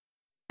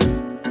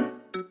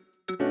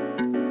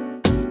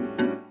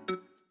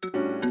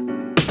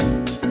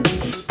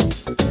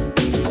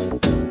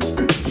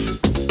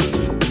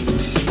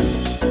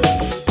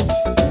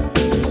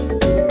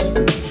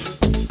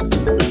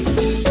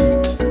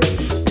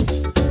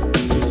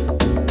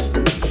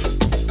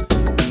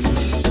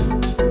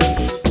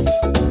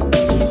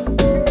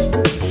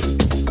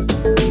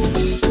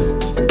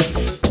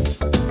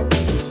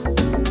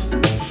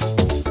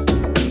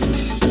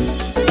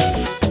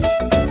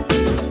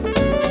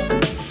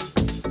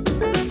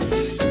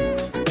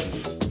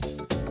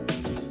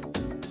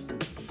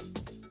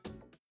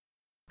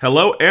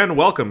Hello and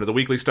welcome to the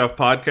Weekly Stuff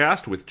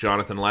Podcast with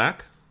Jonathan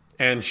Lack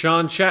and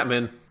Sean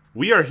Chapman.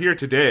 We are here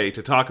today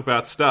to talk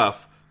about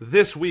stuff.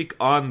 This week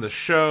on the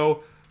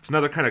show, it's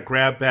another kind of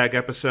grab bag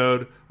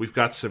episode. We've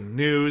got some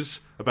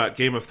news about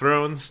Game of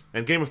Thrones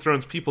and Game of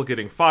Thrones people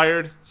getting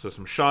fired, so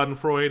some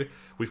schadenfreude.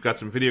 We've got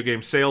some video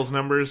game sales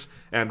numbers,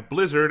 and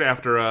Blizzard,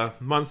 after a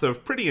month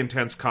of pretty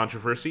intense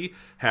controversy,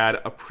 had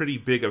a pretty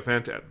big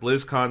event at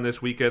BlizzCon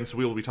this weekend, so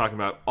we will be talking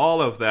about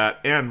all of that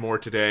and more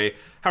today.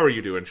 How are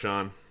you doing,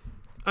 Sean?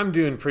 I'm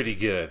doing pretty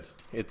good.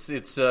 It's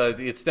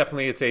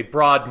definitely a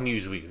broad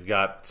news week. We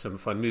got some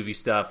fun movie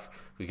stuff.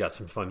 We got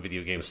some fun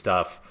video game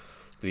stuff.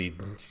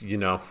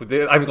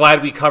 I'm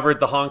glad we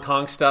covered the Hong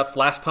Kong stuff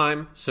last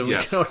time, so we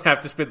don't have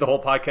to spend the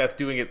whole podcast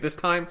doing it this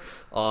time.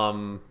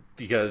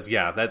 Because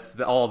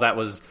all that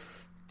was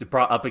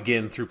brought up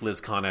again through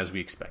BlizzCon as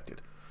we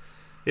expected.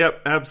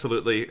 Yep,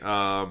 absolutely.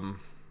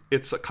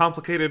 It's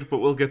complicated, but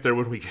we'll get there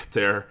when we get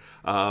there.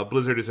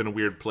 Blizzard is in a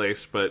weird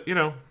place, but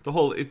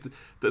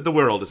the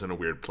world is in a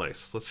weird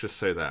place. Let's just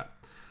say that.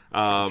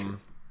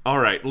 All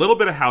right, a little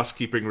bit of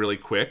housekeeping really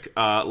quick.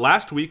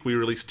 Last week we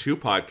released two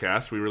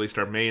podcasts. We released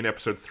our main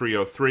episode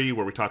 303,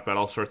 where we talked about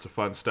all sorts of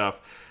fun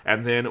stuff,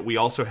 and then we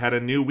also had a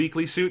new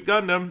Weekly Suit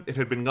Gundam. It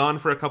had been gone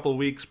for a couple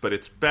weeks, but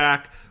it's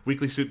back.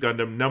 Weekly Suit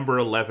Gundam number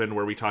 11,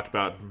 where we talked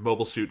about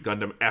Mobile Suit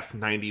Gundam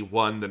F91,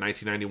 the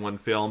 1991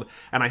 film.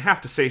 And I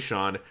have to say,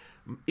 Sean,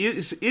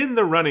 is in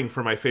the running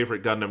for my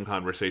favorite Gundam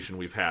conversation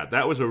we've had.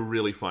 That was a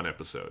really fun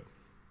episode.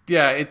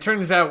 Yeah, it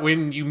turns out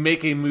when you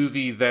make a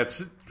movie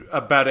that's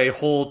about a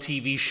whole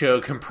TV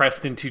show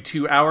compressed into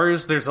 2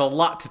 hours, there's a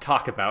lot to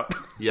talk about.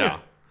 Yeah.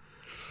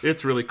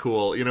 It's really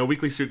cool.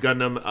 Weekly Suit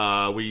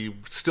Gundam, we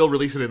still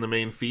release it in the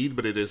main feed,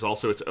 but it is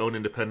also its own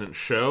independent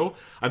show.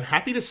 I'm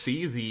happy to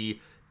see the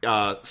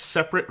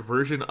separate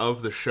version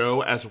of the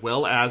show, as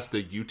well as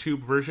the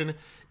YouTube version,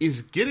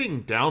 is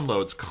getting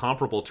downloads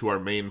comparable to our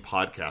main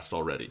podcast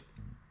already.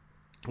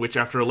 Which,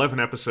 after 11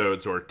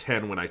 episodes, or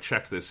 10 when I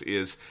checked this,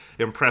 is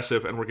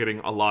impressive, and we're getting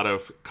a lot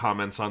of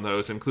comments on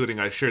those, including,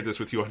 I shared this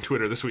with you on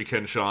Twitter this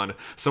weekend, Sean,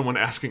 someone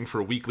asking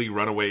for Weekly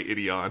Runaway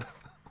Ideon,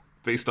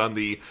 based on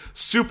the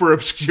super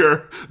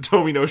obscure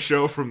Domino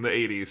show from the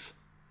 80s.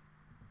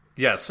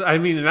 Yes, I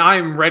mean,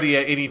 I'm ready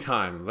at any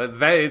time.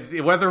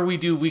 Whether we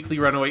do Weekly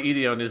Runaway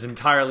Ideon is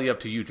entirely up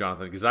to you,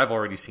 Jonathan, because I've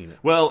already seen it.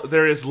 Well,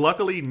 there is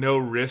luckily no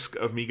risk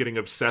of me getting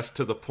obsessed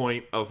to the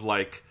point of,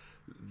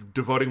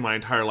 devoting my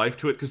entire life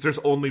to it, because there's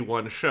only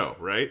one show,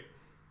 right?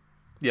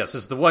 Yes,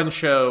 it's the one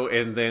show,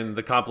 and then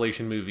the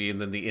compilation movie, and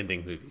then the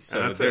ending movie.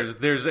 So there's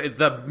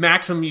the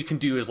maximum you can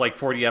do is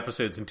 40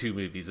 episodes and 2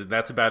 movies, and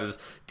that's about as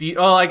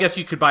I guess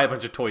you could buy a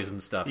bunch of toys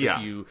and stuff if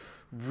you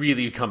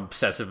really become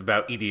obsessive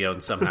about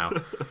Ideon somehow.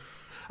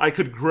 I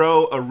could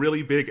grow a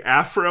really big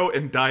afro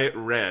and dye it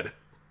red.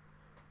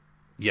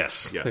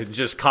 Yes.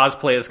 Just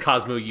cosplay as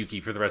Cosmo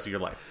Yuki for the rest of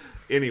your life.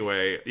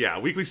 Anyway,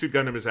 Weekly Suit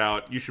Gundam is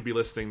out. You should be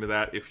listening to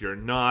that. If you're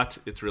not,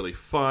 it's really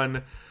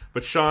fun.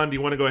 But Sean, do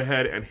you want to go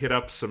ahead and hit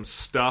up some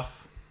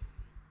stuff?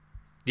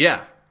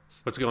 Yeah.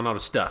 What's going on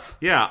with stuff?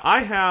 Yeah,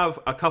 I have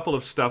a couple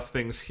of stuff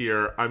things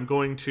here.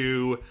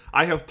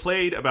 I have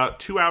played about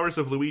 2 hours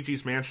of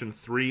Luigi's Mansion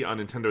 3 on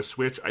Nintendo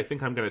Switch. I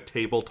think I'm going to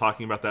table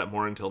talking about that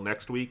more until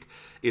next week.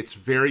 It's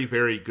very,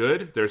 very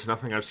good. There's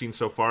nothing I've seen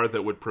so far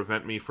that would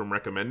prevent me from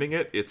recommending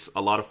it. It's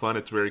a lot of fun.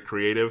 It's very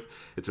creative.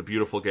 It's a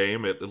beautiful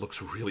game. It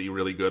looks really,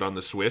 really good on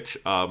the Switch.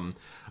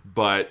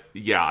 But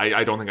yeah,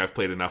 I don't think I've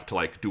played enough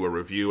to do a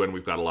review, and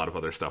we've got a lot of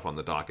other stuff on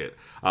the docket.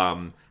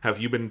 Have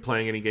you been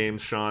playing any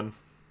games, Sean?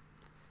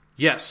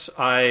 Yes,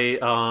 I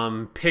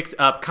picked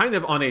up kind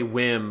of on a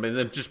whim, and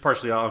then just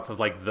partially off of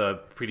the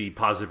pretty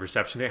positive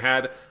reception it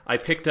had. I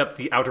picked up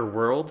The Outer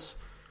Worlds,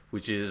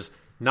 which is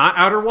not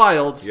Outer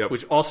Wilds,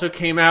 which also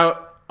came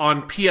out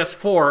on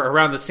PS4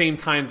 around the same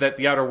time that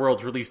The Outer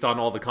Worlds released on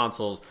all the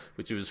consoles,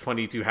 which was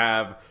funny to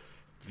have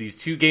these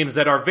two games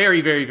that are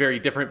very, very, very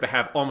different but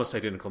have almost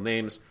identical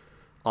names.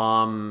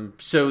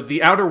 So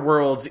The Outer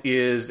Worlds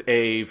is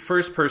a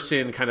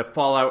first-person kind of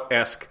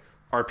Fallout-esque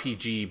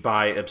RPG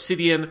by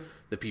Obsidian,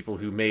 the people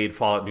who made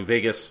Fallout New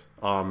Vegas,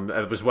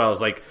 as well as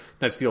Knights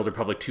of the Old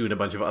Republic 2 and a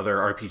bunch of other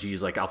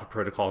RPGs like Alpha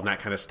Protocol and that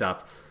kind of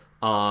stuff.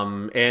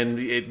 And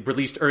it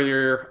released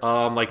earlier,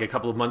 a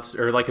couple of months,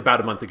 or about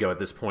a month ago at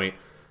this point.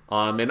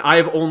 And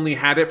I've only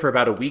had it for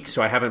about a week,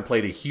 so I haven't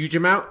played a huge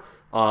amount.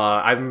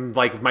 I'm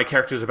my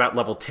character's about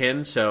level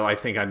 10, so I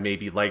think I'm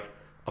maybe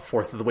a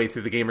fourth of the way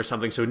through the game or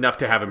something. So enough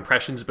to have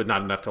impressions, but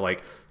not enough to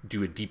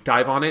do a deep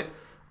dive on it.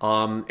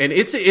 And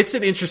it's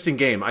an interesting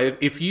game.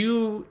 If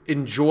you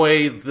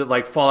enjoy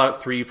the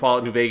Fallout 3,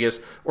 Fallout New Vegas,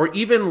 or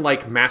even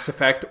Mass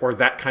Effect or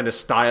that kind of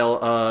style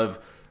of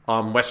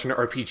Western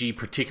RPG,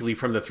 particularly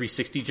from the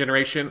 360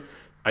 generation,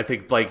 I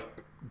think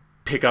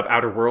pick up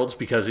Outer Worlds,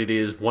 because it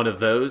is one of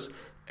those.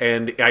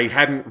 And I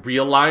hadn't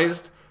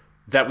realized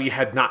that we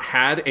had not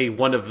had a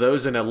one of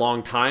those in a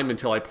long time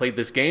until I played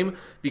this game,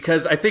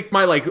 because I think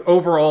my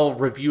overall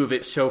review of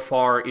it so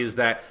far is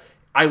that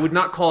I would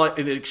not call it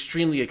an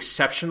extremely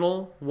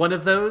exceptional one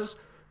of those,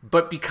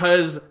 but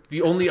because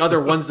the only other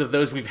ones of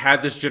those we've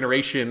had this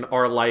generation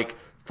are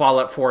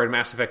Fallout 4 and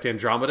Mass Effect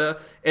Andromeda,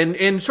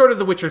 and sort of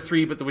The Witcher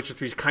 3, but The Witcher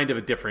 3 is kind of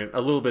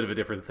a little bit of a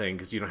different thing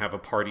because you don't have a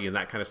party and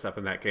that kind of stuff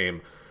in that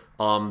game.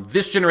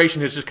 This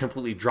generation has just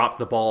completely dropped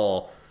the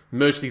ball,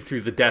 mostly through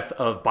the death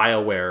of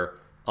BioWare,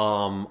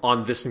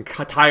 on this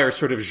entire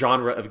sort of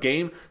genre of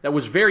game that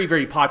was very,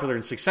 very popular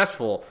and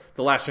successful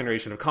the last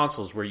generation of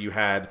consoles, where you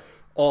had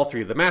all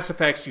three of the Mass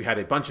Effects, you had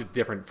a bunch of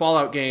different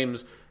Fallout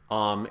games,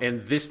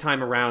 and this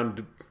time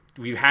around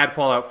we had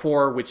Fallout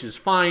 4, which is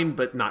fine,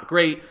 but not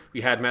great.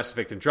 We had Mass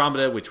Effect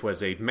Andromeda, which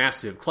was a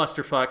massive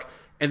clusterfuck.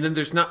 And then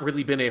there's not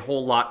really been a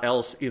whole lot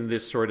else in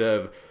this sort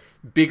of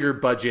bigger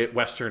budget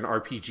Western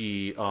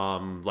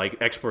RPG, like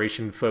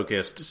exploration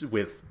focused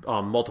with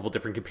multiple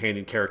different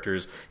companion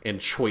characters and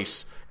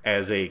choice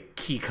as a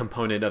key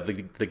component of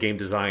the game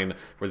design,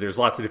 where there's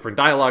lots of different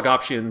dialogue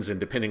options, and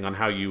depending on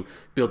how you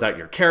build out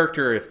your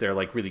character, if they're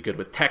like really good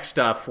with tech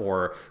stuff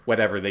or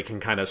whatever, they can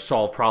kind of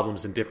solve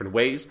problems in different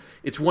ways.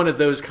 It's one of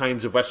those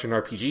kinds of Western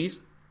RPGs.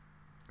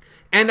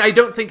 And I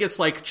don't think it's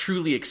like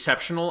truly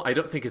exceptional. I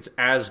don't think it's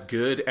as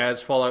good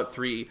as Fallout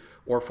 3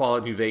 or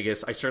Fallout New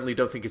Vegas. I certainly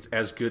don't think it's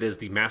as good as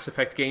the Mass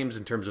Effect games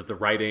in terms of the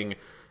writing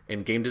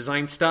and game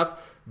design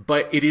stuff,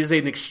 but it is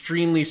an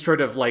extremely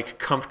sort of like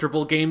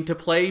comfortable game to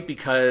play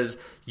because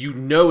you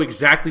know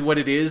exactly what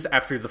it is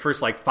after the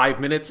first like 5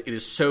 minutes. It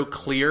is so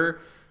clear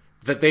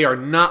that they are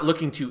not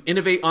looking to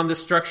innovate on this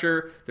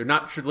structure. They're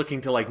not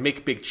looking to like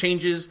make big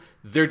changes.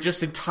 They're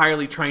just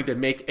entirely trying to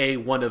make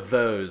one of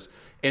those.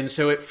 And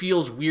so it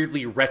feels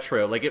weirdly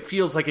retro. Like it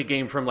feels like a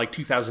game from like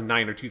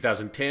 2009 or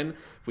 2010,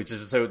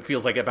 so it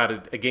feels like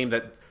about a game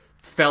that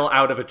fell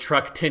out of a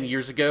truck 10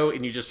 years ago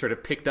and you just sort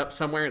of picked up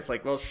somewhere. It's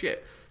like, well,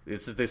 shit,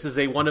 this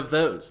is one of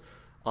those.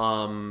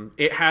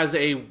 It has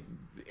an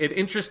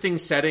interesting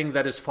setting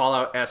that is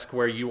Fallout-esque,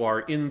 where you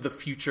are in the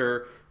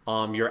future.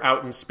 You're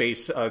out in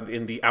space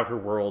in the outer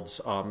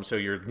worlds, so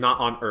you're not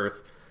on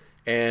Earth.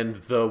 And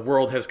the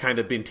world has kind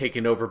of been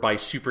taken over by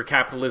super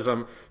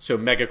capitalism, so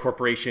mega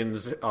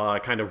corporations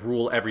kind of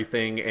rule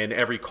everything, and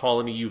every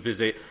colony you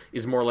visit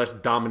is more or less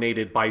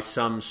dominated by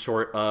some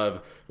sort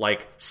of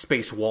like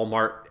space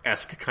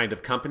Walmart-esque kind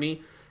of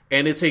company.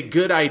 And it's a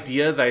good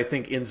idea that I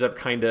think ends up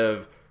kind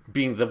of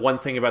being the one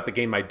thing about the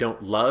game I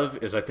don't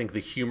love, is I think the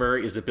humor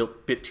is a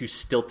bit too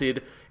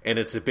stilted, and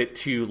it's a bit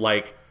too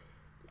like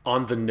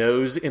on the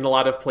nose in a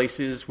lot of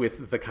places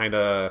with the kind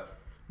of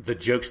the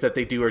jokes that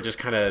they do are just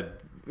kind of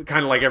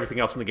like everything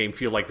else in the game,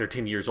 feel like they're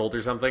 10 years old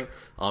or something.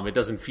 It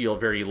doesn't feel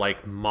very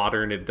like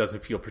modern. It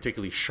doesn't feel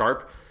particularly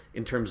sharp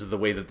in terms of the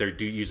way that they're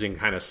using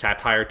kind of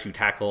satire to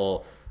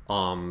tackle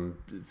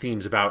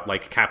themes about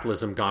like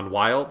capitalism gone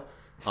wild.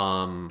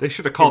 They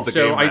should have called the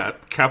game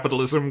that.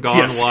 Capitalism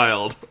Gone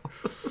Wild.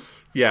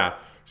 Yeah.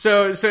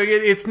 So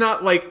it's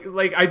not like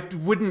I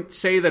wouldn't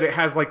say that it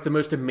has like the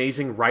most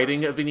amazing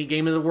writing of any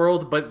game in the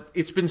world, but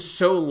it's been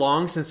so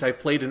long since I've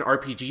played an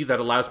RPG that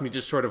allows me to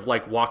just sort of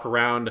like walk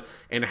around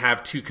and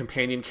have two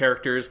companion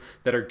characters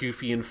that are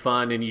goofy and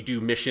fun, and you do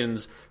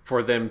missions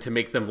for them to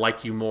make them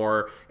like you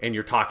more, and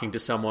you're talking to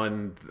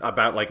someone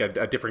about like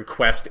a different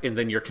quest, and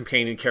then your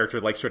companion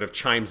character like sort of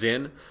chimes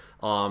in.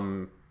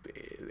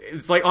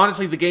 It's like,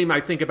 honestly, the game I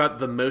think about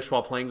the most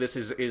while playing this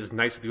is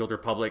Knights of the Old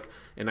Republic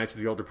and Knights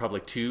of the Old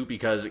Republic 2,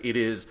 because it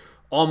is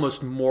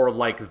almost more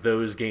like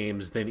those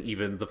games than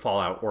even the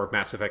Fallout or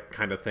Mass Effect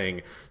kind of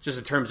thing. Just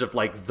in terms of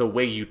like the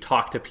way you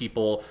talk to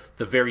people,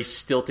 the very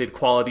stilted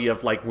quality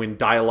of like when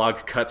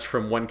dialogue cuts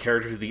from one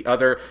character to the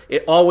other.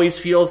 It always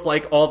feels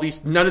like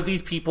none of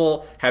these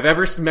people have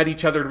ever met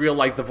each other in real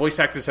life. The voice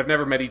actors have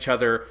never met each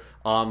other.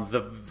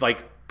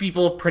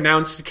 People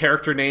pronounce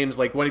character names,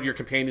 like one of your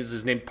companions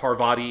is named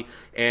Parvati,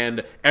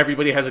 and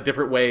everybody has a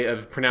different way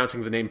of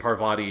pronouncing the name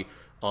Parvati.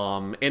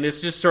 And it's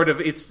just sort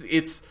of,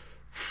 it's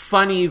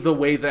funny the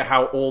way that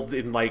how old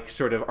and like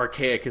sort of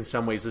archaic in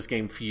some ways this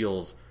game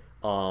feels.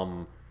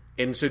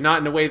 And so not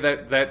in a way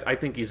that I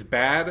think is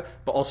bad,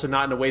 but also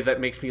not in a way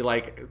that makes me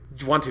like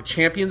want to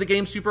champion the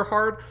game super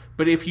hard.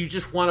 But if you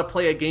just want to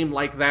play a game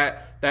like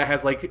that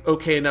has like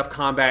okay enough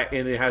combat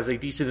and it has a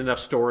decent enough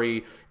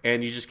story,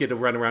 and you just get to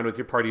run around with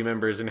your party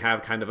members and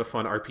have kind of a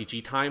fun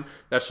RPG time,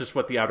 that's just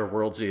what The Outer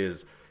Worlds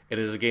is. It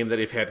is a game that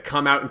if it had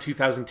come out in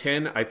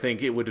 2010, I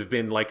think it would have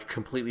been like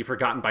completely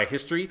forgotten by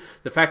history.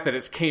 The fact that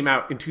it came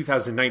out in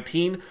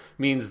 2019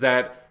 means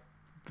that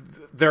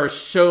there are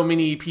so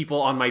many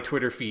people on my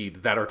Twitter feed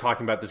that are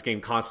talking about this game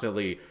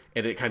constantly,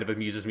 and it kind of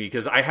amuses me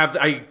because I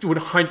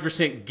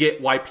 100% get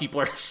why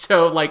people are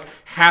so like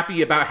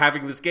happy about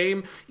having this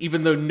game,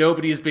 even though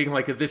nobody is being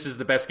like, this is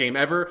the best game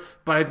ever.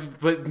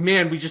 But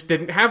man, we just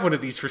didn't have one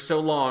of these for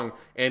so long,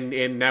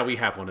 and now we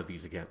have one of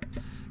these again.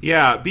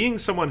 Yeah, being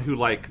someone who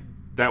like,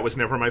 that was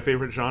never my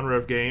favorite genre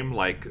of game.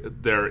 Like,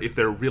 if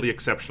they're really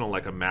exceptional,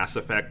 like a Mass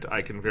Effect,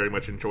 I can very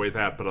much enjoy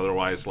that, but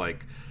otherwise,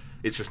 like,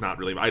 it's just not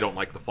really... I don't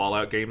like the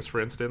Fallout games,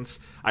 for instance.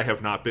 I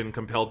have not been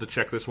compelled to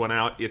check this one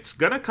out. It's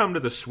gonna come to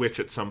the Switch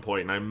at some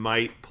point, and I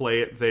might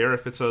play it there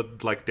if it's a,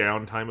 like,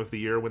 down time of the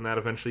year when that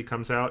eventually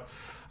comes out.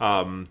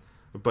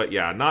 But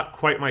yeah, not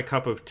quite my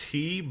cup of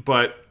tea.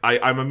 But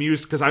I'm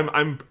amused because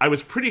I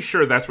was pretty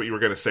sure that's what you were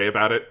going to say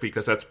about it,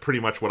 because that's pretty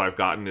much what I've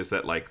gotten, is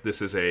that like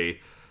this is a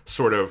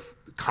sort of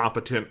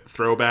competent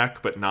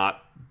throwback, but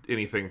not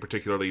anything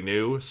particularly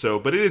new. So,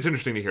 but it is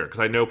interesting to hear, because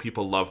I know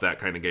people love that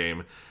kind of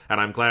game, and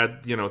I'm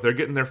glad they're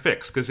getting their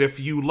fix. Because if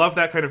you love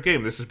that kind of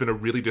game, this has been a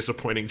really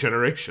disappointing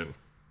generation.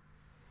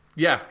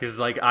 Yeah, because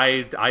like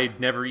I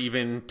never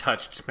even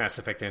touched Mass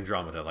Effect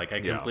Andromeda. Like I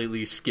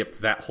completely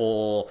skipped that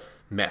whole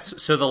mess.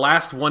 So the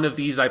last one of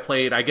these I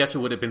played, I guess it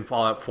would have been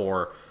Fallout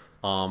 4,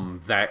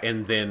 that,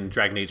 and then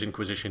Dragon Age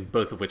Inquisition,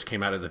 both of which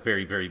came out at the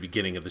very, very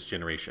beginning of this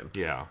generation.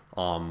 Yeah.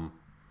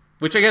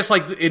 Which I guess,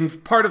 like, in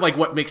part of like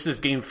what makes this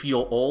game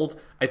feel old,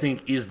 I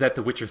think, is that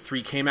The Witcher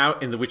 3 came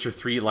out, and The Witcher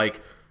 3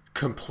 like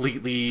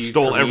completely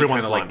stole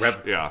everyone's lunch.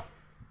 Yeah.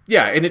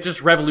 Yeah, and it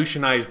just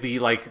revolutionized the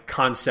like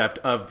concept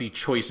of the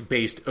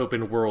choice-based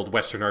open world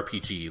Western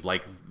RPG,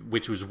 like,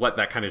 which was what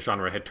that kind of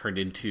genre had turned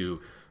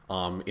into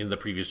in the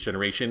previous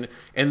generation.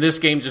 And this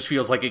game just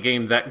feels like a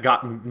game that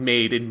got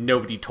made and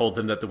nobody told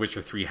them that The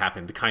Witcher 3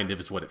 happened, kind of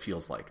is what it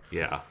feels like.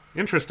 Yeah.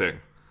 Interesting.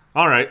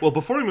 All right. Well,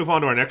 before we move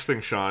on to our next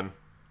thing, Sean,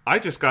 I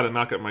just got a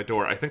knock at my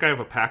door. I think I have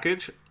a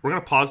package. We're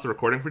going to pause the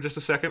recording for just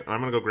a second, and I'm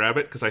going to go grab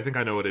it, because I think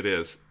I know what it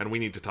is, and we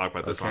need to talk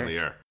about this on the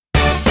air.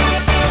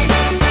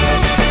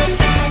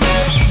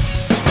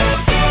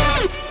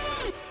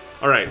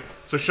 All right.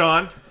 So,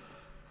 Sean,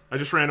 I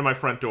just ran to my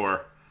front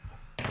door.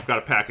 I've got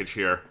a package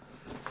here.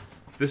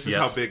 This is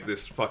how big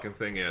this fucking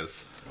thing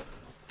is.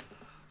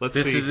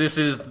 Let's see. This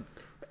is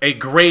a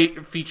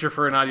great feature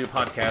for an audio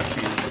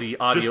podcast, is the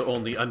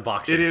audio-only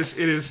unboxing. It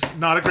is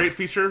not a great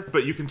feature,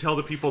 but you can tell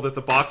the people that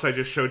the box I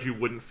just showed you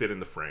wouldn't fit in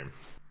the frame.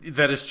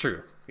 That is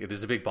true. It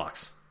is a big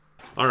box.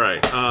 All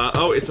right.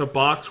 It's a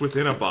box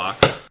within a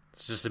box.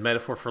 It's just a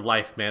metaphor for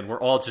life, man.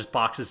 We're all just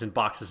boxes and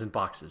boxes and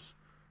boxes.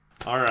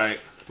 All right.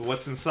 But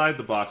what's inside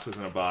the box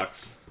within a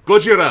box?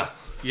 Gojira!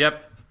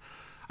 Yep.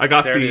 I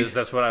got there it is.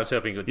 That's what I was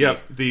hoping it would be.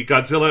 Yep, the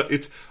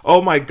Godzilla.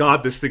 Oh my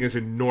god, this thing is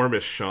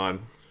enormous,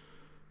 Sean.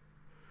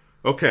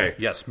 Okay.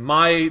 Yes,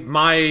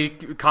 my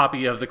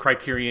copy of the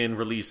Criterion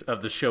release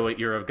of the Showa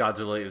era of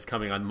Godzilla is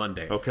coming on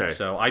Monday. Okay.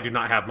 So I do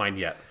not have mine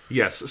yet.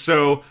 Yes,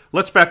 so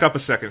let's back up a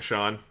second,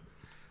 Sean.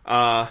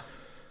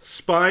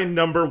 Spine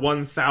number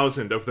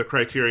 1000 of the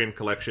Criterion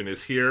collection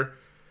is here.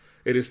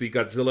 It is the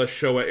Godzilla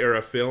Showa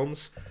era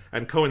films,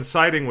 and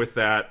coinciding with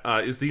that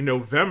is the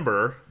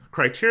November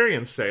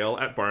Criterion sale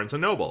at Barnes &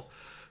 Noble.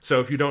 So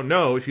if you don't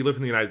know, if you live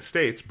in the United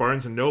States,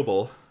 Barnes &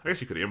 Noble, I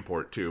guess you could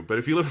import too, but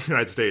if you live in the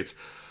United States,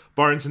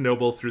 Barnes &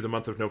 Noble through the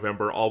month of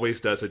November always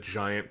does a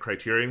giant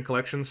Criterion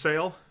collection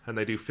sale, and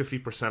they do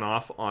 50%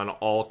 off on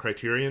all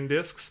Criterion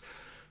discs.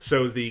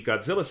 So the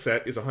Godzilla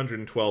set is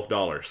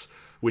 $112,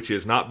 which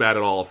is not bad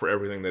at all for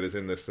everything that is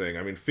in this thing.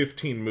 I mean,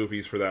 15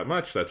 movies for that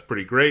much, that's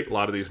pretty great. A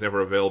lot of these never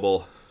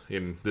available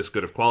in this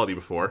good of quality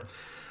before.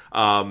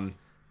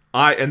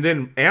 And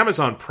then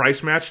Amazon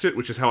price matched it,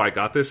 which is how I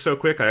got this so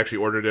quick. I actually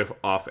ordered it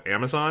off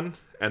Amazon,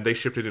 and they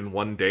shipped it in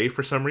one day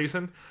for some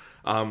reason.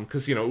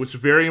 Because, it was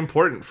very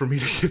important for me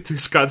to get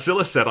this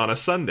Godzilla set on a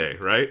Sunday,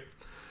 right?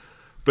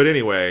 But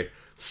anyway,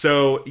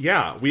 so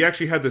yeah, we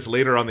actually had this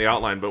later on the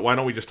outline, but why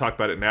don't we just talk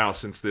about it now,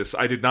 since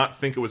I did not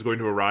think it was going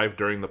to arrive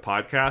during the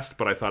podcast,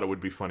 but I thought it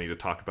would be funny to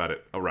talk about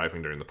it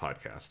arriving during the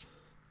podcast.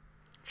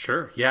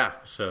 Sure, yeah,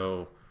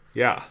 so...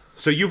 Yeah.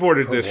 So you've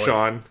ordered this, boy.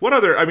 Sean. What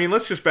other... I mean,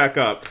 let's just back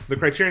up. The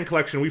Criterion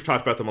Collection, we've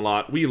talked about them a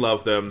lot. We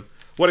love them.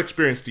 What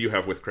experience do you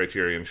have with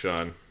Criterion,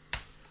 Sean?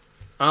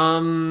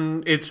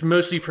 It's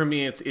mostly, for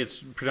me, it's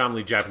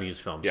predominantly Japanese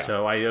films. Yeah.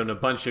 So I own a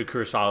bunch of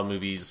Kurosawa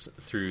movies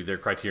through their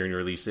Criterion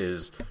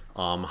releases.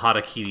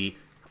 Harakiri,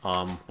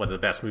 one of the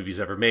best movies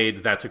ever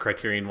made. That's a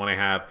Criterion one I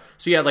have.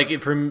 So yeah, like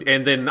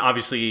and then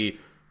obviously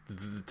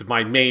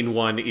my main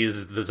one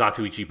is the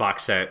Zatoichi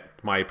box set,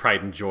 my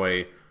pride and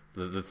joy.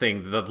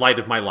 The light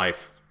of my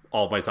life,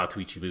 all my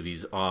Zatoichi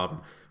movies,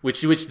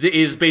 which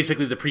is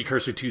basically the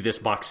precursor to this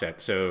box set.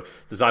 So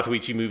the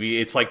Zatoichi movie,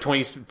 it's like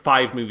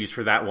 25 movies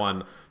for that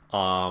one,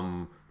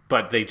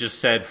 but they just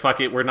said,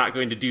 fuck it, we're not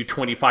going to do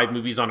 25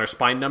 movies on our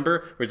spine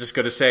number. We're just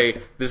going to say,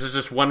 this is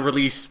just one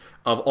release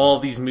of all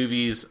these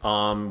movies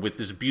with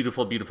this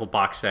beautiful, beautiful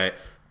box set,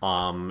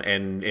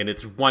 and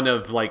it's one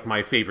of like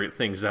my favorite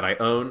things that I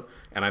own,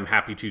 and I'm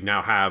happy to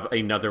now have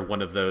another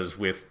one of those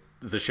with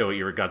the Showa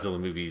era Godzilla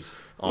movies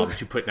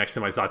to put next to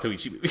my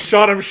Zatoichi movies.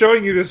 Sean, I'm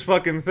showing you this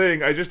fucking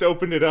thing. I just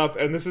opened it up,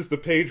 and this is the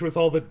page with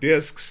all the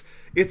discs.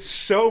 It's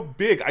so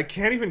big. I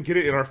can't even get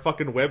it in our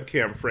fucking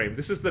webcam frame.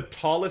 This is the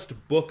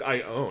tallest book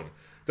I own.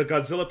 The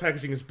Godzilla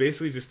packaging is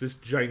basically just this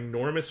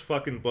ginormous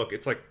fucking book.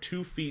 It's like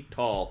 2 feet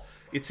tall.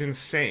 It's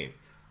insane.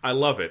 I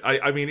love it.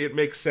 I mean, it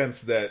makes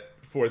sense that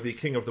for the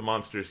King of the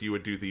Monsters, you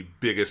would do the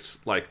biggest,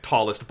 like,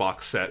 tallest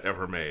box set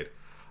ever made.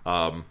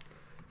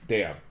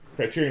 Damn.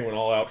 Criterion went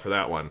all out for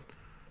that one.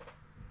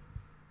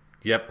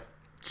 Yep.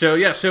 So,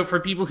 yeah, so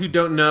for people who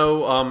don't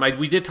know,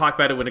 we did talk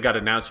about it when it got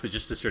announced, but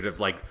just to sort of,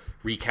 like,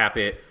 recap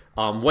it,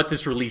 What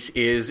this release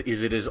is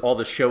it is all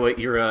the Showa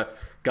era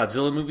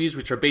Godzilla movies,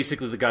 which are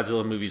basically the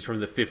Godzilla movies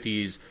from the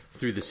 50s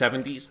through the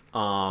 70s.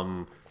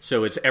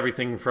 So it's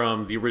everything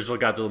from the original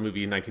Godzilla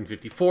movie in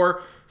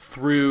 1954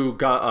 through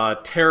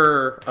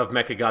Terror of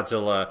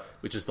Mechagodzilla,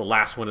 which is the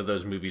last one of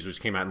those movies, which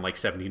came out in like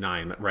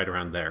 79, right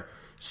around there.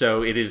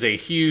 So it is a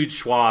huge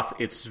swath.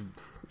 It's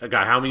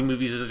got how many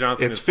movies is it,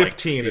 Jonathan? It's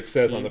 15, it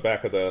says on the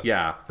back of the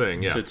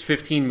thing. Yeah. So it's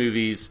 15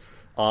 movies,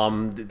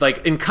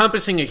 like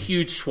encompassing a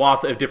huge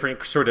swath of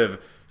different sort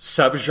of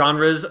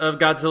subgenres of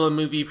Godzilla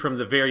movie, from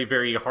the very,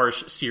 very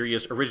harsh,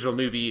 serious original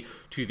movie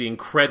to the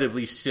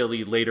incredibly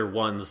silly later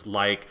ones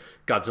like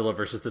Godzilla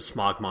versus the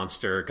Smog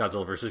Monster,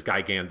 Godzilla versus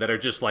Gigan, that are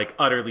just like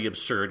utterly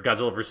absurd.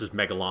 Godzilla versus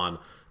Megalon,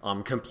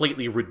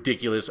 completely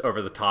ridiculous,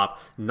 over the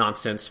top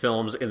nonsense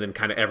films, and then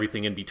kind of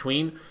everything in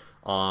between.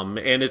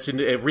 And it's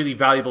a really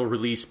valuable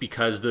release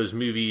because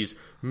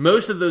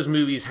most of those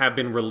movies have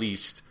been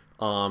released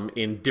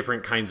in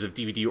different kinds of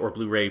DVD or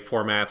Blu-ray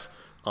formats,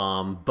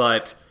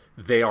 but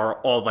they are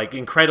all like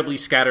incredibly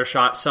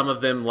scattershot. Some of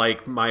them,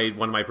 like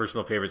one of my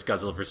personal favorites,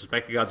 Godzilla vs.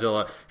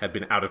 Mechagodzilla, had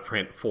been out of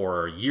print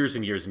for years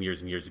and years and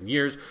years and years and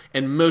years.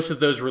 And most of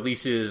those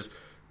releases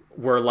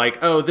were like,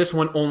 oh, this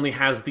one only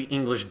has the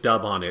English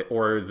dub on it,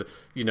 or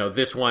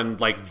this one,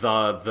 like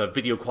the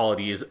video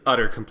quality is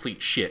utter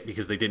complete shit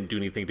because they didn't do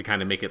anything to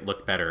kind of make it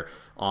look better.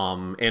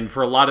 And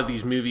for a lot of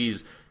these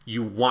movies,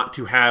 you want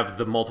to have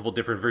the multiple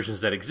different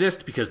versions that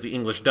exist because the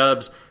English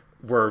dubs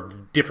were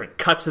different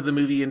cuts of the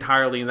movie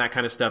entirely and that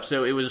kind of stuff.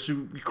 So it was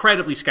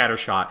incredibly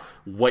scattershot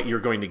what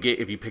you're going to get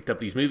if you picked up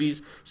these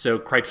movies. So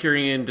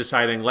Criterion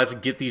deciding, let's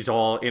get these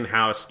all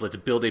in-house, let's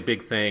build a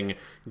big thing,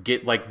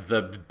 get like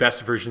the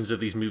best versions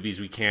of these movies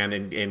we can,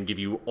 and give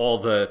you all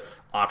the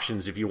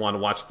options if you want to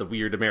watch the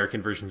weird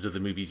American versions of the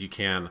movies you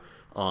can,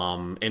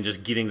 and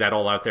just getting that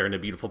all out there in a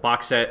beautiful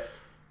box set.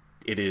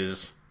 It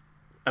is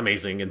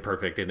amazing and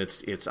perfect, and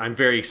it's I'm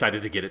very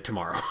excited to get it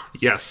tomorrow.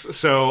 Yes,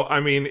 so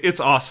I mean, it's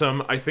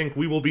awesome. I think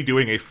we will be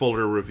doing a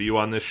fuller review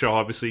on this show,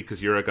 obviously,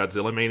 because you're a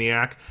Godzilla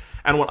maniac.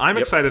 And what I'm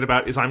excited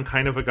about is I'm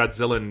kind of a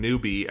Godzilla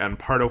newbie, and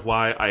part of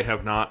why I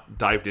have not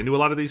dived into a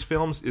lot of these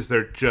films is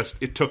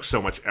it took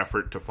so much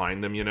effort to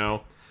find them,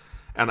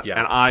 And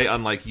I,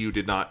 unlike you,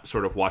 did not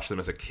sort of watch them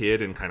as a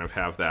kid and kind of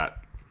have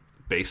that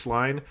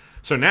baseline.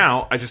 So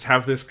now I just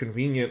have this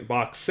convenient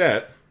box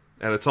set,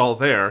 and it's all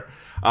there.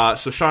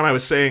 So Sean, I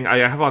was saying, I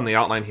have on the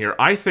outline here,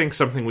 I think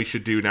something we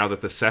should do now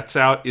that the set's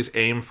out is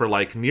aim for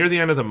like near the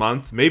end of the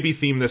month, maybe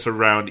theme this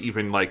around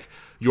even like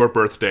your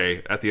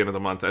birthday at the end of the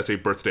month as a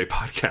birthday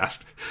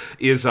podcast,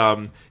 is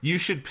you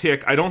should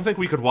pick, I don't think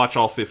we could watch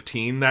all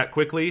 15 that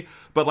quickly,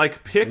 but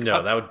like pick...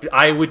 No,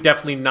 I would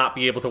definitely not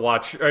be able to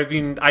watch, I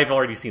mean, I've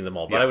already seen them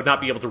all, but I would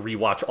not be able to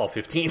rewatch all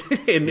 15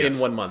 in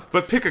 1 month.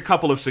 But pick a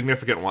couple of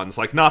significant ones,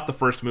 like not the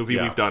first movie,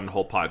 we've done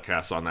whole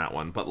podcasts on that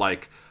one, but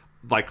like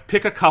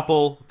pick a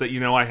couple that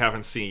I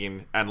haven't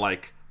seen and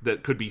like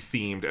that could be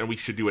themed, and we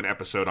should do an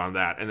episode on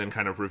that and then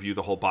kind of review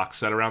the whole box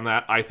set around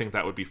that. I think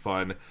that would be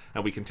fun,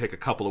 and we can take a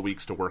couple of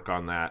weeks to work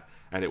on that,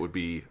 and I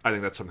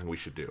think that's something we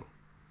should do.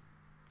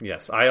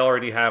 Yes, I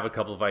already have a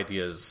couple of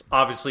ideas.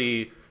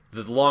 Obviously,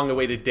 the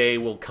long-awaited day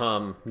will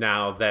come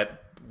now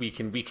that we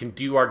can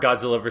do our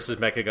Godzilla vs.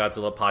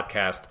 Mechagodzilla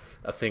podcast,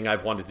 a thing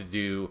I've wanted to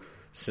do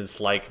since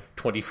like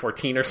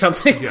 2014 or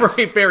something, for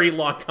a very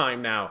long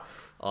time now.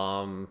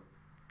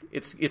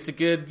 It's a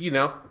good,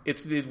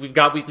 we've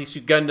got Weekly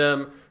Suit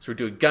Gundam, so we're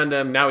doing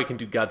Gundam, now we can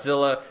do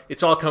Godzilla.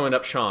 It's all coming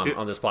up, Sean,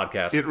 on this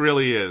podcast. It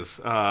really is.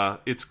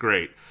 It's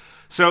great.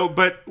 So,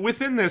 but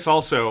within this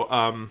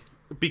also,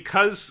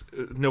 because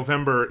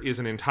November is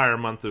an entire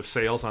month of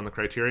sales on the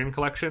Criterion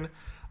Collection,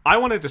 I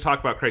wanted to talk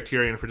about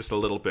Criterion for just a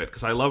little bit,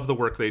 because I love the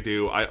work they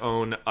do. I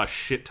own a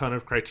shit ton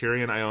of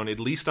Criterion. I own at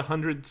least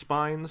 100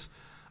 spines.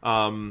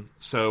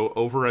 So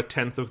over a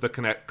tenth of the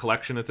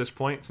collection at this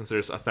point, since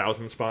there's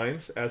 1,000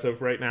 spines as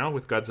of right now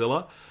with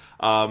Godzilla.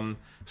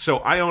 So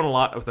I own a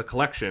lot of the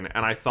collection,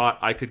 and I thought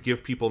I could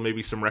give people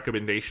maybe some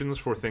recommendations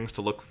for things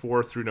to look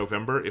for through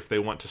November if they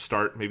want to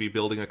start maybe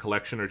building a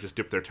collection or just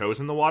dip their toes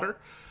in the water.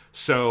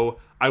 So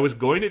I was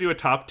going to do a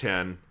top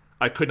 10.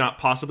 I could not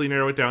possibly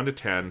narrow it down to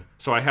 10,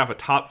 so I have a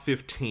top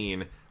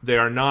 15. They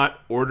are not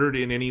ordered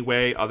in any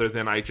way other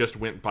than I just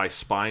went by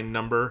spine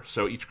number.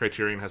 So each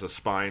Criterion has a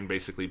spine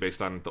basically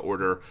based on the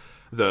order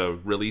the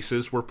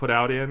releases were put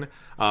out in.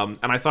 And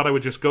I thought I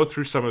would just go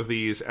through some of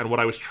these. And what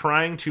I was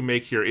trying to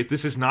make here,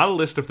 this is not a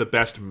list of the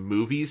best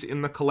movies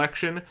in the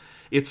collection.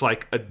 It's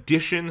like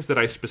additions that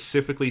I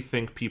specifically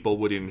think people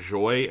would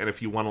enjoy. And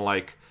if you want to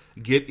like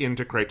get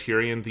into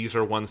Criterion, these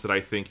are ones that I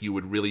think you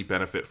would really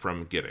benefit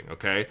from getting,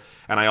 okay?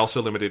 And I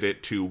also limited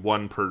it to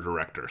one per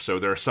director. So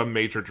there are some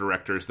major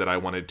directors that I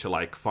wanted to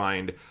like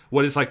find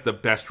what is like the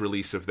best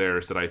release of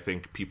theirs that I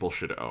think people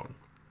should own.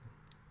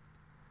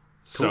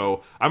 Cool.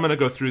 So I'm going to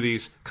go through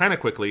these kind of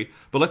quickly,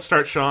 but let's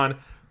start, Sean.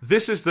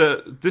 This is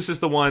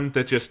the one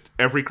that just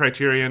every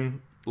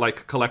Criterion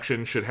like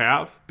collection should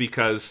have,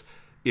 because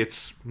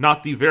It's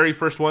not the very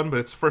first one, but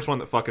it's the first one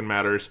that fucking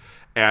matters.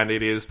 And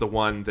it is the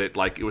one that,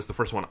 like, it was the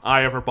first one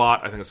I ever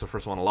bought. I think it's the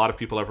first one a lot of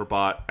people ever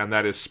bought. And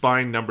that is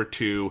Spine Number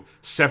 2,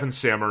 Seven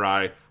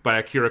Samurai by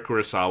Akira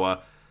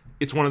Kurosawa.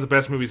 It's one of the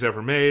best movies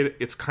ever made.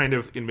 It's kind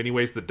of, in many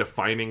ways, the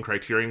defining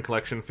Criterion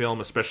Collection film,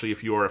 especially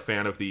if you are a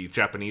fan of the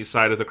Japanese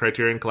side of the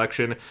Criterion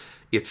Collection.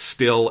 It's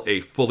still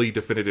a fully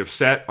definitive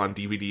set on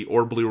DVD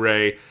or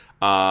Blu-ray.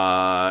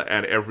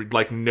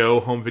 And no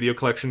home video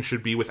collection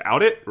should be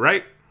without it,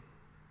 right?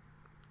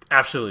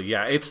 Absolutely,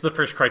 yeah. It's the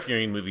first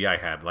Criterion movie I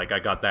had. Like, I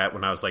got that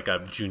when I was like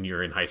a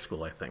junior in high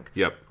school, I think.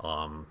 Yep.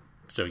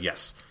 So,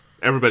 yes.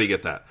 Everybody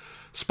get that.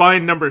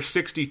 Spine Number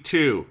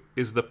 62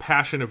 is The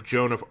Passion of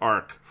Joan of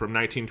Arc from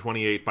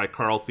 1928 by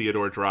Carl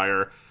Theodor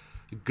Dreyer.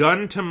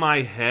 Gun to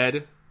my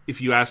head,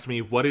 if you asked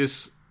me what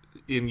is,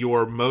 in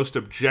your most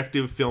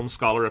objective film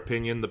scholar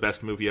opinion, the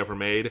best movie ever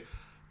made,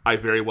 I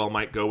very well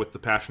might go with The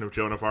Passion of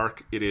Joan of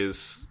Arc. It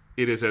is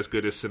as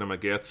good as cinema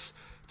gets.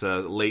 It's a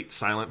late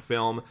silent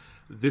film.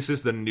 This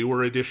is the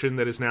newer edition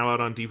that is now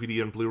out on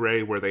DVD and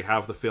Blu-ray, where they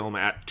have the film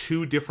at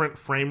 2 different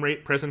frame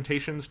rate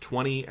presentations,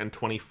 20 and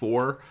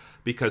 24,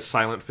 because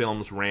silent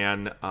films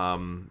ran,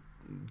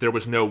 there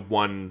was no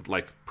one,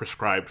 like,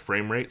 prescribed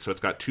frame rate, so it's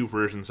got 2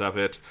 versions of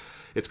it.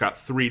 It's got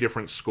 3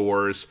 different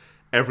scores,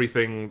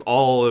 everything,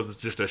 all of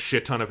just a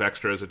shit ton of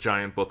extras, a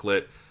giant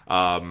booklet,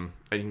 and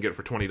you can get it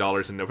for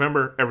 $20 in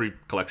November. Every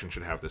collection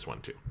should have this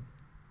one, too.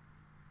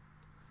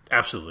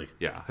 Absolutely.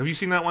 Yeah. Have you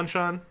seen that one,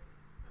 Sean?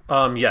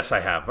 Yes,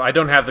 I have. I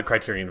don't have the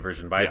Criterion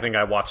version, but yeah. I think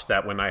I watched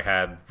that when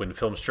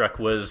Filmstruck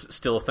was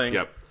still a thing.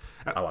 Yep.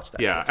 I watched that.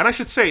 Yeah, once. And I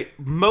should say,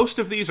 most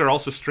of these are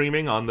also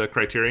streaming on the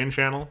Criterion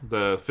channel,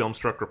 the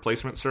Filmstruck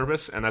replacement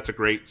service, and that's a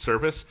great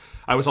service.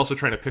 I was also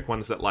trying to pick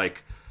ones that,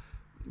 like,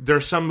 there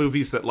are some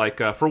movies that, like,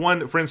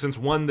 for instance,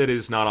 one that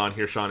is not on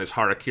here, Sean, is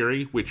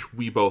Harakiri, which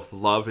we both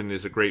love and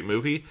is a great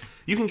movie.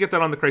 You can get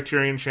that on the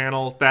Criterion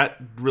channel. That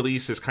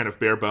release is kind of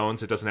bare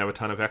bones. It doesn't have a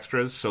ton of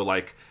extras, so,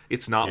 like,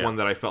 it's not one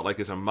that I felt like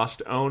is a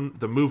must-own.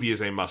 The movie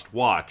is a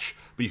must-watch,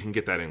 but you can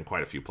get that in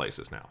quite a few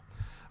places now.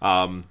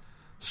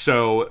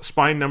 So,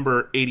 Spine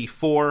Number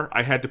 84,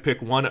 I had to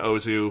pick one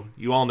Ozu.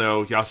 You all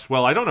know,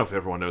 I don't know if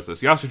everyone knows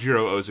this.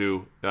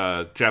 Yasujiro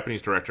Ozu,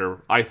 Japanese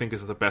director, I think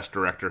is the best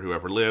director who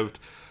ever lived.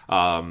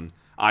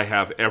 I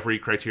have every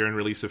Criterion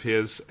release of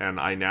his, and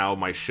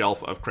my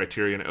shelf of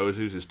Criterion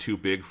Ozus is too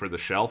big for the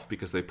shelf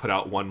because they put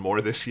out one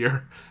more this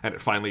year, and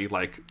it finally,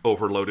 like,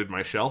 overloaded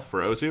my shelf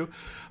for Ozu.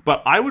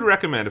 But I would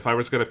recommend, if I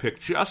was going to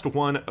pick just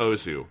one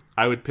Ozu,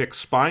 I would pick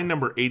Spine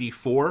Number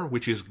 84,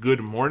 which is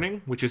Good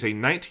Morning, which is a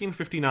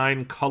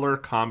 1959 color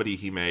comedy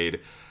he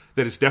made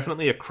that is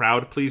definitely a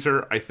crowd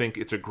pleaser. I think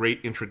it's a great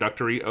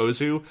introductory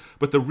Ozu.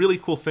 But the really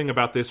cool thing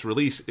about this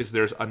release is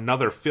there's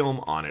another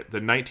film on it. The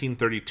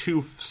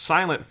 1932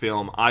 silent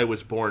film, I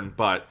Was Born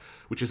But,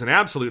 which is an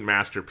absolute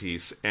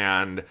masterpiece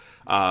and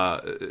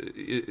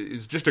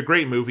is just a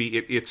great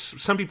movie.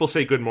 Some people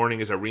say Good Morning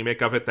is a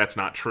remake of it. That's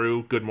not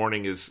true. Good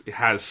Morning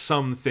has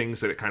some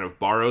things that it kind of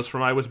borrows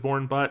from I Was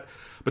Born But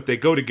they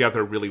go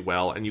together really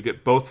well, and you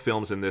get both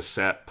films in this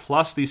set,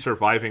 plus the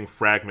surviving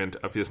fragment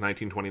of his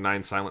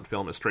 1929 silent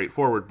film, A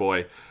Straightforward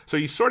Boy. So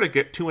you sort of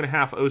get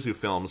 2.5 Ozu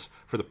films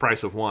for the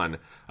price of one,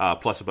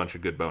 plus a bunch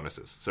of good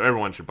bonuses. So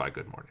everyone should buy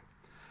Good Morning.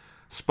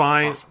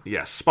 Spine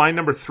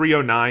Number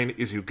 309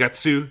 is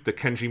Ugetsu, the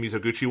Kenji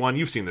Mizoguchi one.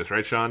 You've seen this,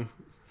 right, Sean?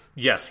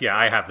 Yes, yeah,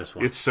 I have this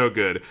one. It's so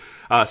good.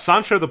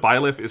 Sancho the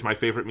Bylif is my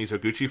favorite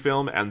Mizoguchi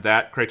film, and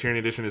that Criterion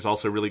edition is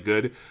also really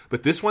good.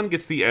 But this one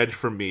gets the edge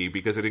from me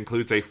because it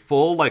includes a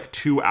full,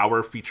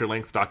 2-hour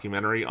feature-length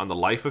documentary on the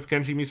life of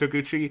Kenji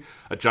Mizoguchi,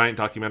 a giant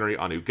documentary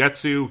on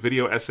Ugetsu,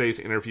 video essays,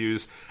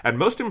 interviews, and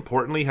most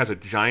importantly has a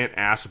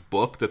giant-ass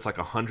book that's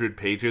 100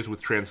 pages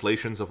with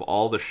translations of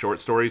all the short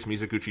stories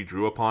Mizoguchi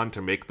drew upon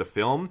to make the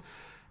film.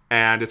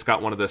 And it's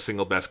got one of the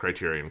single best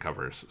Criterion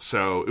covers.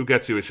 So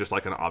Ugetsu is just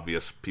an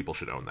obvious, people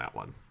should own that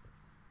one.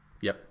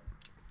 Yep.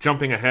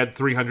 Jumping ahead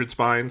 300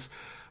 spines,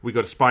 we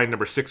go to Spine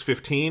Number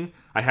 615.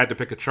 I had to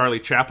pick a Charlie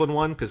Chaplin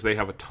one because they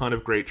have a ton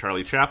of great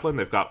Charlie Chaplin.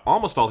 They've got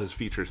almost all his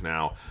features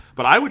now.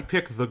 But I would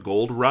pick The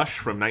Gold Rush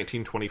from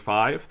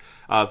 1925.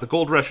 The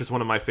Gold Rush is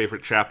one of my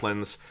favorite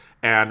Chaplins.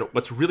 And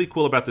what's really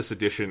cool about this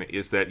edition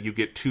is that you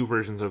get 2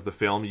 versions of the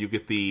film. You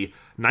get the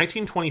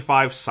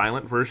 1925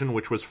 silent version,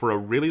 which was for a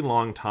really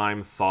long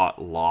time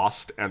thought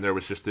lost, and there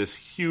was just this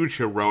huge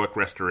heroic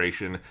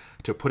restoration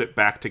to put it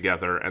back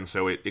together, and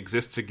so it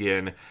exists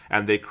again,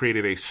 and they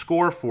created a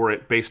score for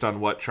it based on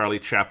what Charlie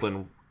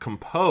Chaplin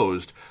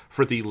composed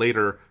for the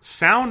later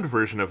sound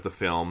version of the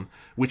film,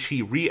 which he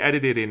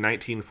re-edited in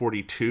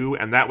 1942,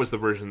 and that was the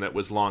version that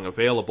was long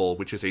available,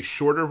 which is a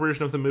shorter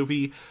version of the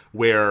movie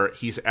where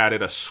he's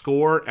added a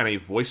score and a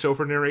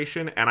voiceover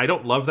narration, and I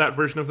don't love that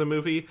version of the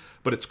movie,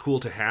 but it's cool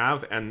to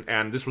have,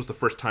 and this was the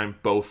first time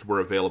both were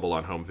available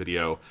on home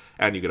video,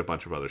 and you get a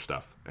bunch of other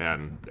stuff,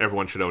 and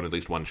everyone should own at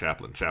least one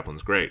Chaplin.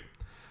 Chaplin's great.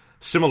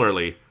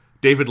 Similarly,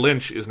 David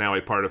Lynch is now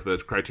a part of the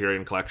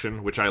Criterion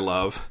Collection, which I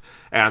love,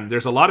 and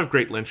there's a lot of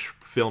great Lynch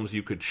films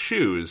you could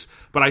choose,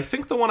 but I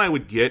think the one I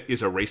would get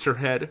is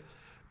Eraserhead,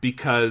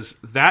 because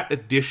that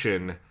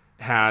edition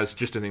has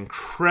just an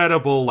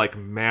incredible, like,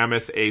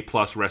 mammoth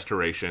A-plus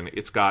restoration.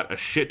 It's got a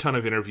shit ton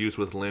of interviews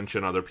with Lynch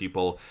and other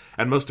people,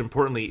 and most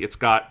importantly, it's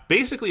got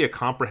basically a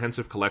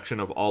comprehensive collection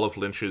of all of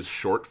Lynch's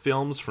short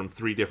films from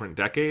 3 different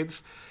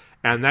decades,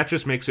 and that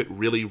just makes it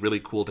really, really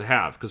cool to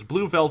have, because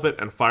Blue Velvet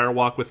and Fire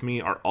Walk with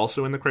Me are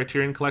also in the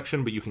Criterion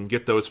Collection, but you can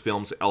get those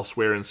films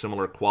elsewhere in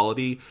similar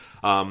quality,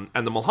 and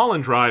the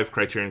Mulholland Drive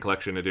Criterion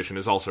Collection edition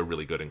is also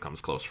really good and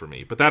comes close for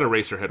me, but that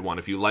Eraserhead one,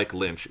 if you like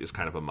Lynch, is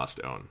kind of a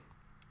must-own.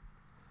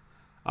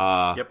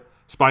 Yep.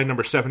 Spine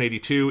number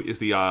 782 is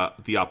the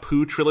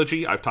Apu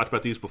trilogy. I've talked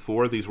about these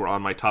before. These were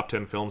on my top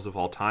 10 films of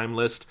all time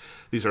list.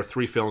 These are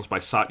 3 films by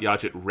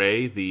Satyajit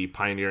Ray, the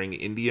pioneering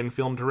Indian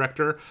film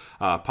director.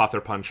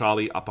 Pather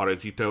Panchali,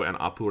 Aparajito, and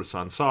Apur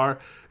Sansar.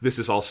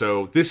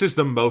 This is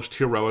the most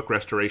heroic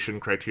restoration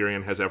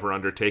Criterion has ever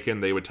undertaken.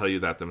 They would tell you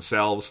that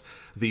themselves.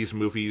 These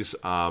movies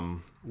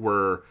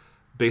were...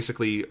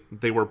 Basically,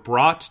 they were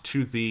brought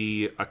to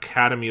the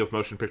Academy of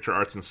Motion Picture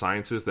Arts and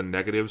Sciences, the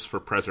negatives, for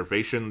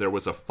preservation. There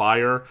was a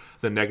fire.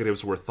 The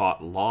negatives were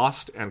thought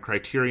lost, and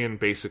Criterion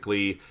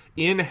basically,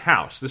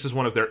 in-house, this is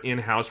one of their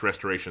in-house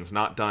restorations,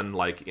 not done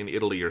like in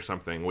Italy or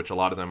something, which a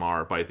lot of them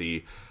are by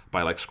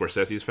like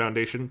Scorsese's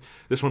foundation.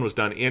 This one was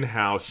done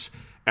in-house,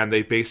 and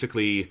they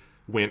basically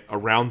went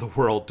around the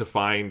world to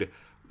find,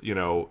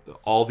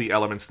 all the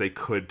elements they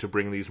could to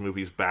bring these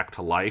movies back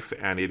to life,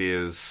 and it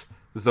is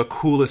the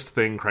coolest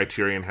thing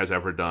Criterion has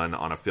ever done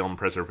on a film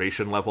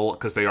preservation level,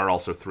 because they are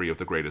also 3 of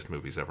the greatest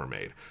movies ever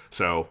made.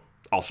 So,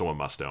 also a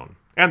must-own.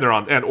 And they're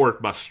on, or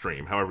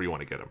must-stream, however you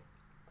want to get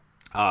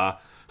them.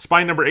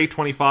 Spine number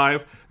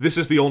 825. This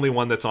is the only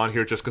one that's on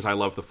here just because I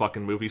love the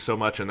fucking movie so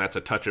much, and that's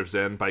A Touch of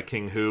Zen by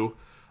King Hu.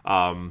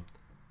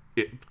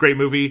 Great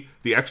movie.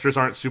 The extras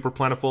aren't super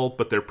plentiful,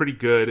 but they're pretty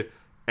good,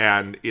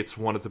 and it's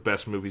one of the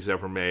best movies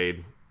ever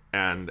made.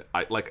 And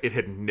it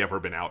had never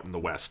been out in the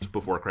West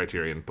before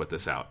Criterion put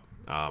this out.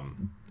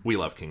 We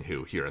love King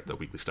Hu here at the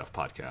Weekly Stuff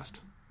Podcast.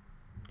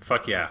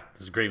 Fuck yeah.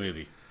 This is a great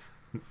movie.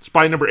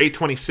 Spine number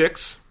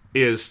 826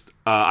 is,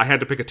 I had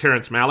to pick a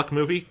Terrence Malick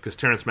movie, because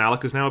Terrence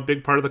Malick is now a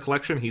big part of the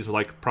collection. He's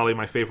probably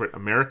my favorite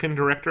American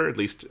director, at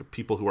least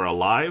people who are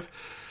alive.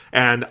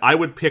 And I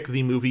would pick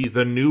the movie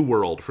The New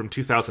World from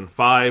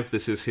 2005.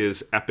 This is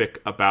his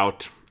epic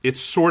about...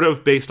 It's sort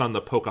of based on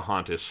the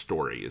Pocahontas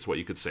story, is what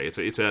you could say.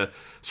 It's a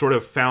sort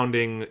of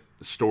founding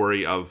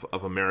story of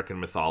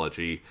American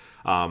mythology.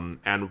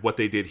 And what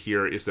they did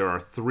here is there are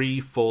 3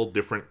 full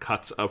different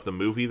cuts of the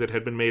movie that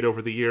had been made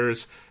over the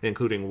years,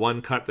 including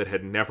one cut that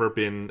had never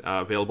been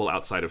available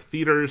outside of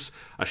theaters,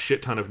 a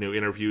shit ton of new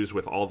interviews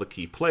with all the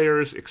key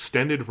players,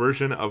 extended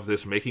version of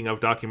this making-of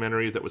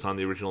documentary that was on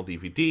the original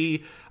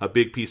DVD, a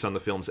big piece on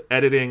the film's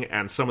editing,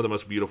 and some of the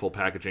most beautiful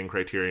packaging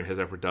Criterion has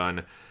ever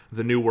done.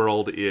 The New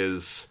World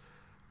is...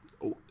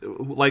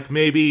 like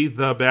maybe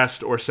the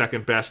best or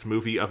second best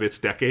movie of its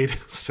decade,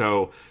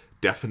 so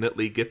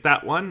definitely get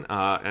that one,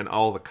 and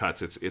all the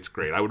cuts, it's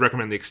great. I would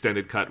recommend the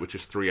extended cut, which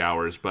is 3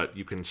 hours, but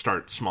you can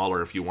start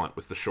smaller if you want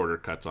with the shorter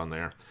cuts on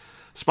there.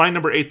 Spine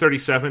number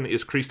 837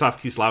 is Krzysztof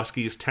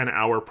Kieslowski's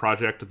 10-hour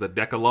project, The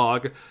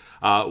Decalogue,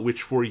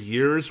 which for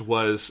years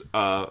was...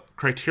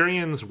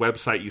 Criterion's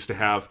website used to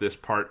have this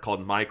part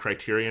called My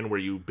Criterion, where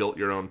you built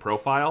your own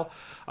profile,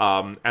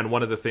 and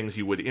one of the things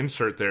you would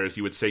insert there is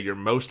you would say your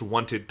most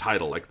wanted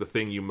title, like the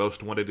thing you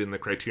most wanted in the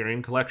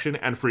Criterion collection,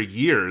 and for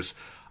years...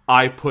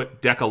 I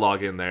put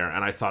Decalogue in there,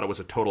 and I thought it was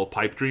a total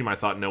pipe dream. I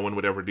thought no one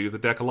would ever do the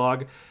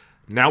Decalogue.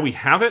 Now we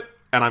have it,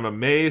 and I'm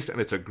amazed,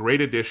 and it's a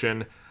great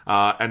addition.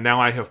 And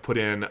now I have put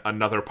in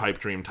another pipe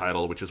dream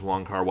title, which is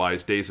Wong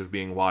Kar-wai's Days of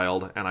Being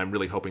Wild, and I'm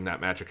really hoping that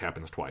magic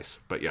happens twice.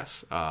 But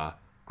yes,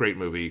 great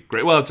movie.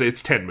 Great. Well,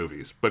 it's 10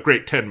 movies, but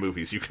great 10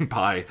 movies you can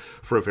buy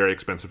for a very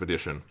expensive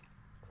edition.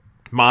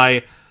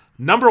 My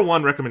number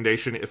 1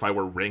 recommendation, if I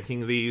were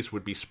ranking these,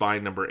 would be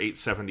Spine number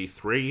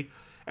 873.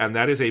 And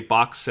that is a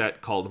box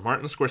set called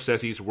Martin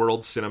Scorsese's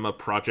World Cinema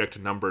Project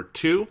Number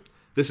 2.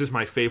 This is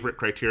my favorite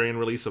Criterion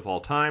release of all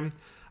time.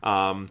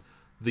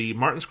 The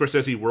Martin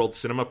Scorsese World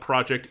Cinema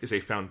Project is a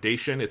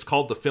foundation. It's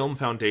called the Film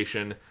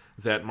Foundation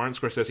that Martin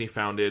Scorsese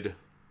founded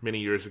many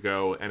years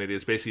ago, and it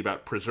is basically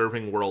about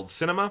preserving world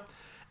cinema.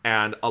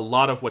 And a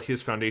lot of what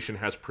his foundation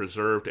has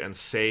preserved and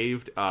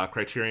saved,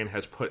 Criterion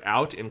has put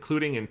out,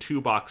 including in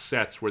 2 box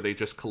sets where they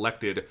just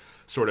collected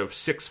sort of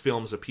 6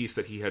 films apiece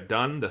that he had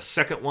done. The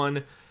second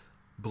one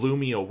blew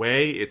me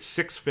away. It's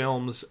 6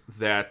 films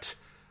that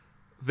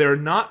they're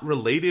not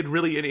related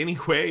really in any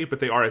way, but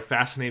they are a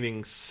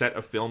fascinating set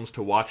of films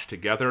to watch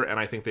together, and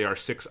I think they are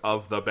 6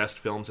 of the best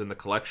films in the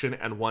collection,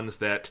 and ones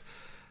that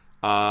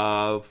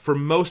for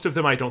most of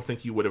them I don't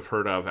think you would have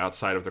heard of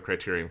outside of the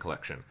Criterion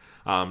collection.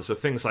 So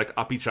things like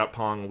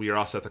Apichatpong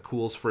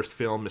Weerasethakul's first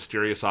film,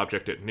 Mysterious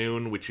Object at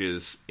Noon, which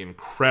is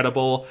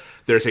incredible.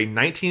 There's a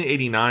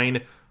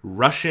 1989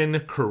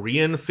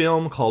 Russian-Korean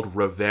film called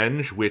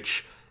Revenge,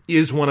 which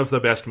is one of the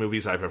best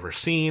movies I've ever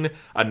seen.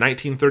 A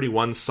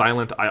 1931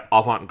 silent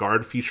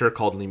avant-garde feature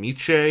called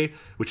Limiche,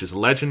 which is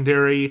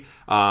legendary.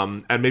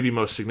 And maybe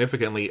most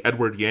significantly,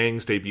 Edward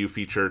Yang's debut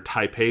feature,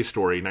 Taipei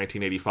Story,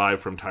 1985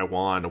 from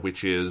Taiwan,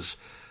 which is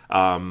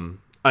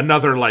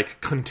Another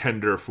like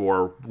contender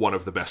for one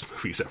of the best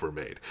movies ever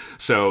made.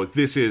 So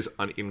this is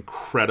an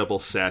incredible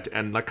set,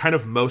 and like kind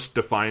of most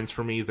defines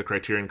for me the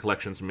Criterion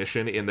Collection's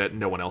mission in that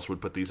no one else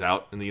would put these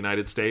out in the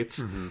United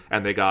States,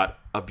 and they got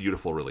a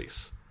beautiful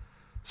release.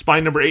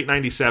 Spine number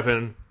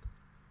 897,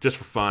 just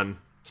for fun,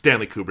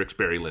 Stanley Kubrick's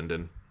Barry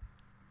Lyndon.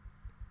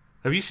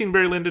 Have you seen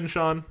Barry Lyndon,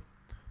 Sean?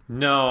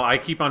 No, I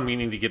keep on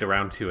meaning to get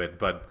around to it,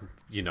 but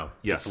yes.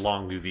 It's a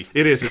long movie.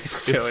 It is.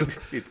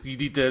 It's you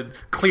need to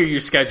clear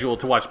your schedule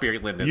to watch Barry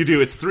Lyndon. You do.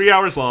 It's 3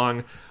 hours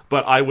long,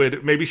 but I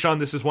would maybe, Sean,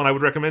 this is one I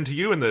would recommend to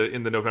you in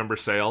the November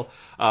sale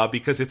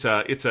because it's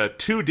a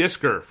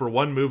 2-discer for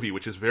one movie,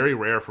 which is very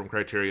rare from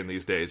Criterion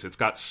these days. It's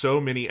got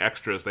so many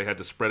extras they had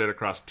to spread it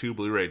across 2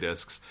 Blu-ray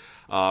discs,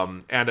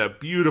 and a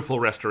beautiful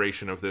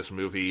restoration of this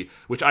movie,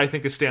 which I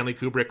think is Stanley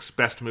Kubrick's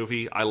best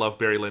movie. I love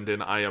Barry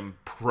Lyndon. I am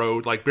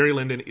Barry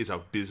Lyndon is a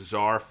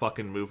bizarre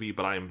fucking movie,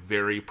 but I am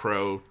very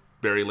pro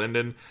Barry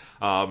Lyndon,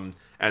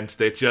 and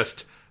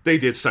they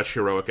did such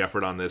heroic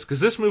effort on this, because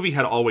this movie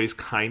had always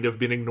kind of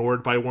been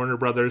ignored by Warner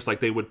Brothers.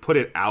 Like, they would put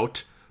it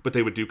out, but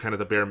they would do kind of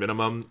the bare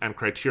minimum, and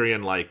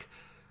Criterion, like,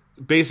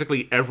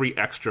 basically every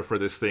extra for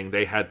this thing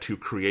they had to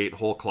create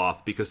whole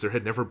cloth, because there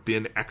had never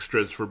been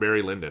extras for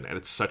Barry Lyndon, and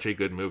it's such a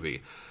good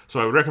movie.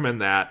 So I would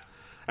recommend that.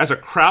 As a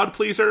crowd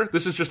pleaser,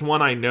 this is just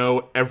one I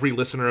know every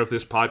listener of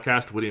this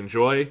podcast would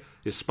enjoy,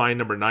 is Spine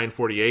number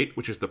 948,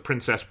 which is The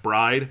Princess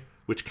Bride,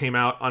 which came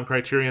out on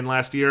Criterion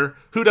last year.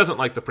 Who doesn't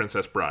like The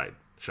Princess Bride,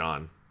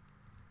 Sean?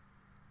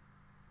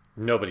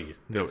 Nobody.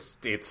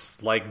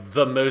 It's like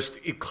the most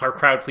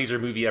crowd pleaser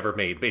movie ever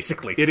made,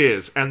 basically. It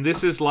is, and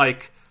this is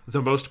like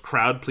the most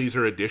crowd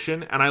pleaser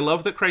edition. And I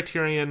love that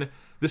Criterion,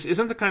 this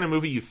isn't the kind of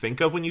movie you think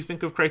of when you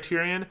think of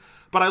Criterion,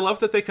 but I love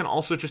that they can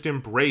also just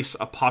embrace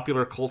a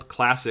popular cult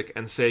classic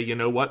and say, you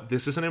know what,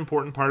 this is an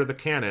important part of the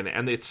canon,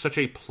 and it's such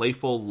a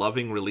playful,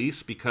 loving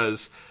release,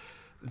 because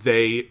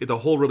the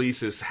whole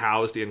release is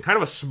housed in kind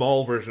of a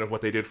small version of what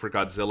they did for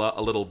Godzilla,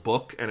 a little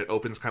book, and it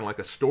opens kind of like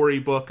a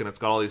storybook, and it's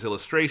got all these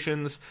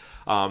illustrations,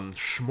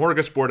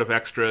 smorgasbord of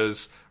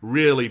extras,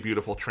 really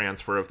beautiful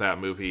transfer of that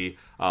movie,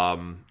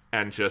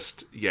 and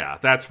just, yeah,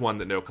 that's one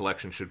that no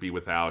collection should be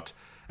without.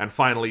 And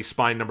finally,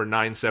 Spine number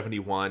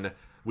 971,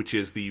 which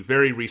is the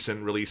very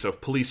recent release of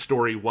Police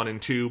Story 1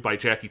 and 2 by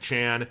Jackie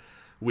Chan,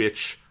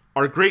 which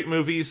are great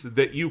movies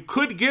that you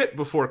could get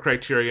before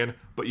Criterion,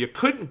 but you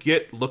couldn't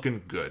get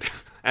looking good.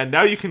 And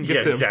now you can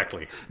get them.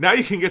 Exactly. Now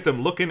you can get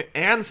them looking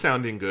and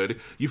sounding good.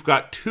 You've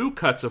got 2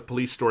 cuts of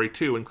Police Story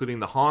 2, including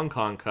the Hong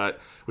Kong cut,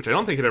 which I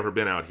don't think had ever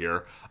been out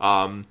here.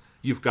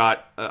 You've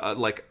got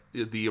like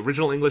the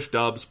original English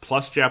dubs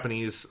plus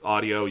Japanese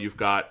audio. You've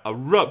got a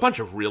bunch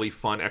of really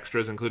fun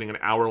extras, including an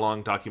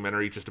hour-long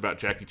documentary just about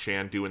Jackie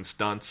Chan doing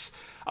stunts.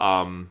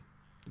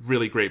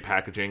 Really great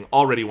packaging.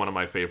 Already one of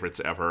my favorites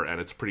ever, and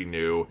it's pretty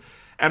new.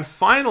 And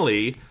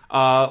finally,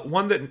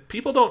 one that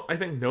people don't, I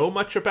think, know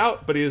much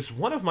about, but is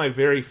one of my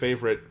very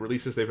favorite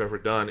releases they've ever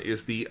done,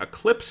 is the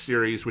Eclipse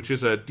series, which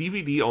is a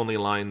DVD-only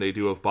line they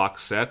do of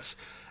box sets.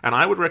 And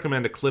I would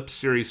recommend Eclipse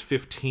Series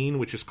 15,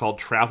 which is called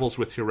Travels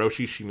with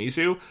Hiroshi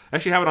Shimizu. I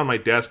actually have it on my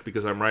desk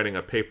because I'm writing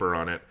a paper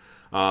on it.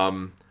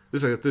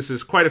 This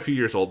is quite a few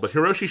years old, but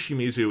Hiroshi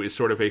Shimizu is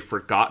sort of a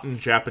forgotten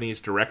Japanese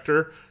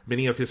director.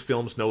 Many of his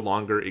films no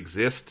longer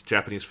exist.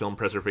 Japanese film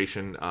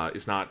preservation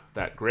is not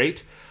that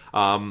great.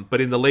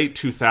 But in the late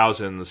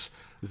 2000s,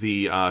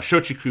 the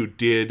Shochiku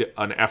did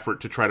an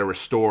effort to try to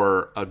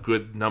restore a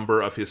good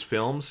number of his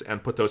films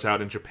and put those out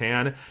in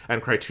Japan,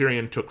 and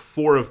Criterion took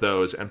 4 of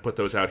those and put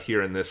those out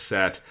here in this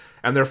set,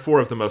 and they're 4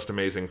 of the most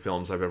amazing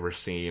films I've ever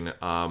seen.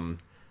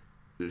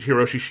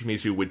 Hiroshi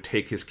Shimizu would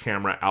take his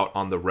camera out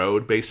on the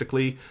road,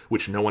 basically,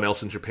 which no one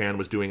else in Japan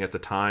was doing at the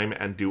time,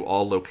 and do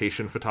all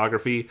location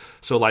photography.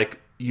 So,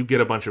 like, you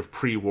get a bunch of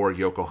pre-war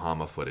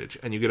Yokohama footage,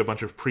 and you get a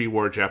bunch of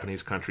pre-war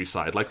Japanese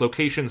countryside, like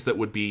locations that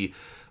would be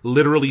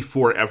literally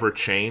forever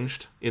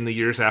changed in the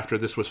years after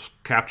this was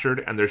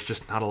captured, and there's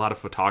just not a lot of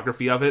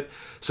photography of it.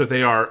 So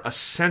they are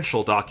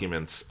essential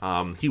documents.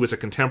 He was a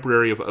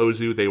contemporary of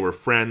Ozu. They were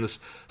friends,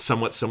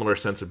 somewhat similar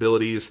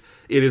sensibilities.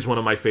 It is one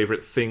of my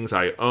favorite things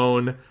I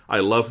own. I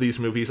love these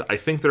movies. I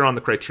think they're on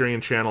the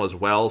Criterion channel as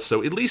well,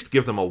 so at least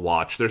give them a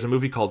watch. There's a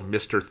movie called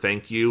Mr.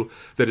 Thank You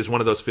that is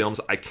one of those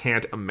films I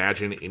can't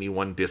imagine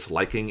anyone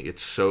disliking.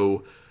 It's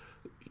so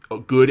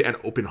good and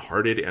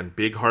open-hearted and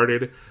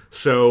big-hearted.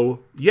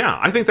 So, yeah,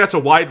 I think that's a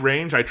wide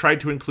range. I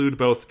tried to include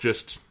both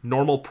just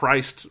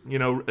normal-priced,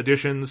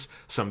 editions,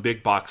 some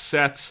big box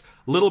sets,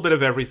 a little bit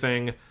of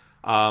everything.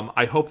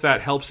 I hope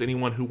that helps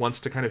anyone who wants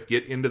to kind of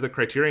get into the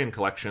Criterion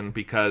collection,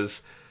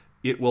 because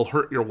it will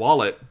hurt your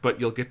wallet, but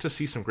you'll get to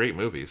see some great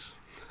movies.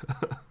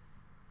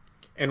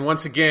 And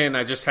once again,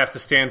 I just have to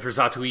stand for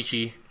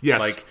Zatoichi. Yes.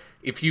 Like,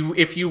 if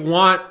you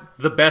want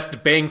the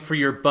best bang for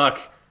your buck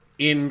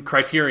in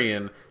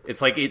Criterion, it's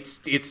like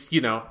it's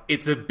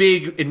a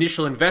big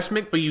initial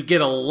investment, but you get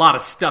a lot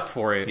of stuff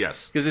for it.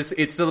 Yes, because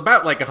it's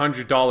about like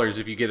 $100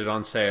 if you get it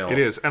on sale. It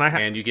is,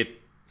 and you get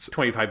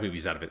 25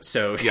 movies out of it.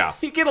 So yeah.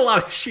 you get a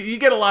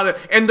lot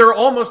of, and they're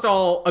almost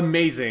all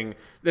amazing.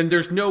 Then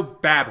there's no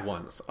bad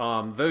ones.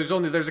 There's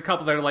a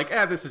couple that are like,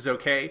 this is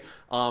okay.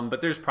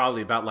 But there's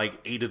probably about like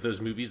 8 of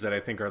those movies that I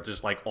think are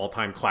just like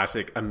all-time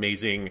classic,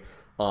 amazing,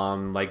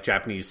 like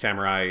Japanese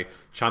samurai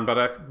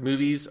chanbara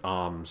movies.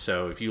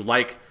 So if you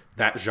like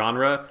that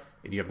genre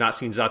and you have not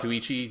seen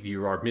Zatoichi,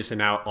 you are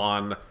missing out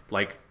on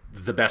like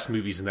the best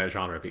movies in that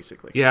genre,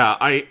 basically. Yeah,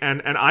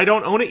 I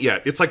don't own it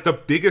yet. It's like the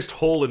biggest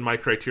hole in my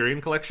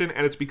Criterion collection,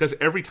 and it's because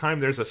every time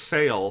there's a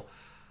sale,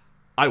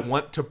 I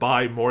want to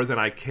buy more than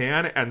I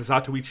can, and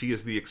Zatoichi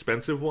is the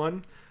expensive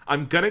one.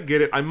 I'm gonna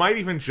get it. I might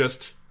even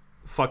just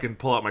fucking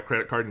pull out my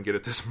credit card and get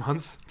it this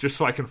month, just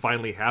so I can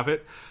finally have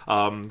it.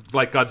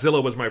 Like,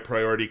 Godzilla was my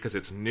priority because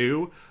it's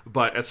new,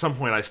 but at some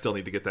point I still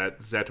need to get that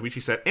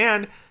Zatoichi set.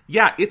 And,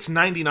 yeah, it's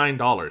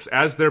 $99.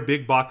 As their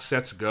big box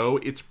sets go,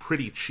 it's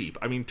pretty cheap.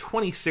 I mean,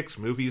 26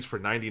 movies for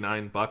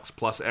 $99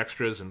 plus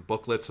extras and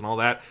booklets and all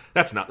that.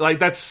 That's not, like,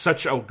 that's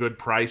such a good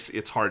price,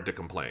 it's hard to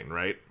complain,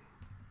 right?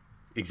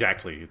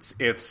 Exactly.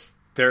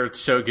 They're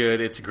so good.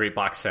 It's a great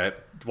box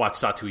set. Watch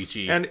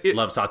Zatoichi.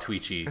 Love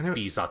Zatoichi.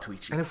 Be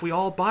Zatoichi. And if we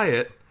all buy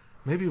it,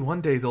 maybe one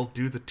day they'll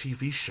do the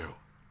TV show.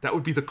 That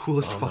would be the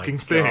coolest fucking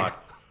thing.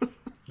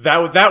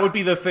 That would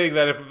be the thing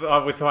that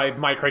if with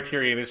my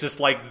Criterion, it's just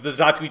like the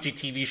Zatoichi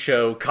TV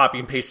show copy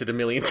and pasted a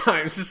million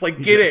times. Just like,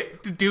 get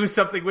it. Do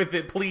something with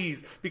it,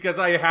 please. Because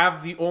I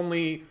have the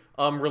only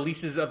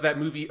releases of that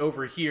movie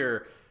over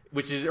here,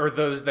 that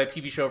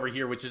TV show over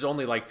here, which is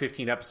only like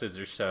 15 episodes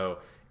or so.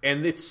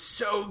 And it's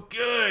so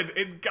good.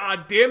 And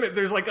god damn it,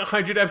 there's like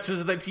 100 episodes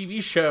of that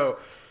TV show.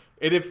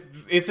 And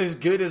if it's as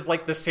good as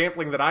like the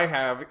sampling that I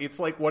have, it's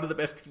like one of the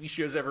best TV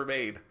shows ever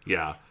made.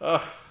 Yeah.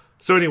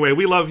 So anyway,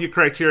 we love you,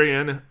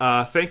 Criterion.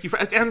 Thank you for...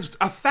 And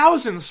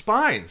 1,000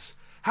 spines.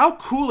 How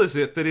cool is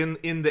it that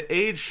in the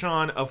age,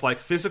 Sean, of like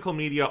physical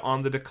media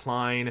on the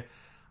decline,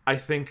 I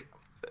think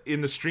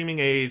in the streaming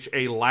age,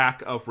 a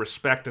lack of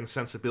respect and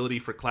sensibility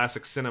for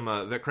classic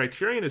cinema, that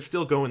Criterion is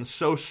still going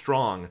so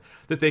strong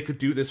that they could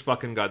do this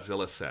fucking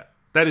Godzilla set.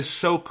 That is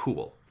so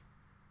cool.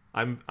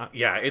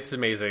 Yeah, it's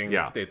amazing.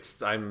 Yeah.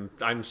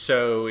 I'm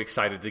so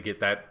excited to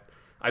get that.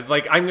 I'm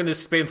going to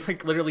spend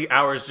like literally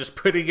hours just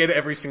putting in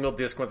every single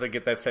disc once I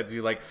get that set to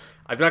do. Like,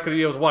 I'm not going to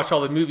be able to watch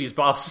all the movies,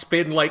 but I'll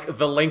spend like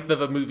the length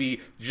of a movie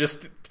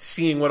just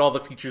seeing what all the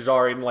features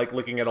are and like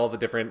looking at all the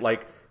different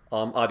like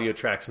audio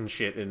tracks and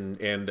shit,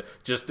 and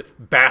just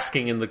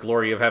basking in the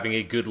glory of having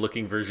a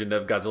good-looking version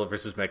of Godzilla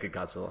vs.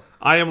 Mechagodzilla.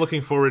 I am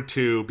looking forward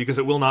to, because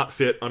it will not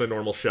fit on a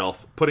normal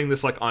shelf, putting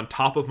this like on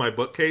top of my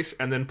bookcase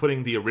and then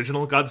putting the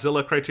original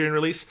Godzilla Criterion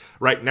release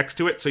right next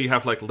to it, so you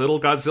have like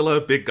little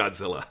Godzilla, big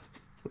Godzilla.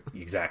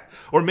 Exactly.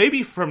 Or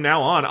maybe from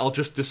now on, I'll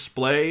just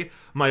display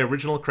my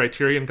original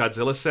Criterion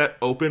Godzilla set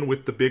open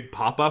with the big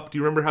pop-up. Do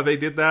you remember how they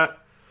did that?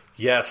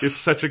 Yes. It's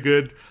such a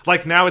good...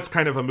 Like, now it's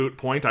kind of a moot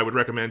point. I would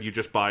recommend you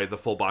just buy the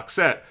full box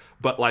set.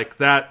 But, like,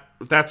 that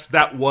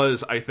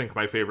was, I think,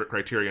 my favorite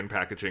Criterion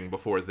packaging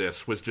before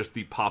this, was just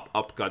the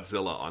pop-up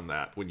Godzilla on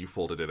that when you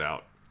folded it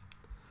out.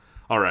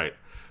 All right.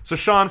 So,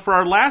 Sean, for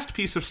our last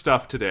piece of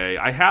stuff today,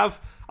 I have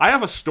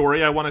a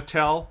story I want to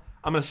tell.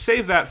 I'm going to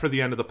save that for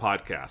the end of the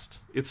podcast.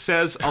 It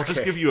says... I'll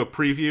just give you a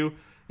preview.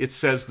 It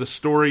says, The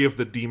Story of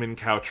the Demon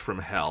Couch from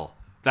Hell.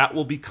 That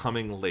will be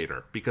coming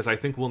later, because I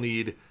think we'll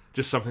need...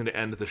 just something to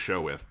end the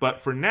show with. But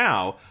for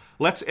now,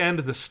 let's end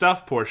the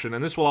stuff portion,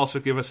 and this will also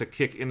give us a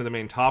kick into the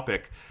main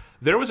topic.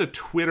 There was a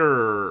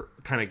Twitter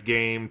kind of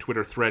game,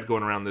 Twitter thread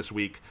going around this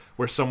week,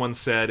 where someone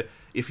said,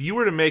 if you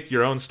were to make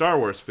your own Star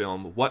Wars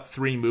film, what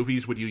 3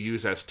 movies would you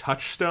use as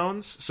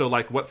touchstones? So,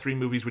 like, what 3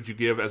 movies would you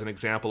give as an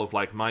example of,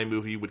 like, my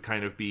movie would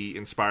kind of be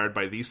inspired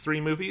by these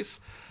 3 movies?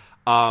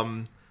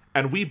 And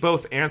we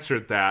both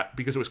answered that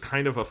because it was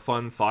kind of a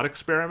fun thought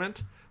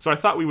experiment. So I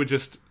thought we would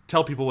just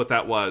tell people what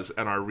that was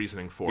and our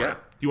reasoning for it.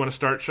 You want to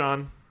start,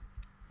 Sean?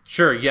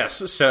 Sure,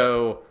 yes.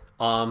 So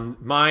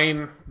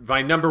my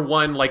number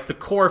one, like the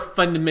core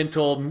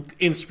fundamental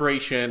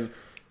inspiration,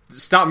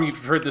 stop me if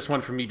you've heard this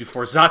one from me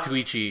before,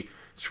 Zatoichi.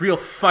 It's real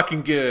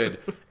fucking good.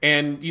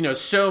 And, you know,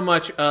 so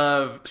much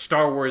of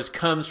Star Wars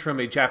comes from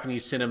a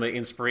Japanese cinema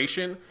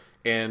inspiration,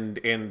 and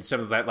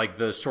some of that, like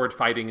the sword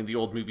fighting in the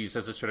old movies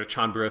has a sort of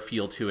Chanbara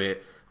feel to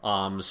it.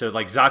 So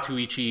like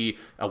Zatoichi,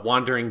 a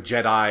wandering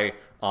Jedi,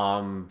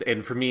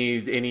 and for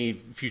me, any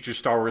future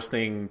Star Wars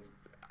thing,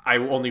 I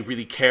only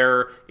really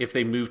care if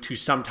they move to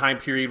some time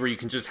period where you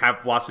can just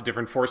have lots of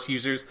different Force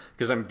users,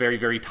 because I'm very,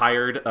 very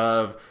tired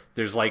of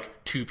there's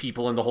like 2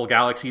 people in the whole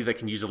galaxy that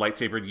can use a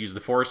lightsaber to use the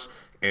Force,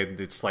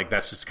 and it's like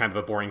that's just kind of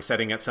a boring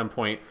setting at some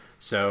point.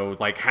 So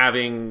like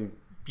having,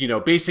 you know,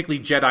 basically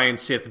Jedi and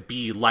Sith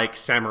be like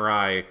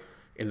samurai,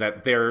 in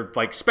that they're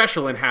like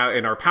special and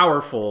are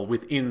powerful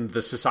within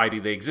the society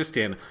they exist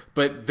in,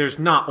 but there's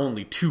not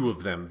only 2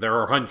 of them, there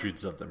are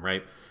hundreds of them,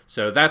 right?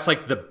 So that's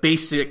like the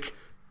basic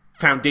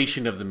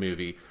foundation of the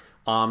movie.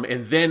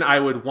 And then I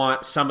would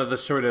want some of the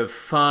sort of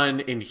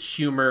fun and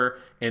humor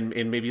and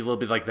maybe a little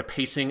bit like the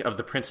pacing of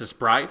The Princess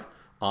Bride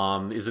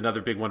is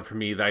another big one for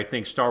me, that I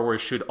think Star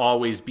Wars should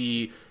always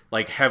be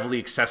like heavily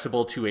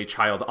accessible to a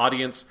child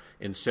audience,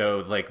 and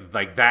so like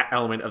that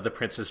element of the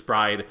Princess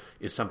Bride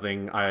is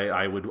something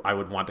I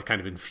would want to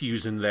kind of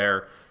infuse in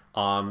there.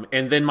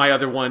 And then my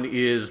other one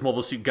is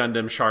Mobile Suit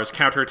Gundam Char's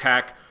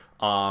Counterattack,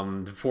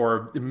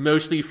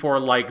 mostly for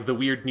like the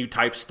weird new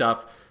type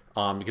stuff.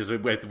 Because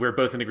we're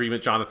both in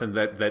agreement, Jonathan,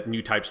 that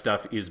new type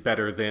stuff is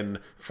better than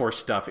Force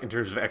stuff in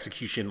terms of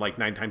execution, like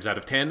 9 times out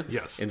of 10.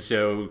 Yes. And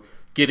so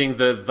getting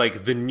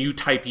the new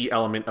typey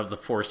element of the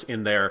Force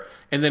in there.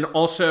 And then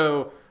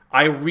also,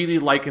 I really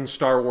like in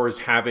Star Wars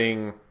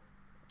having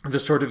the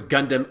sort of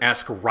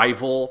Gundam-esque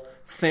rival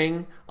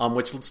thing,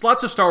 which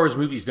lots of Star Wars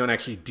movies don't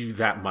actually do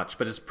that much,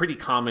 but it's pretty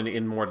common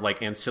in more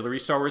like ancillary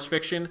Star Wars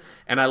fiction.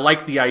 And I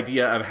like the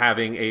idea of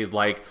having a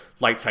like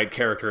light side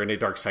character and a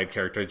dark side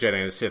character, a Jedi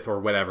and a Sith or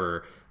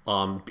whatever,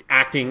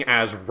 acting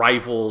as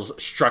rivals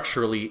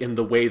structurally in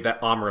the way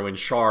that Amuro and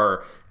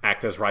Char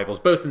act as rivals,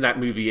 both in that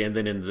movie and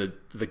then in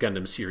the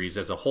Gundam series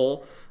as a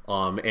whole,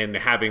 and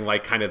having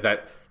like kind of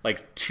that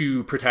like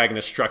two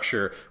protagonist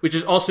structure, which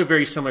is also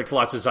very similar to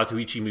lots of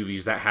Zatoichi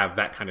movies that have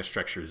that kind of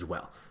structure as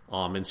well.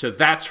 And so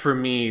that's for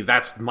me,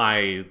 that's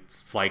my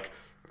like,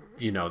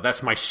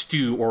 that's my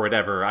stew or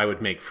whatever I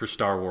would make for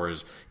Star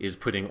Wars, is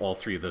putting all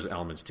three of those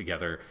elements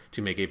together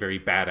to make a very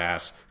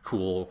badass,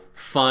 cool,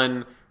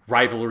 fun,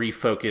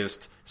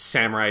 rivalry-focused,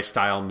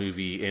 samurai-style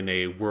movie in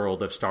a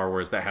world of Star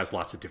Wars that has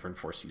lots of different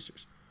Force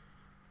users.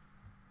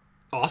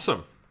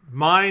 Awesome.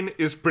 Mine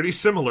is pretty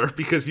similar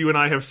because you and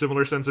I have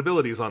similar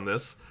sensibilities on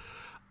this.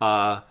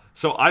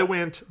 So I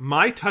went,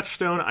 my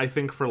touchstone, I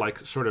think, for like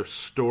sort of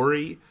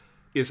story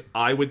is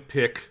I would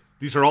pick,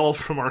 these are all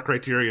from our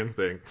Criterion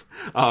thing,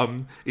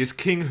 is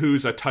King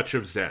Hu's A Touch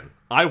of Zen.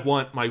 I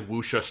want my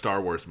wuxia Star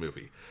Wars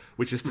movie,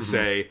 which is to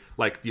say,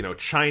 like,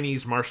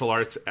 Chinese martial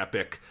arts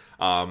epic,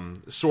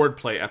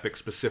 swordplay epic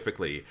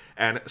specifically.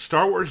 And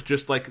Star Wars,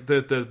 just like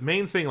the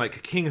main thing,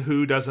 like King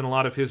Hu does in a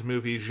lot of his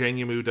movies, Zhang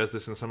Yimou does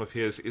this in some of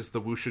his, is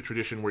the wuxia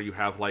tradition where you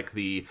have like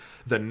the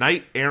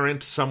knight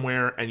errant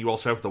somewhere, and you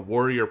also have the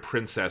warrior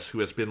princess who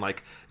has been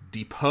like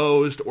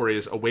deposed or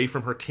is away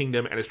from her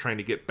kingdom and is trying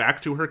to get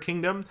back to her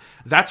kingdom.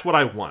 That's what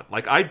I want.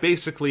 Like,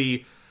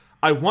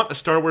 I want a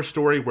Star Wars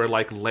story where,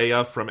 like,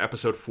 Leia from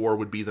Episode 4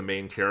 would be the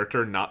main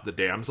character, not the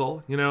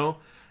damsel,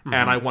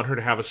 And I want her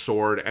to have a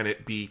sword and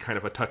it be kind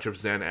of a Touch of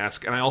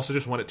Zen-esque. And I also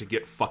just want it to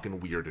get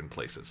fucking weird in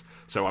places.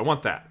 So I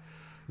want that.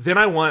 Then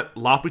I want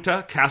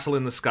Laputa, Castle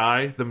in the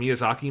Sky, the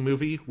Miyazaki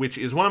movie, which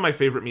is one of my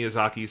favorite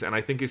Miyazakis, and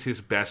I think is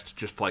his best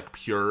just, like,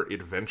 pure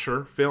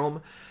adventure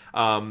film.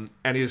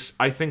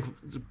 I think,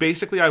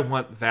 basically I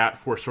want that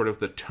for sort of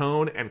the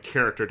tone and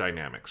character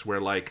dynamics,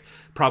 where, like,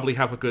 probably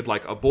have a good,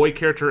 like, a boy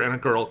character and a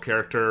girl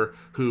character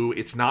who,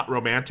 it's not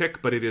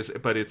romantic, but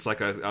it's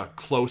like a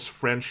close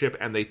friendship,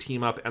 and they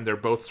team up, and they're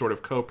both sort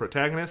of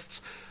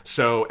co-protagonists.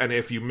 So, and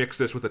if you mix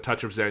this with a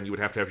touch of Zen, you would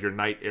have to have your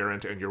knight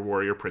errant and your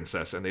warrior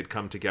princess, and they'd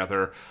come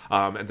together,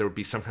 and there would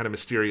be some kind of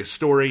mysterious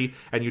story,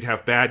 and you'd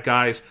have bad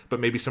guys,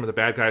 but maybe some of the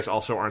bad guys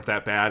also aren't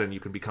that bad, and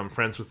you can become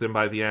friends with them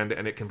by the end,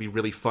 and it can be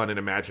really fun and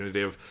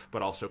imaginative,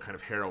 but also kind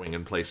of harrowing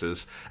in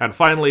places. And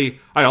finally,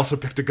 I also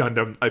picked a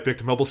Gundam. I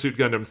picked Mobile Suit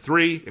Gundam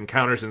 3,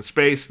 Encounters in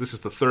Space. This is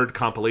the third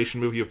compilation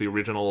movie of the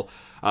original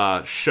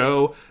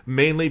show,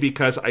 mainly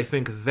because I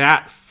think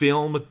that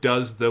film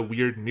does the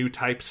weird new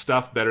type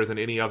stuff better than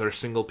any other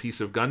single piece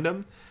of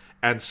Gundam.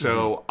 And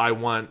so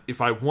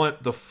if I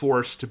want the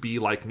Force to be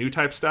like new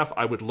type stuff,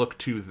 I would look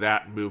to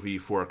that movie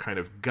for kind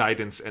of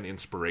guidance and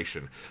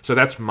inspiration. So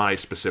that's my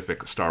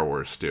specific Star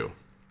Wars stew.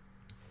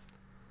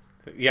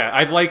 Yeah,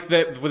 I like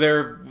that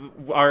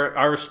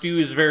our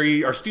stews are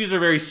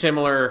very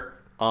similar.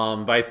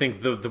 But I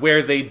think the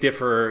where they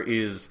differ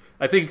is,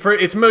 I think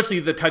it's mostly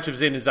the Touch of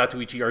Zen and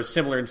Zatoichi are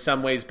similar in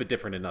some ways, but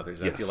different in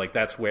others. Yes. I feel like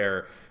that's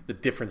where the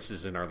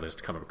differences in our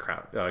list come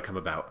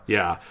about.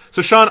 Yeah.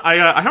 So Sean,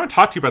 I haven't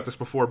talked to you about this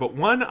before, but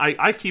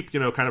I keep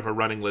kind of a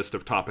running list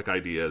of topic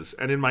ideas,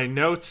 and in my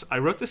notes I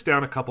wrote this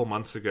down a couple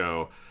months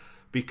ago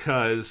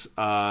because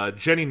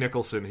Jenny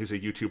Nicholson, who's a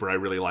YouTuber I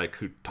really like,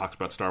 who talks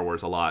about Star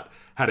Wars a lot,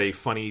 had a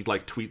funny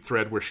like tweet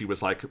thread where she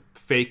was like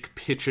fake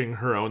pitching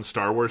her own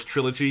Star Wars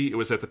trilogy. It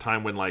was at the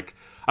time when, like,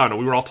 I don't know,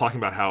 we were all talking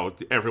about how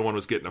everyone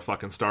was getting a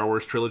fucking Star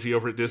Wars trilogy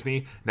over at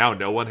Disney. Now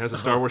no one has a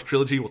Star Wars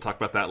trilogy. We'll talk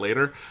about that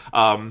later.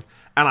 And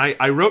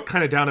I wrote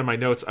kind of down in my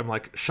notes, I'm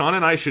like, Sean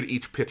and I should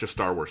each pitch a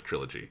Star Wars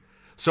trilogy.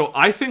 So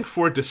I think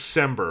for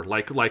December,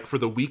 like for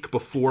the week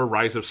before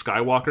Rise of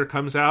Skywalker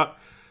comes out,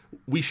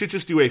 we should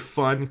just do a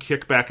fun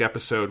kickback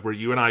episode where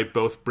you and I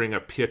both bring a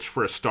pitch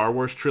for a Star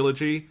Wars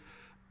trilogy.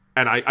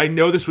 And I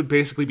know this would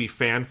basically be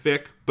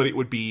fanfic, but it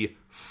would be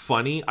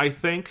funny, I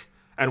think,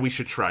 and we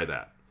should try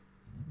that.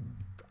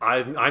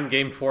 I'm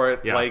game for it.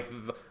 Yeah. Like,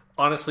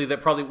 honestly,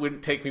 that probably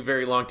wouldn't take me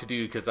very long to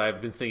do because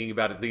I've been thinking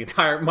about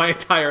it my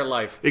entire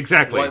life.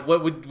 Exactly.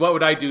 What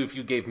would I do if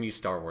you gave me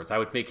Star Wars? I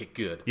would make it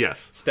good.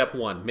 Yes. Step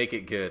 1, make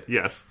it good.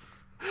 Yes.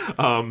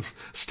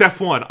 Step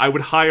 1, I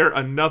would hire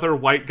another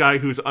white guy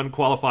who's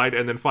unqualified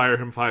and then fire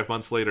him 5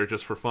 months later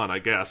just for fun, I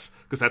guess,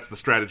 because that's the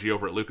strategy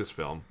over at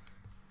Lucasfilm.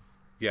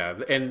 Yeah,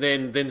 and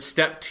then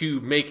step 2,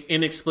 make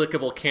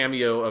inexplicable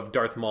cameo of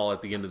Darth Maul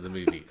at the end of the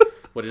movie.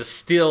 What is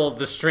still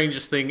the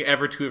strangest thing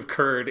ever to have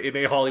occurred in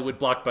a Hollywood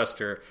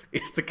blockbuster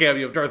is the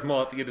cameo of Darth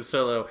Maul at the end of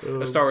Solo,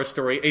 a Star Wars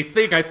story, a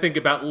thing I think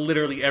about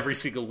literally every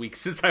single week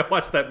since I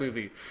watched that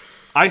movie.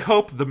 I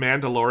hope The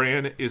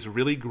Mandalorian is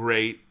really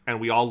great, and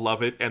we all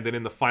love it, and then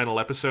in the final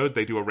episode,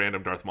 they do a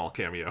random Darth Maul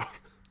cameo.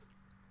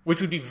 Which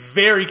would be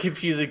very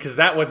confusing, because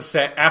that one's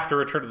set after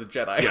Return of the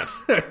Jedi.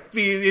 Yes.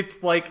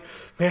 It's like,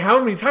 man, how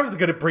many times are they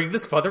going to bring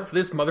this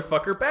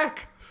motherfucker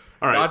back?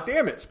 All right. God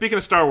damn it. Speaking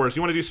of Star Wars,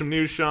 you want to do some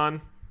news,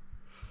 Sean?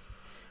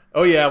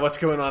 Oh yeah, what's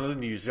going on in the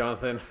news,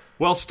 Jonathan?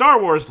 Well,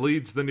 Star Wars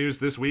leads the news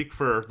this week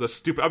for the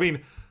stupid... I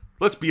mean,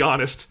 let's be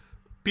honest.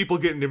 People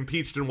getting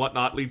impeached and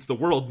whatnot leads the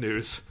world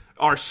news.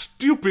 Our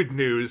stupid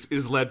news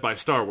is led by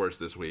Star Wars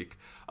this week.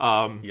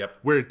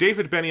 Where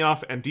David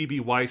Benioff and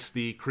D.B. Weiss,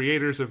 the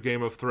creators of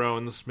Game of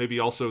Thrones, maybe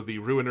also the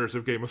ruiners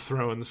of Game of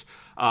Thrones,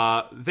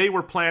 they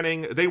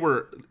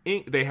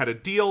had a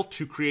deal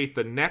to create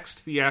the next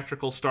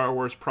theatrical Star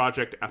Wars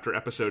project after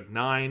Episode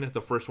 9.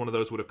 The first one of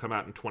those would have come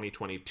out in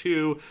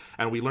 2022,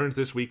 and we learned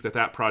this week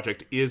that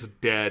project is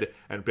dead,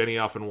 and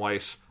Benioff and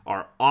Weiss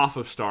are off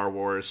of Star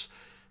Wars.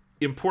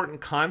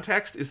 Important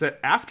context is that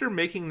after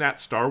making that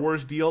Star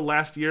Wars deal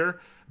last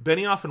year,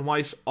 Benioff and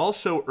Weiss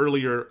also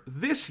earlier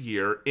this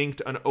year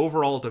inked an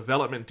overall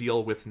development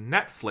deal with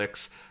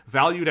Netflix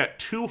valued at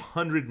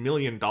 $200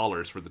 million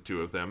for the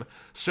two of them.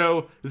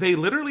 So they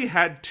literally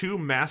had two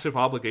massive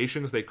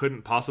obligations they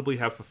couldn't possibly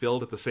have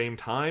fulfilled at the same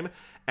time,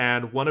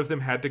 and one of them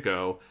had to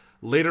go.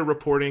 Later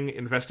reporting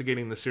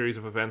investigating the series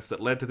of events that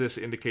led to this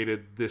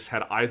indicated this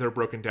had either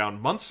broken down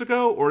months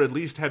ago or at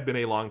least had been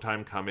a long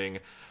time coming.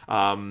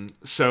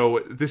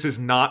 So this is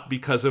not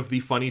because of the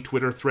funny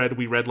Twitter thread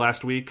we read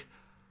last week,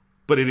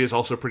 but it is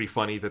also pretty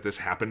funny that this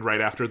happened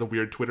right after the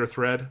weird Twitter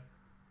thread.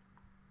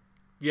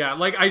 Yeah,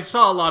 like, I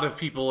saw a lot of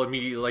people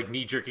immediately, like,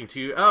 knee-jerking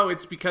to, oh,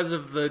 it's because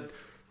of the,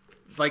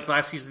 like,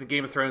 last season of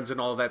Game of Thrones and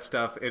all of that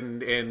stuff,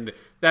 and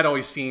that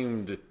always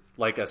seemed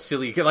like a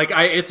silly, like,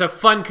 it's a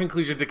fun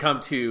conclusion to come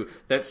to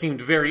that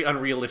seemed very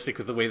unrealistic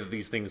with the way that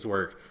these things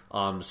work.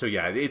 So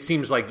yeah, it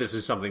seems like this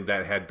is something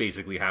that had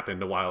basically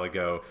happened a while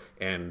ago,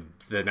 and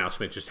the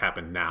announcement just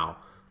happened now.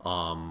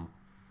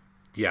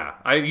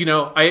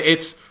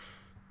 It's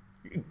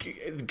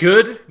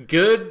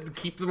good.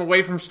 Keep them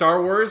away from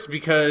Star Wars,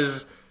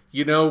 because,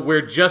 you know,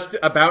 we're just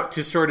about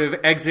to sort of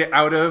exit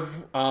out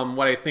of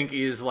what I think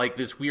is like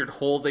this weird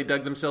hole they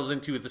dug themselves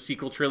into with the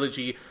sequel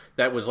trilogy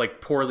that was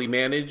like poorly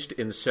managed.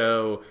 And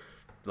so,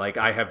 like,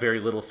 I have very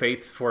little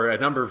faith for a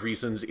number of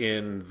reasons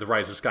in The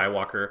Rise of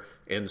Skywalker.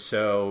 And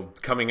so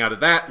coming out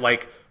of that,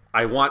 like,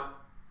 I want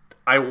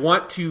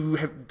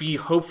to be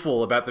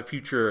hopeful about the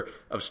future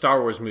of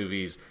Star Wars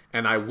movies,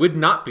 and I would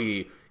not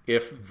be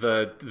if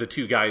the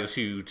two guys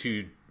who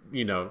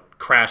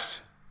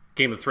crashed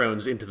Game of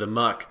Thrones into the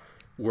muck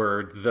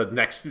were the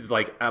next,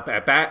 like, up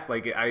at bat.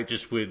 Like, I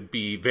just would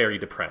be very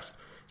depressed.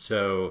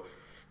 So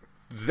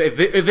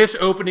this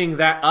opening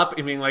that up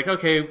and being like,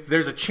 okay,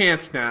 there's a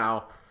chance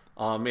now,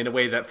 in a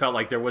way that felt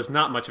like there was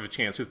not much of a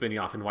chance with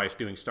Benioff and Weiss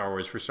doing Star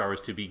Wars, for Star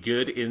Wars to be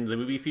good in the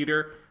movie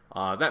theater,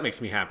 that makes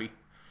me happy.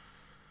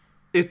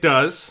 It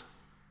does.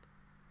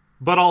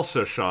 But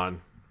also,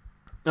 Sean...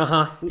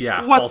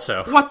 Yeah,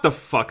 also. What the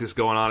fuck is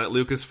going on at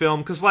Lucasfilm?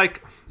 Because,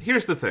 like,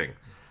 here's the thing.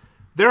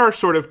 There are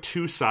sort of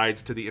two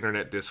sides to the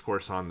internet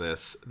discourse on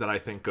this that I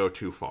think go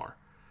too far.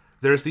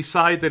 There's the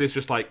side that is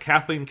just like,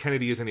 Kathleen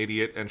Kennedy is an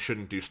idiot and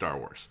shouldn't do Star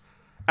Wars.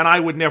 And I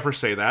would never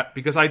say that,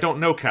 because I don't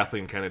know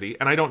Kathleen Kennedy,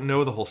 and I don't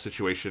know the whole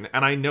situation,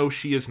 and I know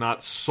she is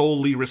not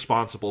solely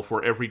responsible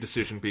for every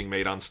decision being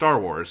made on Star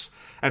Wars.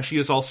 And she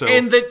is also...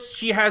 And that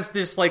she has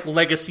this, like,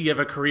 legacy of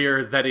a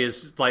career that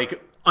is,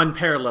 like,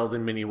 unparalleled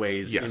in many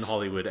ways in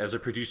Hollywood as a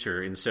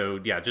producer. And so,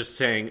 yeah, just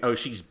saying, oh,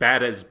 she's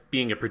bad at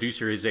being a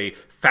producer is a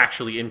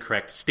factually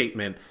incorrect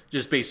statement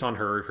just based on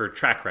her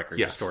track record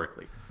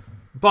historically.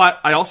 But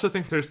I also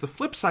think there's the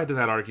flip side to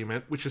that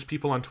argument, which is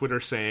people on Twitter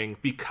saying,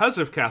 because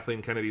of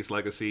Kathleen Kennedy's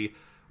legacy,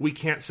 we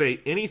can't say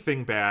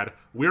anything bad.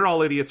 We're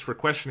all idiots for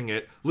questioning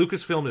it.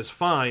 Lucasfilm is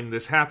fine.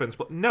 This happens.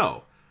 But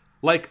no.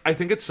 Like, I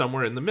think it's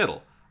somewhere in the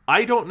middle.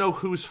 I don't know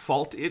whose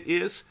fault it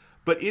is,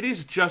 but it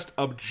is just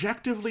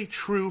objectively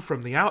true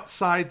from the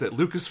outside that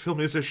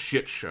Lucasfilm is a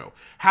shit show.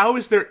 How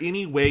is there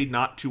any way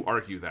not to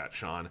argue that,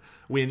 Sean,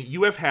 when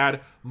you have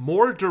had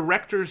more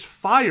directors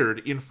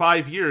fired in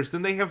 5 years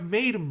than they have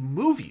made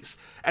movies?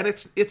 And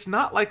it's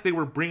not like they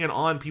were bringing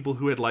on people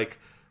who had, like,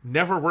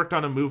 never worked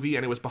on a movie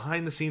and it was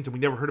behind the scenes and we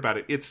never heard about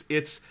it.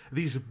 It's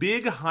these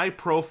big,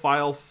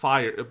 high-profile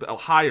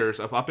hires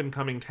of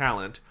up-and-coming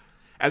talent,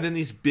 and then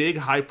these big,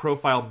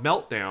 high-profile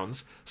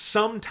meltdowns,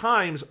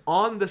 sometimes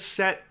on the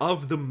set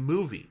of the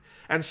movie.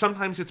 And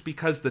sometimes it's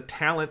because the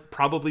talent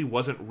probably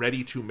wasn't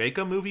ready to make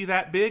a movie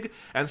that big,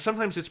 and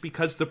sometimes it's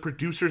because the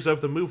producers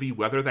of the movie,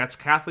 whether that's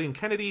Kathleen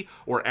Kennedy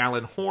or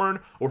Alan Horn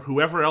or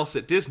whoever else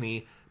at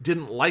Disney,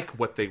 didn't like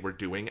what they were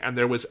doing, and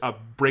there was a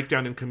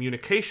breakdown in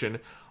communication,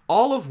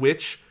 all of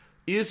which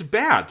is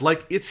bad.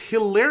 Like, it's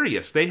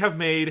hilarious. They have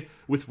made,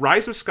 with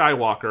Rise of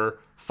Skywalker,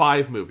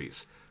 5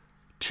 movies.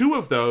 2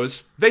 of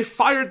those, they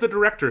fired the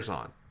directors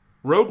on.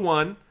 Rogue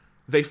One,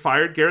 they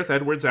fired Gareth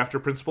Edwards after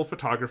principal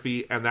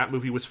photography, and that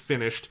movie was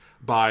finished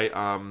by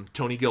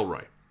Tony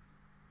Gilroy.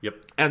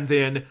 Yep. And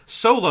then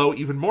Solo,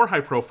 even more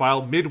high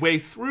profile, midway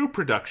through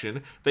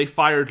production, they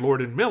fired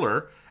Lord and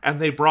Miller, and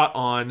they brought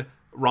on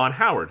Ron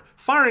Howard.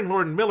 Firing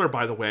Lord and Miller,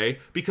 by the way,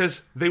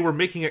 because they were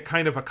making it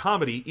kind of a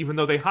comedy, even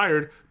though they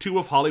hired 2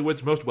 of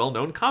Hollywood's most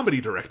well-known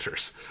comedy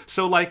directors.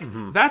 So,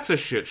 that's a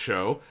shit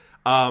show.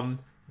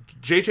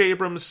 J.J.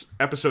 Abrams'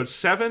 Episode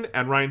 7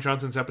 and Rian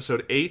Johnson's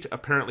Episode 8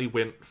 apparently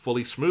went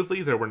fully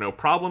smoothly. There were no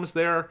problems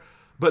there.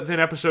 But then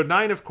Episode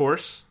 9, of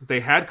course, they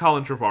had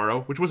Colin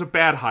Trevorrow, which was a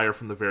bad hire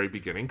from the very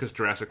beginning, because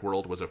Jurassic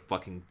World was a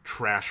fucking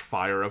trash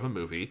fire of a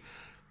movie.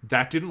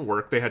 That didn't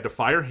work. They had to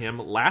fire him,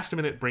 last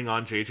minute bring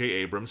on J.J.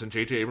 Abrams, and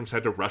J.J. Abrams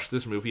had to rush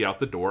this movie out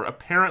the door.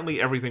 Apparently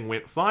everything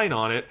went fine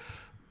on it,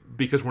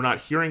 because we're not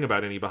hearing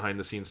about any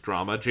behind-the-scenes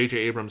drama. J.J.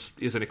 Abrams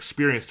is an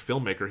experienced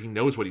filmmaker. He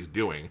knows what he's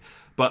doing.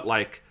 But,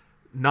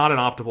 not an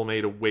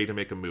optimal way to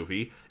make a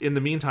movie. In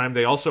the meantime,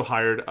 they also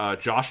hired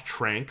Josh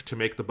Trank to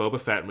make the Boba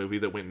Fett movie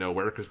that went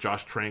nowhere, because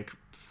Josh Trank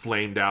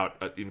flamed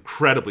out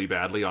incredibly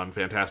badly on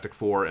Fantastic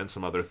Four and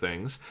some other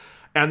things.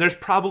 And there's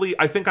probably,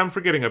 I think I'm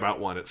forgetting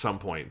about one at some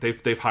point.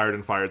 They've hired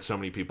and fired so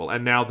many people.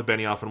 And now the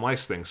Benioff and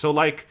Weiss thing. So,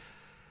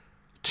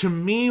 to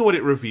me, what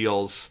it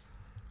reveals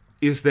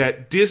is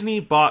that Disney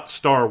bought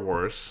Star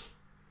Wars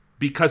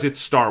because it's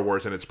Star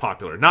Wars and it's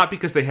popular, not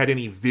because they had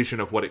any vision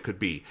of what it could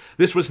be.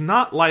 This was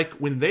not like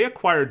when they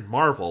acquired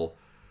Marvel.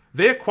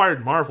 They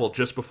acquired Marvel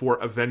just before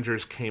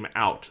Avengers came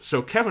out.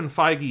 So Kevin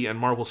Feige and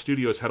Marvel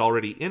Studios had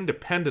already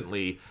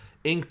independently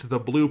inked the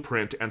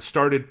blueprint and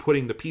started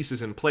putting the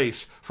pieces in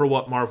place for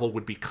what Marvel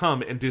would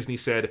become, and Disney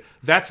said,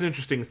 that's an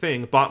interesting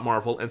thing, bought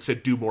Marvel, and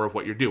said, do more of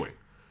what you're doing.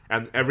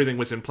 And everything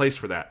was in place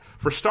for that.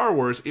 For Star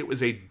Wars, it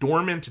was a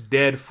dormant,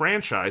 dead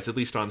franchise, at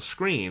least on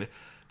screen,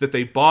 that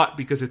they bought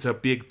because it's a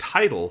big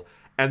title,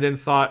 and then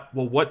thought,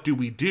 well, what do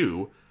we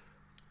do?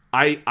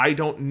 I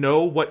don't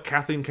know what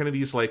Kathleen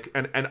Kennedy's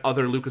and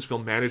other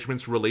Lucasfilm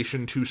management's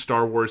relation to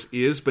Star Wars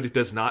is, but it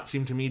does not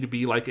seem to me to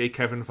be like a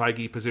Kevin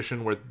Feige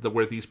position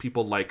where these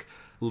people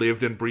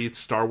lived and breathed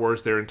Star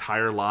Wars their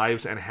entire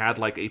lives and had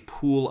a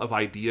pool of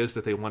ideas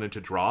that they wanted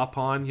to draw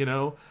upon,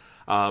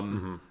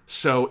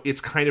 So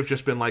it's kind of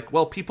just been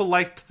well, people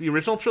liked the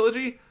original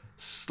trilogy,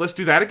 let's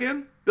do that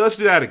again. Let's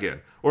do that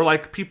again. Or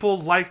people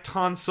liked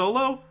Han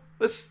Solo,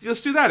 let's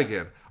do that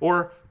again.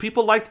 Or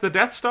people liked the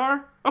Death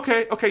Star.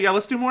 Okay, yeah,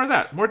 let's do more of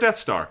that. More Death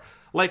Star.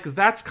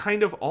 That's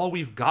kind of all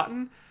we've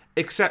gotten,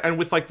 and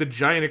with the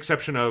giant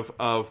exception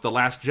of The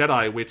Last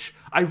Jedi, which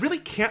I really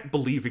can't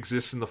believe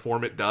exists in the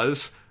form it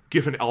does,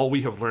 given all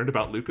we have learned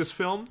about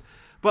Lucasfilm.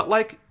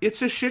 But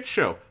it's a shit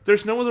show.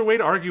 There's no other way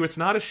to argue it's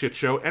not a shit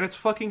show, and it's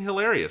fucking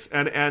hilarious.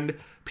 And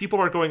people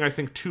are going, I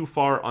think, too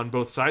far on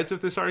both sides of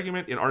this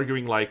argument in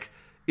arguing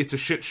it's a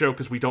shit show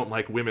because we don't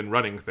like women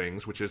running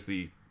things, which is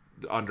the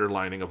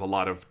underlining of a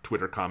lot of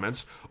Twitter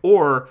comments,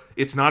 or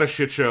it's not a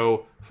shit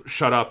show,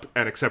 shut up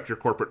and accept your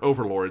corporate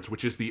overlords,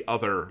 which is the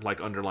other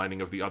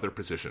underlining of the other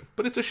position.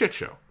 But it's a shit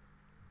show.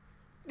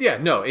 Yeah,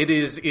 no, it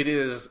is.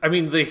 I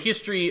mean, the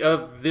history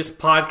of this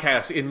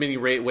podcast in many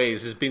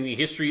ways has been the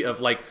history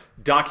of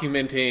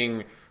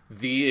documenting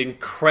the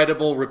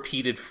incredible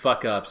repeated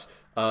fuck ups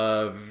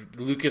of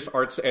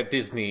LucasArts at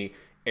Disney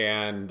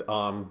and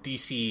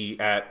DC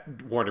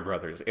at Warner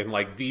Brothers, and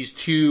these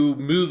two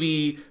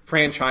movie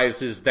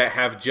franchises that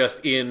have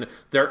just in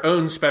their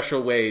own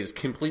special ways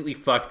completely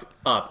fucked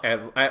up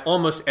at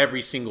almost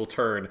every single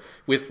turn,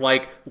 with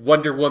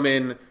Wonder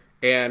Woman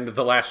and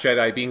The Last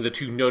Jedi being the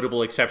two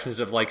notable exceptions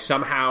of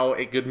somehow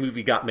a good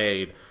movie got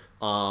made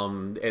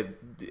in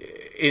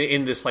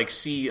this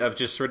sea of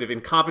just sort of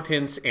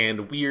incompetence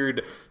and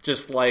weird,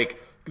 just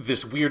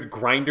this weird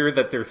grinder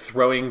that they're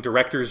throwing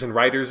directors and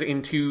writers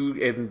into,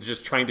 and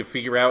just trying to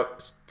figure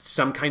out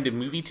some kind of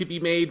movie to be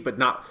made, but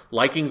not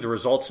liking the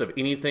results of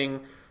anything.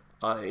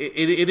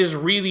 It is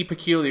really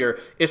peculiar,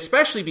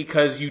 especially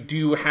because you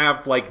do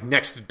have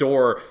next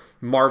door,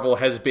 Marvel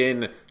has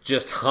been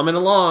just humming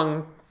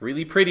along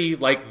really pretty.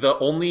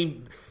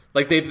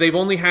 They've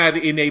only had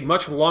in a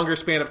much longer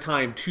span of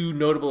time 2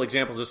 notable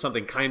examples of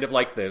something kind of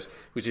like this,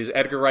 which is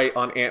Edgar Wright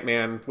on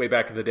Ant-Man way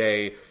back in the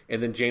day,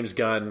 and then James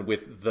Gunn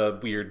with the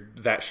weird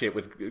that shit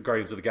with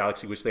Guardians of the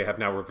Galaxy, which they have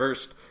now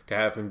reversed to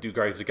have him do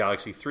Guardians of the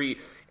Galaxy 3,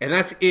 and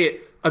that's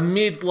it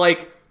amid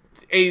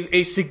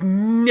a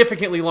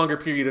significantly longer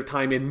period of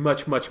time in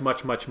much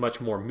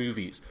more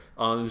movies.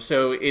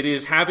 So it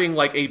is having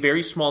a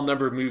very small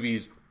number of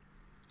movies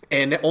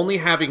and only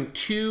having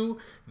 2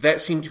 that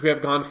seem to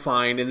have gone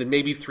fine, and then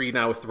maybe 3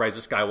 now with The Rise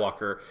of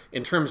Skywalker,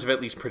 in terms of at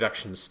least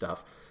production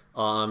stuff.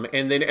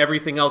 And then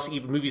everything else,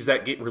 even movies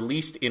that get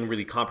released in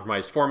really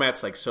compromised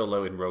formats, like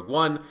Solo and Rogue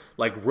One.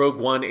 Rogue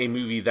One, a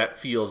movie that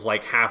feels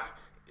half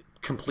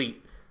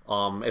complete,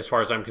 as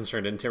far as I'm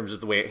concerned, in terms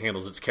of the way it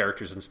handles its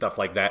characters and stuff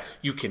like that.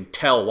 You can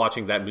tell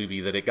watching that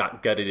movie that it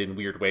got gutted in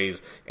weird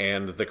ways,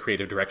 and the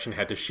creative direction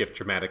had to shift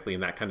dramatically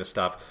and that kind of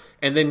stuff.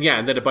 And then,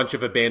 a bunch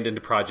of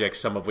abandoned projects,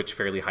 some of which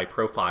fairly high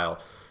profile.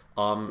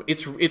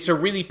 It's a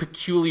really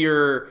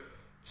peculiar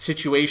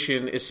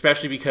situation,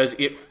 especially because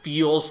it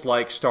feels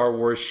like Star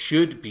Wars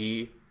should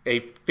be a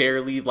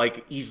fairly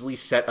easily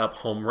set up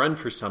home run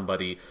for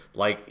somebody.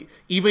 Like,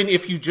 even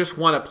if you just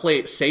want to play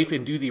it safe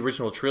and do the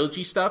original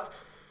trilogy stuff,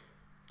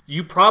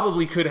 you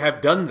probably could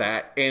have done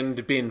that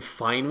and been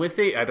fine with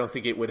it. I don't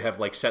think it would have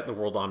set the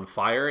world on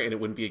fire, and it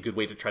wouldn't be a good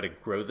way to try to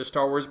grow the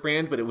Star Wars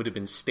brand, but it would have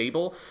been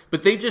stable.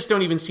 But they just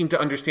don't even seem to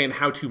understand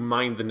how to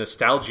mine the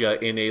nostalgia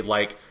in a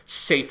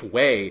safe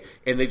way,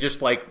 and they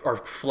just are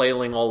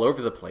flailing all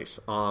over the place.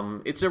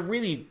 It's a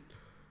really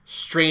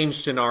strange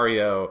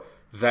scenario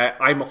that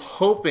I'm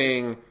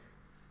hoping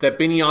that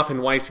Benioff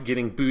and Weiss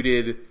getting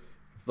booted.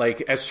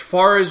 As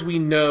far as we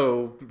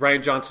know,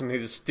 Rian Johnson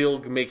is still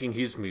making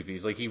his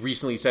movies. He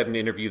recently said in an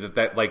interview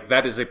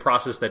that is a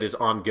process that is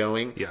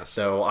ongoing. Yes.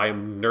 So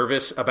I'm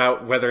nervous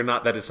about whether or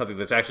not that is something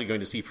that's actually going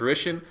to see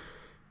fruition.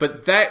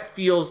 But that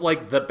feels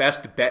like the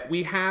best bet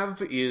we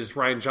have is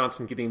Rian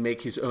Johnson getting to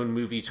make his own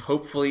movies,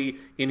 hopefully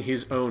in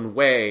his own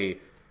way.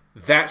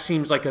 That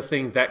seems like a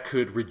thing that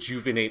could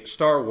rejuvenate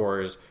Star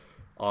Wars.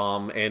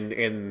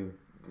 And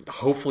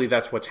hopefully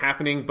that's what's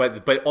happening.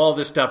 But all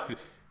this stuff...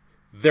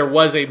 There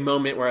was a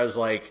moment where I was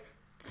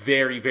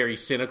very, very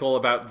cynical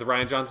about the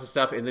Rian Johnson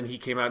stuff, and then he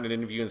came out in an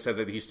interview and said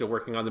that he's still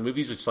working on the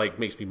movies, which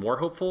makes me more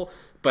hopeful.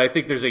 But I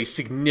think there's a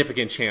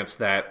significant chance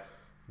that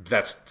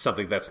that's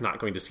something that's not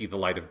going to see the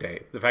light of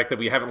day. The fact that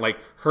we haven't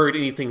heard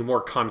anything more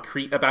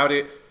concrete about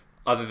it,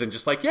 other than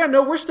just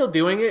we're still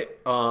doing it,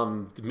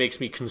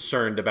 makes me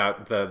concerned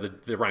about the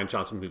Rian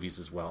Johnson movies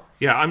as well.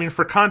 Yeah, I mean,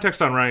 for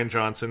context on Rian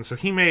Johnson, so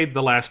he made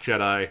The Last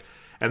Jedi.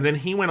 And then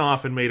he went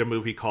off and made a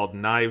movie called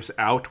Knives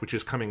Out, which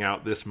is coming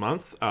out this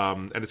month.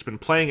 And it's been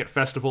playing at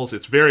festivals.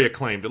 It's very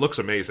acclaimed. It looks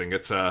amazing.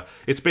 It's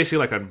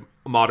basically a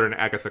modern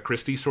Agatha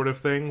Christie sort of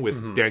thing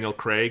with Daniel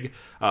Craig.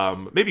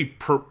 Maybe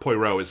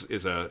Poirot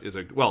is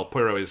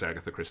Poirot is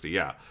Agatha Christie,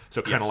 yeah.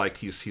 So kind of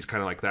he's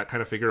kind of like that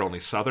kind of figure,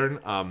 only Southern.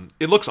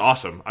 It looks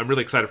awesome. I'm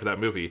really excited for that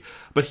movie.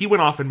 But he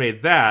went off and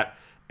made that.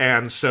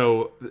 And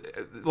so,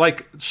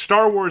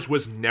 Star Wars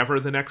was never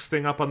the next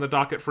thing up on the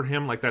docket for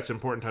him. That's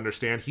important to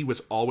understand. He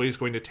was always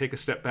going to take a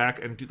step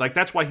back and do,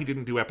 that's why he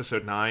didn't do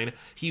Episode 9.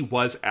 He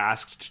was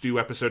asked to do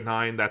Episode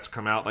 9. That's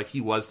come out.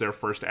 He was their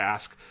first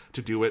ask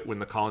to do it when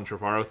the Colin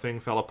Trevorrow thing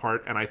fell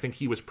apart. And I think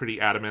he was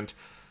pretty adamant.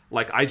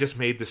 I just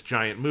made this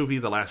giant movie,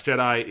 The Last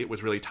Jedi. It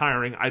was really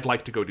tiring. I'd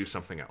like to go do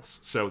something else.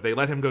 So they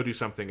let him go do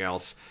something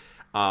else.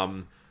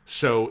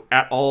 So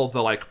at all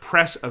the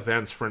press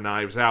events for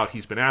Knives Out,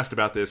 he's been asked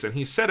about this, and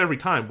he said every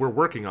time, we're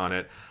working on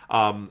it.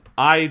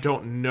 I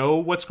don't know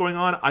what's going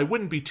on. I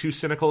wouldn't be too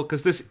cynical,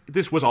 because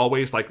this was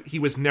always, he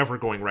was never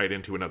going right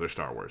into another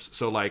Star Wars.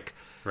 So,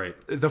 right.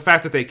 The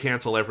fact that they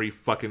cancel every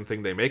fucking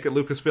thing they make at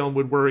Lucasfilm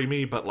would worry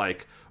me, but,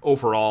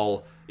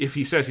 overall, if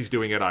he says he's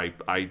doing it,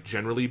 I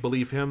generally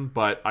believe him,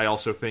 but I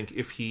also think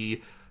if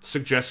he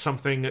suggests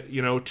something,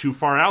 too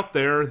far out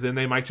there, then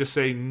they might just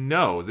say,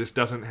 no, this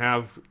doesn't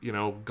have,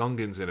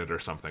 Gungans in it or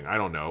something. I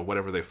don't know,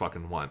 whatever they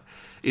fucking want.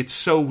 It's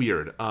so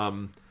weird.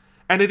 And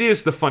it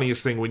is the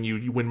funniest thing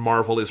when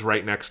Marvel is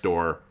right next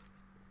door.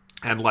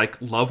 And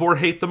love or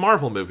hate the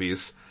Marvel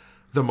movies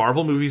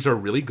are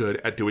really good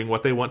at doing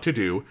what they want to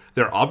do.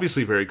 They're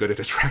obviously very good at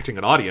attracting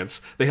an audience.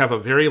 They have a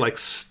very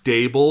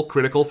stable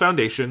critical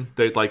foundation.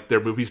 They their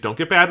movies don't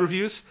get bad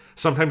reviews.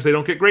 Sometimes they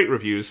don't get great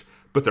reviews,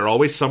 but they're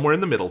always somewhere in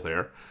the middle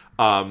there.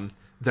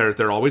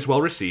 They're always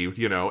well received,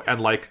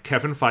 and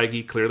Kevin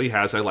Feige clearly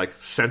has a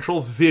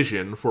central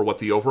vision for what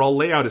the overall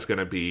layout is going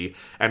to be,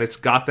 and it's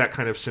got that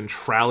kind of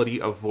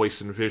centrality of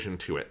voice and vision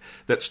to it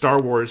that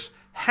Star Wars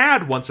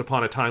had once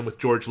upon a time with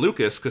George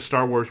Lucas, because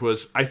Star Wars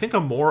was, I think, a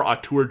more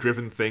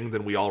auteur-driven thing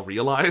than we all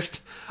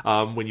realized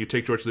when you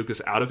take George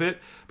Lucas out of it.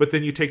 But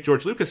then you take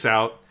George Lucas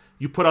out,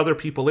 you put other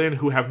people in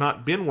who have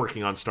not been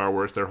working on Star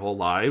Wars their whole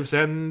lives,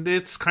 and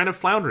it's kind of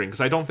floundering,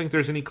 because I don't think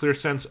there's any clear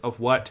sense of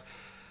what...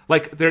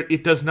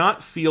 it does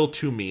not feel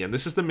to me, and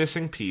this is the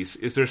missing piece,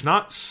 is there's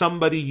not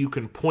somebody you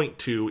can point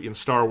to in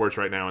Star Wars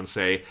right now and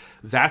say,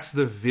 that's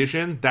the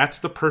vision, that's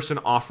the person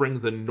offering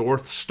the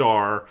North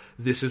Star,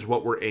 this is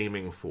what we're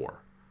aiming for.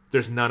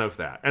 There's none of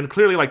that. And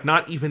clearly,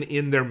 not even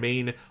in their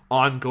main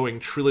ongoing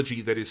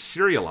trilogy that is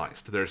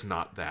serialized, there's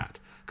not that.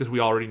 Because we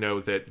already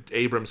know that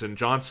Abrams and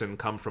Johnson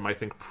come from, I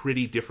think,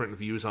 pretty different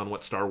views on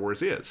what Star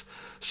Wars is.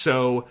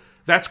 So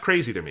that's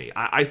crazy to me.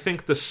 I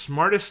think the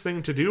smartest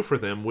thing to do for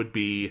them would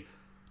be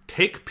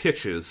take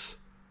pitches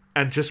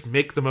and just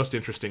make the most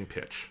interesting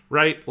pitch,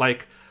 right?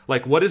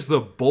 What is the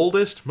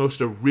boldest,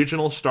 most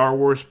original Star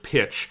Wars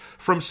pitch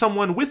from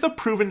someone with a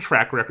proven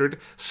track record?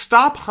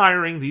 Stop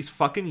hiring these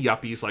fucking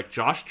yuppies like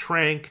Josh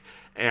Trank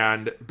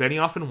and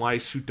Benioff and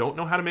Weiss who don't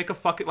know how to make a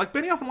fucking...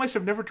 Benioff and Weiss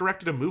have never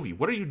directed a movie.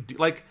 What are you...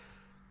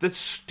 that's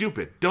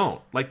stupid.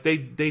 Don't. They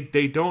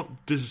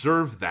don't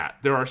deserve that.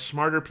 There are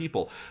smarter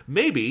people.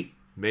 Maybe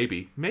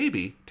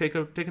take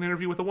an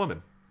interview with a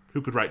woman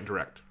who could write and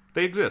direct.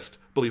 They exist,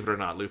 believe it or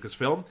not,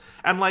 Lucasfilm.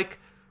 And,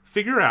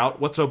 figure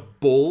out what's a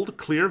bold,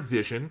 clear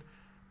vision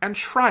and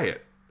try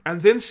it.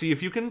 And then see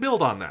if you can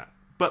build on that.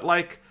 But,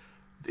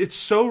 it's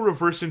so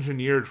reverse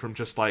engineered from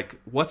just like,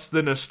 what's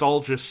the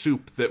nostalgia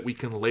soup that we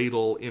can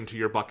ladle into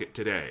your bucket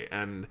today?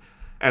 And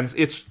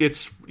it's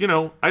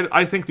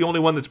I think the only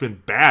one that's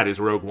been bad is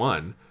Rogue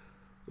One,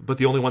 but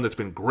the only one that's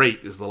been great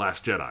is The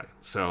Last Jedi.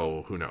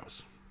 So who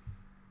knows?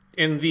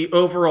 And the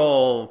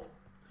overall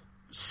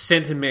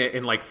sentiment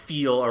and like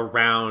feel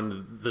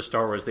around the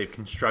Star Wars they've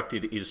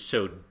constructed is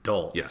so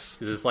dull. Yes.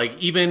 It's like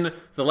even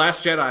The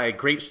Last Jedi,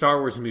 great Star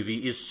Wars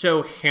movie, is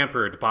so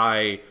hampered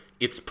by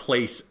its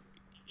place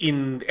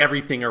in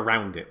everything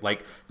around it.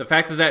 Like the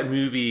fact that that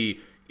movie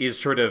is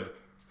sort of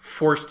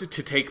forced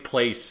to take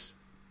place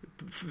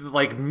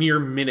like mere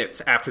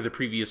minutes after the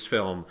previous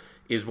film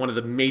is one of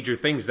the major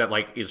things that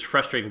like is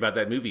frustrating about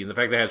that movie. And the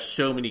fact that it has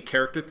so many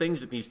character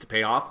things it needs to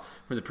pay off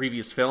from the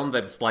previous film,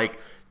 that it's like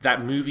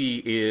that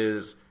movie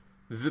is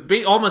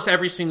almost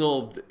every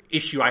single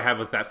issue I have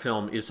with that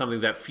film is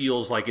something that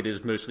feels like it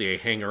is mostly a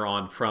hanger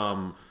on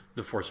from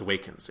The Force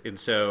Awakens. And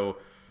so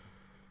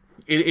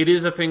it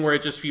is a thing where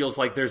it just feels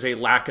like there's a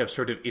lack of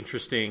sort of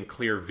interesting,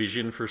 clear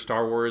vision for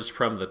Star Wars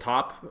from the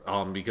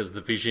top, because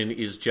the vision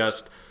is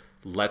just,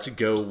 let's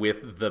go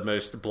with the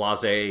most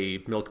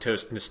blasé,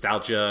 milquetoast,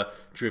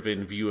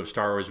 nostalgia-driven view of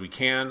Star Wars we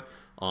can.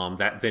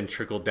 That then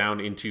trickled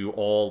down into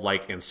all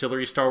like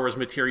ancillary Star Wars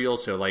material.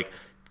 So like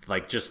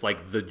just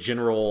like the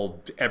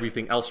general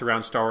everything else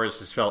around Star Wars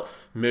has felt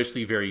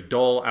mostly very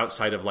dull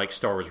outside of like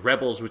Star Wars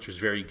Rebels, which was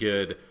very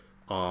good.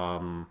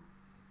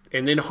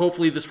 And then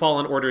hopefully this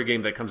Fallen Order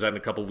game that comes out in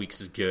a couple weeks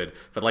is good.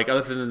 But like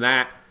other than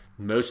that,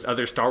 most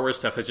other Star Wars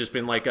stuff has just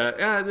been like,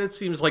 it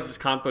seems like this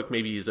comic book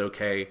maybe is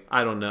okay.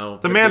 I don't know.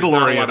 The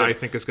Mandalorian, I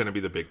think, is going to be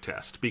the big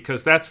test,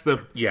 because that's the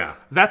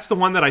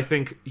one that I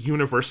think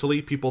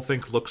universally people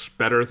think looks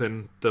better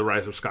than The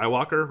Rise of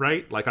Skywalker,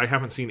 right? Like, I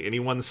haven't seen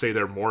anyone say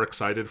they're more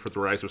excited for The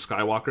Rise of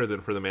Skywalker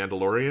than for The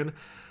Mandalorian.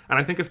 And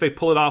I think if they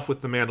pull it off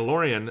with The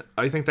Mandalorian,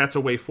 I think that's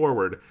a way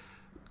forward.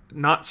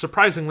 Not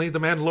surprisingly,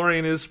 The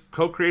Mandalorian is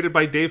co-created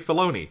by Dave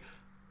Filoni.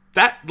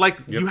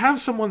 You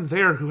have someone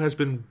there who has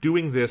been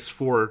doing this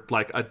for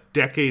like a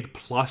decade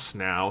plus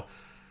now.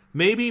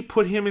 Maybe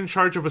put him in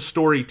charge of a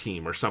story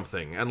team or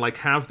something and like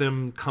have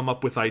them come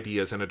up with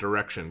ideas and a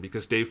direction,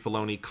 because Dave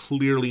Filoni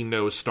clearly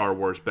knows Star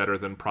Wars better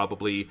than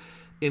probably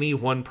any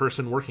one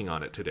person working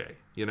on it today,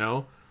 you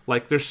know?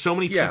 Like there's so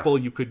many people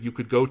you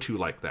could go to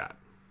like that.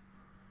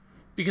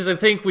 Because I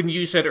think when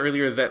you said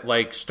earlier that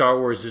like Star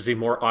Wars is a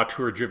more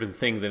auteur-driven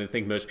thing than I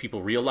think most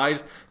people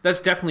realize,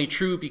 that's definitely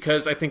true,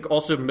 because I think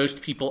also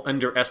most people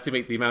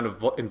underestimate the amount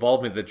of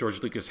involvement that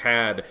George Lucas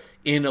had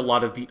in a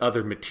lot of the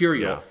other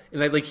material. Yeah.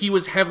 And that, like, he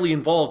was heavily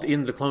involved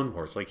in the Clone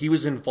Wars. Like, he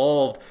was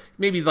involved,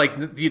 maybe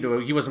like, you know,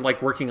 he wasn't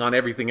like working on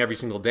everything every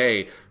single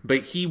day,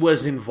 but he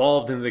was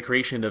involved in the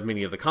creation of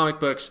many of the comic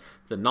books,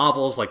 the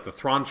novels, like the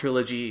Thrawn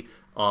trilogy,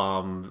 a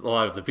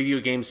lot of the video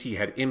games he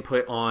had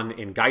input on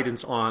and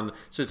guidance on.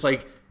 So it's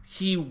like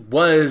he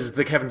was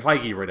the Kevin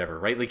Feige or whatever,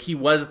 right? Like he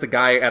was the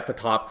guy at the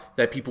top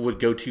that people would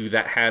go to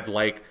that had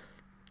like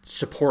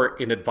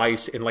support and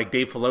advice. And like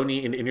Dave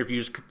Filoni in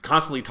interviews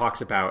constantly talks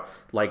about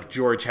like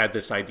George had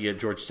this idea,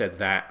 George said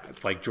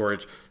that, like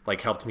George like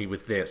helped me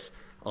with this.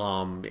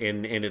 And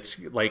it's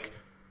like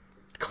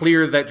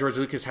clear that George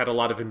Lucas had a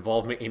lot of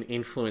involvement and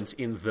influence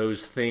in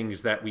those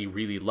things that we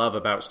really love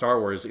about Star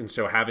Wars. And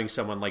so having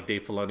someone like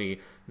Dave Filoni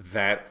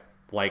that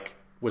like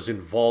was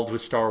involved with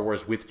Star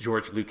Wars with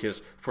George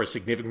Lucas for a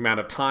significant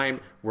amount of time,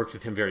 worked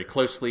with him very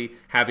closely,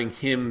 having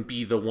him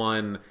be the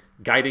one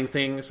guiding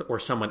things or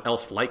someone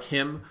else like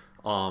him,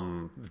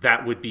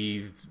 that would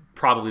be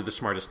probably the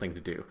smartest thing to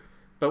do.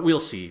 But we'll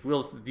see.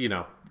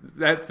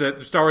 That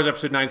the Star Wars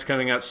Episode 9 is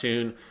coming out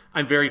soon.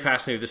 I'm very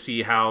fascinated to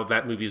see how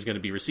that movie is going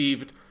to be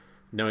received,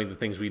 knowing the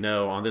things we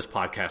know on this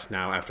podcast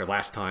now after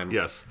last time.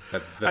 Yes. The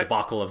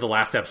debacle of the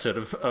last episode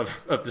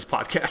of this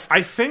podcast.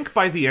 I think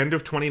by the end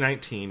of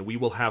 2019, we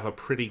will have a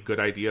pretty good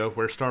idea of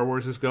where Star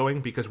Wars is going,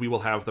 because we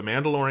will have The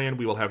Mandalorian,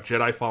 we will have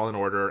Jedi Fallen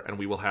Order, and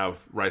we will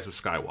have Rise of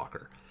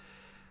Skywalker.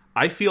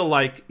 I feel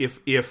like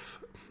if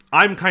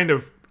I've kind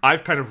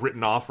of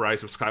written off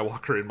Rise of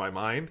Skywalker in my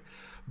mind,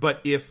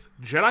 but if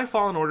Jedi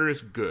Fallen Order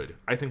is good,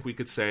 I think we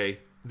could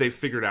say they've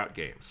figured out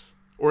games.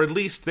 Or at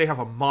least they have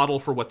a model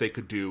for what they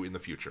could do in the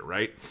future,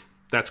 right?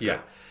 That's good.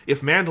 Yeah.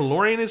 If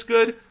Mandalorian is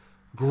good,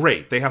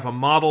 great. They have a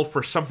model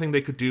for something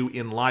they could do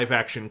in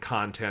live-action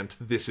content.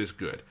 This is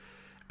good.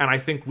 And I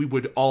think we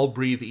would all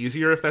breathe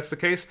easier if that's the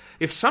case.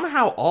 If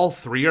somehow all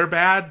three are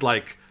bad,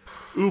 like,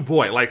 ooh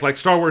boy, like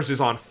Star Wars is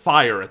on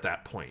fire at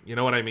that point. You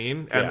know what I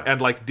mean?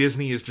 And like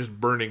Disney is just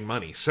burning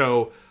money.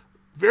 So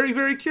very,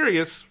 very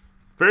curious.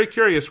 Very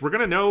curious. We're going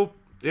to know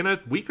in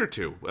a week or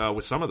two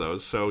with some of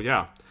those. So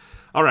yeah.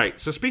 All right,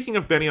 so speaking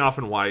of Benioff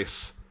and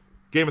Weiss,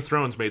 Game of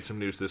Thrones made some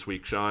news this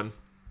week, Sean.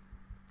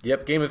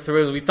 Yep, Game of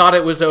Thrones. We thought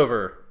it was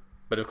over,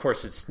 but of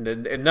course it's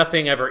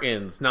nothing ever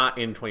ends. Not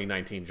in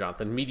 2019,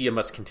 Jonathan. Media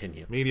must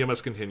continue. Media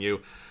must continue.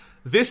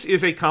 This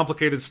is a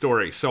complicated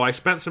story, so I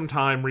spent some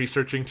time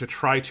researching to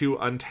try to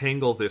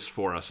untangle this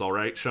for us, all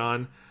right,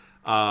 Sean?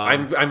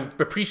 I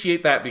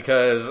appreciate that,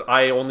 because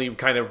I only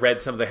kind of read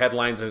some of the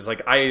headlines and it's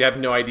like, I have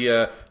no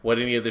idea what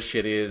any of this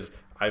shit is.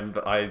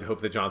 I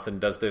hope that Jonathan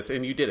does this,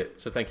 and you did it,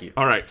 so thank you.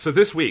 All right, so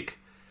this week,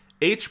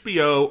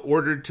 HBO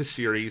ordered to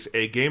series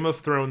a Game of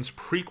Thrones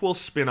prequel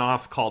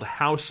spin-off called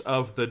House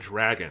of the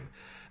Dragon.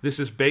 This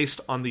is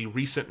based on the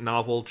recent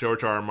novel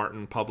George R. R.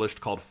 Martin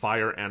published called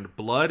Fire and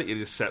Blood. It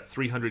is set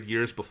 300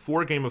 years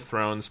before Game of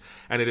Thrones,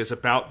 and it is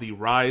about the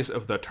rise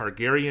of the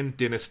Targaryen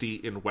dynasty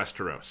in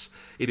Westeros.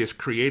 It is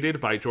created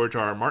by George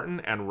R. R. Martin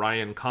and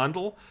Ryan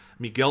Condal.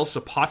 Miguel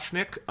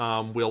Sapochnik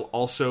will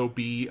also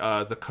be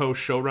the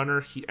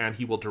co-showrunner, and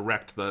he will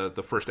direct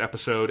the first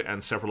episode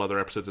and several other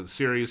episodes of the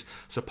series.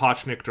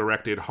 Sapochnik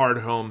directed Hard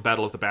Home,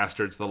 Battle of the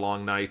Bastards, The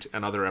Long Night,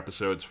 and other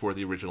episodes for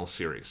the original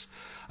series.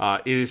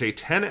 It is a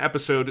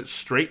 10-episode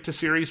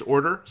straight-to-series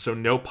order, so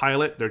no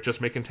pilot. They're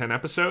just making 10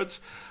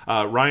 episodes.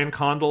 Ryan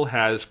Condal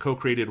has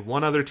co-created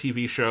one other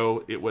TV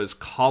show. It was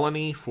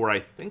Colony for, I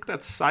think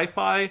that's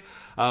Sci-Fi,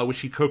 which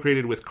he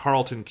co-created with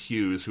Carlton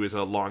Cuse, who is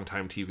a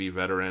longtime TV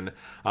veteran.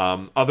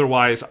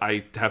 Otherwise,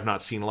 I have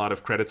not seen a lot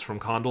of credits from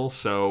Condal,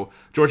 so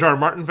George R. R.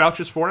 Martin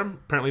vouches for him,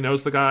 apparently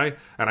knows the guy,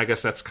 and I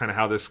guess that's kind of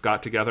how this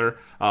got together.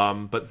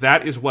 But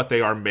that is what they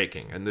are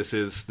making, and this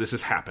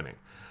is happening.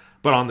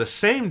 But on the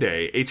same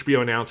day,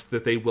 HBO announced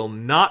that they will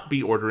not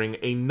be ordering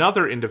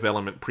another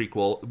in-development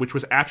prequel, which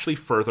was actually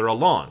further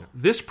along.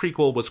 This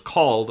prequel was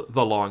called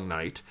The Long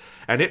Night,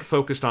 and it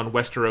focused on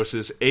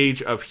Westeros'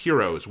 Age of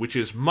Heroes, which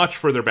is much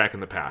further back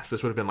in the past.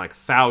 This would have been like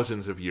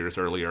thousands of years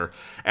earlier,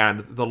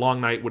 and The Long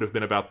Night would have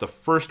been about the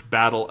first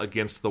battle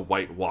against the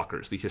White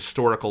Walkers, the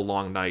historical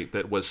Long Night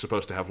that was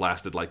supposed to have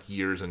lasted like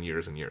years and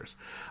years and years.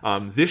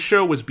 This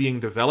show was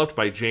being developed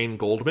by Jane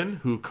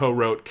Goldman, who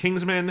co-wrote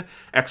Kingsman,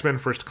 X-Men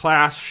First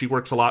Class. She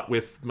works a lot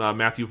with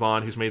Matthew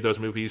Vaughn, who's made those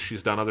movies.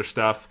 She's done other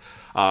stuff.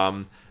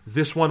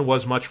 This one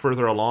was much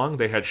further along.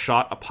 They had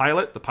shot a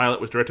pilot. The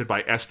pilot was directed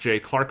by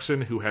S.J.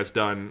 Clarkson, who has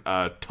done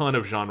a ton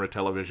of genre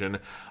television.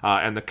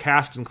 And the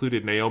cast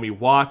included Naomi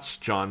Watts,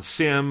 John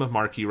Sim,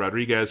 Marquis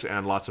Rodriguez,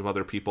 and lots of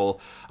other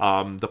people.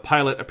 The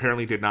pilot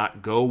apparently did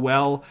not go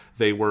well.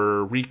 They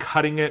were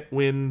recutting it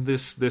when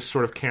this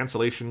sort of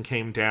cancellation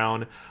came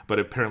down, but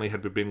apparently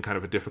had been kind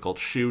of a difficult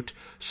shoot.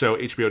 So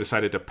HBO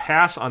decided to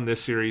pass on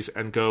this series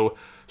and go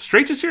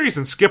straight to series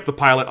and skip the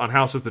pilot on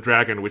House of the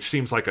Dragon, which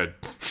seems like a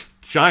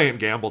giant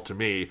gamble to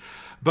me.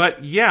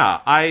 But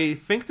yeah, I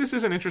think this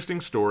is an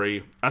interesting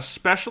story,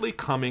 especially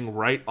coming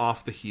right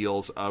off the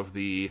heels of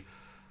the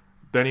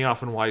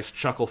Benioff and Weiss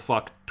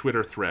chucklefuck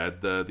Twitter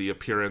thread, the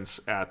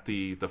appearance at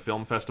the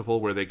film festival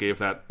where they gave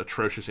that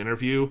atrocious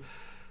interview.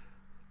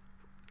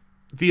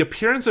 The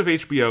appearance of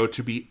HBO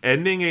to be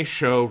ending a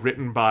show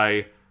written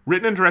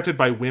and directed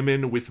by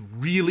women with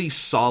really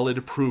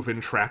solid,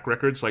 proven track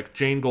records, like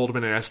Jane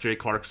Goldman and S.J.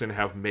 Clarkson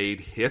have made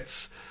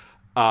hits,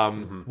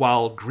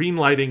 while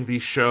greenlighting the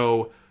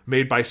show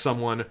made by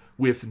someone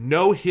with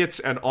no hits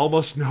and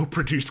almost no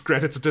produced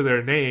credits to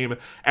their name,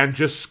 and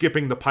just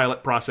skipping the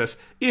pilot process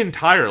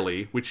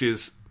entirely, which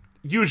is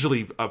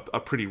usually a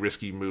pretty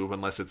risky move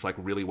unless it's like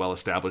really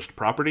well-established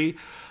property,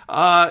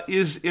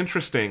 is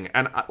interesting.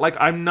 And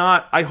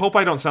I hope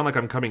I don't sound like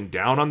I'm coming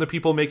down on the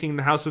people making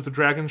the House of the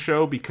Dragon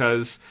show,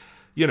 because,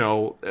 you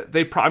know,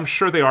 I'm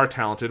sure they are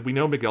talented. We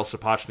know Miguel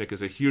Sapochnik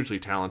is a hugely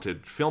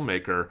talented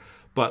filmmaker,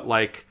 but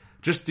like,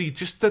 just the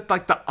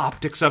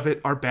optics of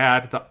it are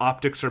bad. The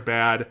optics are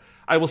bad.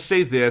 I will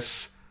say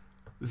this.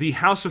 The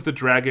House of the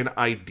Dragon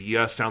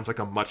idea sounds like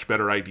a much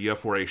better idea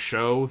for a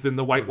show than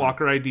the White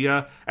Walker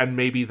idea, and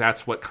maybe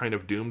that's what kind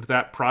of doomed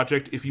that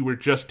project. If you were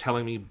just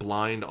telling me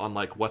blind on,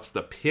 like, what's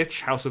the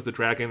pitch, House of the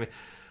Dragon,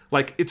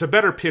 like, it's a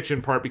better pitch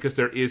in part because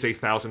there is a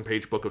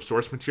 1,000-page book of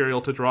source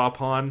material to draw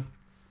upon,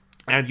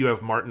 and you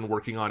have Martin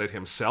working on it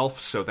himself,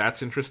 so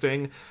that's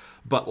interesting.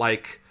 But,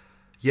 like,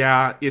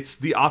 yeah,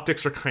 the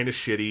optics are kind of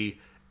shitty.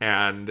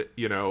 And,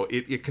 you know,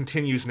 it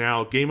continues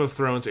now. Game of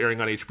Thrones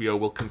airing on HBO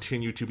will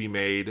continue to be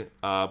made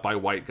by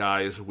white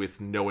guys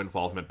with no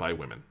involvement by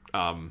women.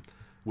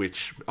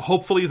 Which,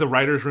 hopefully, the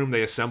writer's room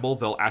they assemble,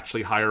 they'll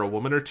actually hire a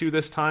woman or two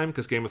this time,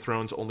 because Game of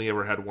Thrones only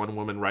ever had one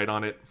woman write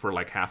on it for,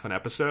 like, half an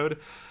episode.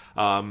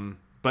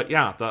 But,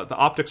 yeah, the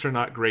optics are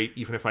not great,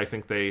 even if I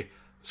think they,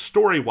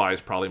 story-wise,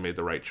 probably made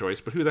the right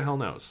choice. But who the hell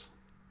knows?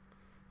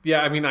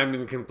 Yeah, I mean, I'm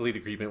in complete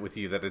agreement with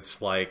you that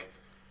it's like,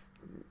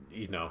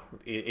 you know,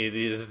 it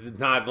is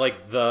not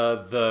like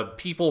the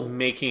people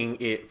making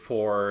it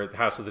for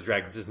House of the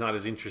Dragons is not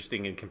as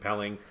interesting and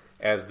compelling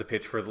as the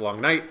pitch for The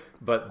Long Night,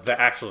 but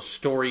the actual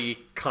story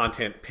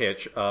content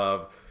pitch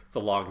of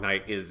The Long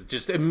Night is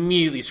just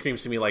immediately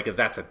screams to me like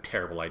that's a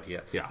terrible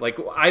idea. Yeah. Like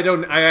I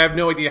have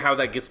no idea how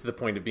that gets to the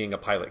point of being a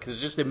pilot, because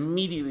it just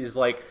immediately is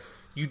like,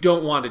 you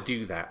don't want to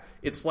do that.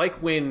 It's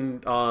like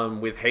when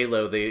with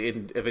Halo they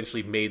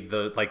eventually made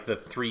the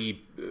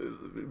three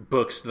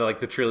books,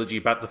 the trilogy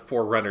about the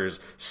Forerunners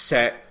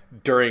set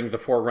during the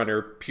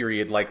Forerunner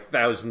period, like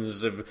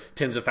tens of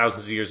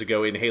thousands of years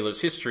ago in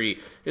Halo's history.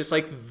 It's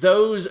like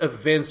those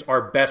events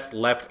are best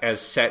left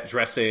as set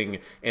dressing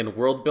and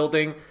world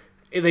building.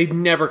 They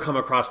never come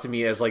across to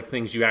me as like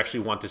things you actually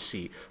want to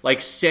see. Like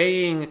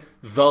saying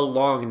The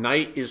Long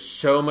Night is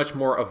so much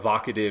more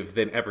evocative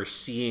than ever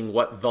seeing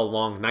what The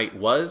Long Night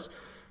was.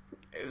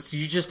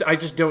 I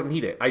just don't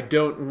need it. I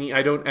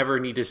don't ever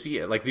need to see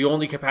it. Like, the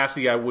only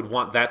capacity I would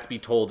want that to be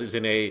told is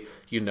in a,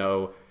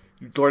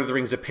 Lord of the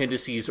Rings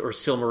appendices or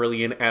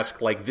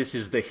Silmarillion-esque, like, this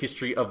is the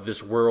history of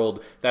this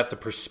world. That's the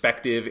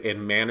perspective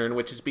and manner in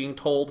which it's being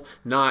told.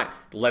 Not,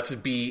 let's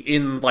be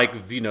in,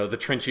 like, the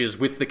trenches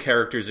with the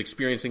characters,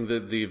 experiencing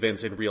the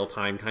events in real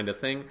time kind of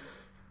thing.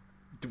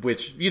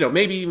 Which,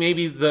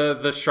 maybe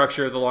the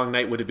structure of The Long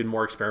Night would have been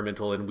more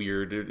experimental and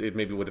weird. It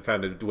maybe would have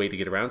found a way to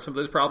get around some of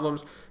those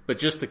problems. But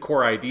just the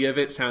core idea of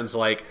it sounds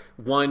like,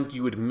 one,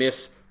 you would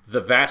miss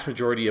the vast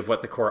majority of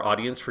what the core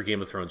audience for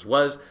Game of Thrones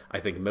was. I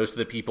think most of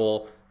the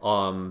people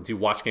who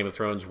watched Game of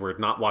Thrones were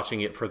not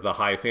watching it for the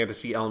high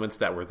fantasy elements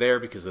that were there,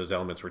 because those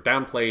elements were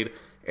downplayed,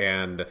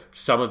 and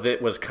some of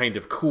it was kind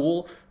of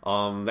cool.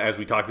 As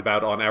we talked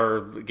about on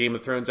our Game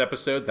of Thrones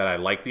episode, that I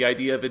like the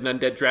idea of an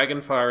undead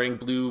dragon firing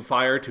blue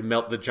fire to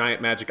melt the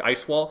giant magic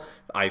ice wall.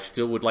 I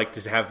still would like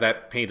to have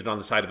that painted on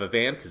the side of a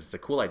van, because it's a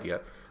cool idea.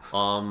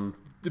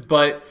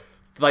 But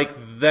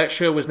like, that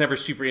show was never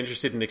super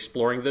interested in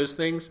exploring those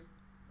things.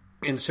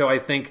 And so I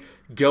think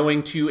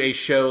going to a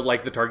show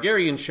like the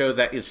Targaryen show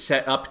that is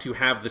set up to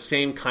have the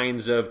same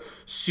kinds of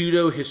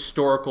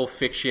pseudo-historical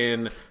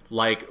fiction,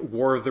 like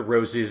War of the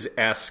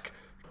Roses-esque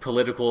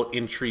political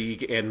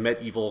intrigue and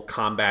medieval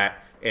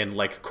combat and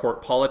like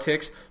court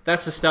politics,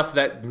 that's the stuff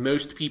that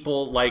most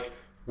people like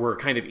were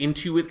kind of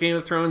into with Game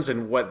of Thrones,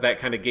 and what that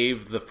kind of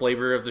gave the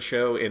flavor of the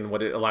show and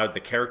what it allowed the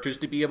characters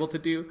to be able to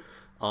do.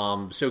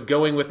 So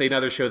going with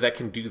another show that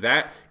can do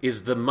that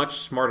is the much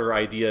smarter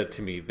idea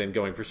to me than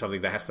going for something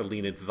that has to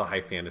lean into the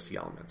high fantasy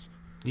elements.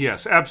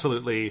 Yes,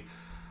 absolutely.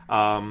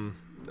 And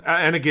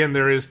again,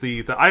 there is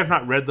the I have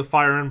not read the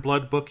Fire and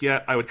Blood book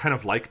yet. I would kind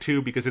of like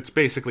to, because it's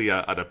basically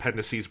an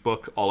appendices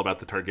book all about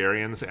the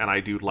Targaryens, and I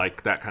do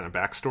like that kind of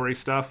backstory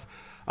stuff.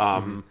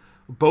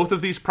 Both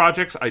of these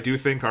projects, I do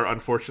think, are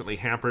unfortunately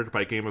hampered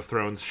by Game of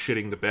Thrones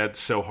shitting the bed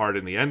so hard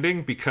in the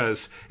ending,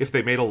 because if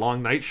they made a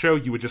Long Night show,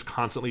 you would just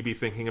constantly be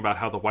thinking about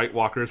how the White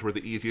Walkers were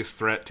the easiest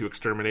threat to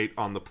exterminate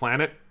on the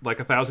planet, like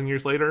 1,000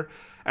 years later.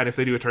 And if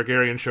they do a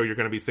Targaryen show, you're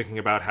going to be thinking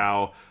about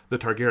how the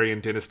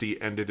Targaryen dynasty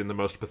ended in the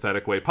most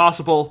pathetic way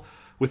possible,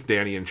 with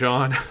Dany and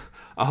Jon.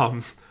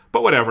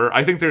 But whatever,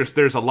 I think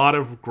there's a lot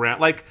of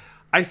like,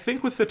 I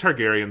think with the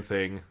Targaryen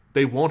thing,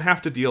 they won't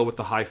have to deal with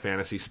the high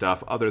fantasy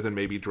stuff other than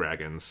maybe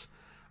dragons.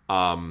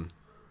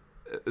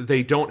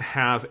 They don't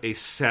have a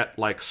set,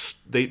 like,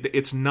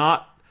 it's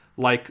not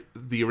like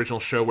the original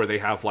show where they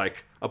have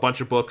like a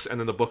bunch of books and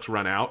then the books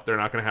run out. They're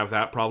not going to have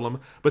that problem,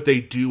 but they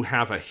do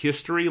have a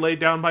history laid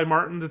down by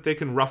Martin that they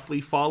can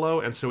roughly follow,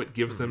 and so it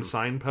gives them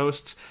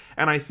signposts.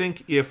 And I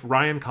think if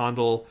Ryan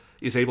Condal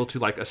is able to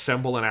like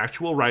assemble an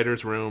actual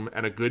writer's room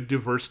and a good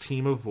diverse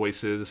team of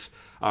voices,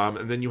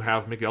 and then you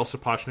have Miguel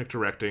Sapochnik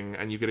directing,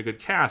 and you get a good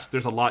cast,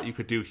 there's a lot you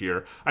could do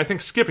here. I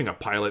think skipping a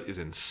pilot is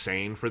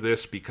insane for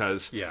this,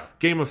 because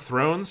Game of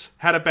Thrones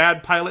had a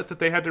bad pilot that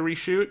they had to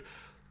reshoot.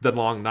 The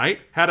Long Night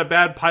had a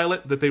bad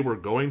pilot that they were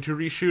going to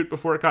reshoot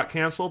before it got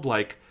canceled.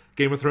 Like,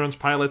 Game of Thrones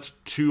pilots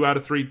 2 out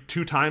of 3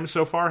 times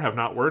so far have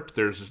not worked.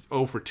 There's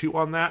 0 for 2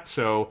 on that,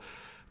 so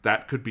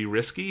that could be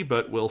risky,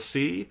 but we'll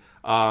see.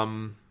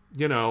 My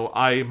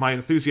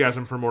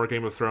enthusiasm for more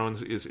Game of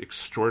Thrones is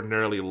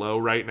extraordinarily low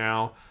right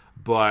now,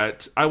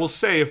 but I will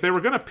say, if they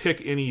were going to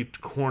pick any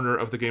corner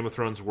of the Game of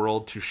Thrones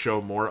world to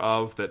show more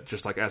of that,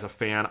 just like as a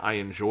fan I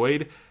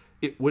enjoyed,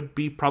 it would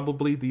be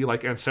probably the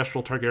like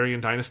ancestral Targaryen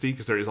dynasty,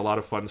 because there is a lot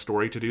of fun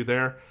story to do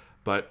there,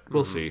 but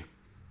we'll see.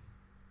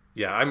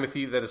 Yeah, I'm with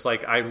you that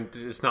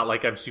it's not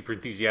like I'm super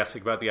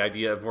enthusiastic about the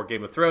idea of more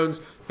Game of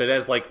Thrones, but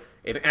as like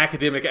an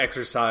academic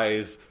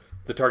exercise,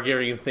 the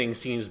Targaryen thing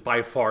seems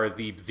by far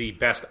the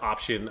best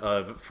option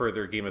of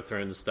further Game of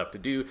Thrones stuff to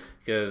do,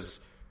 because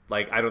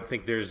like, I don't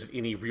think there's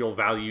any real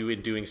value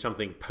in doing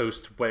something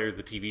post where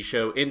the TV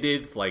show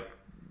ended. Like,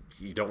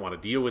 you don't want to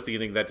deal with the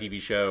ending of that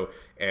TV show,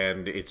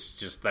 and it's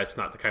just, that's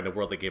not the kind of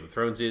world that Game of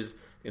Thrones is.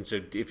 And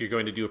so if you're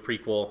going to do a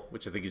prequel,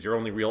 which I think is your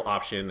only real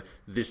option,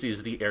 this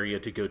is the area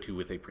to go to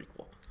with a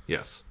prequel.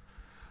 Yes.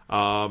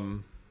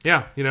 2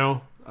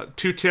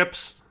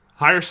 tips: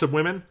 hire some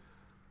women,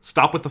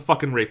 stop with the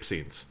fucking rape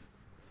scenes.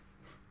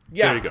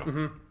 Yeah. There you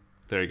go.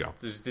 There you go.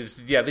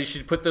 They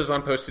should put those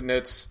on Post-it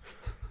notes,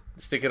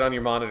 stick it on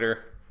your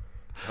monitor,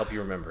 help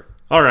you remember.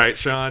 All right,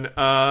 Sean.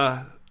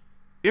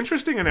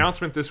 Interesting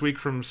announcement this week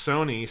from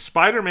Sony.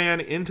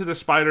 Spider-Man Into the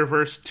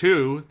Spider-Verse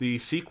 2, the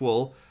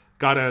sequel,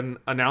 got an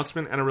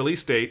announcement and a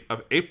release date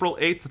of April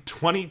 8th,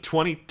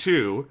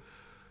 2022,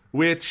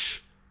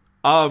 which,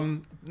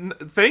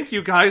 thank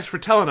you guys for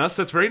telling us.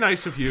 That's very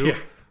nice of you. Yeah.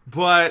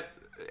 But,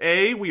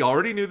 we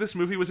already knew this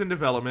movie was in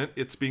development.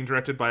 It's being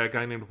directed by a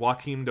guy named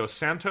Joaquim Dos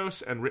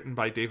Santos and written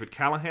by David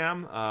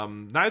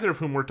Callahan, neither of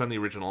whom worked on the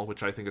original,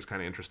 which I think is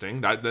kind of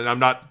interesting.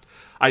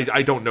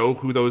 I don't know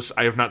who those,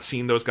 I have not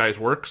seen those guys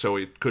work, so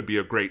it could be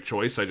a great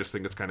choice. I just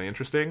think it's kind of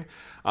interesting.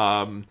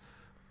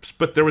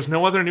 But there was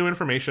no other new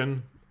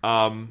information.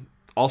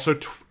 Also,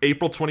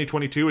 April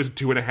 2022 is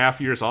 2.5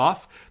 years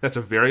off. That's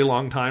a very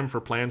long time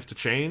for plans to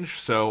change,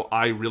 so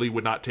I really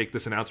would not take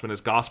this announcement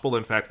as gospel.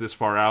 In fact, this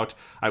far out,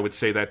 I would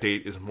say that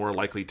date is more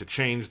likely to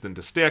change than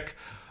to stick.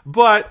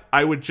 But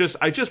I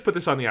just put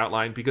this on the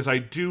outline because I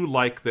do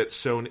like that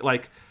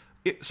Sony,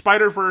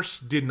 Spider-Verse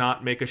did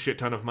not make a shit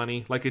ton of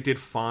money. Like, it did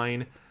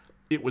fine.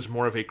 It was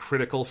more of a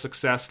critical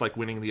success, like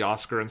winning the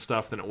Oscar and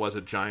stuff, than it was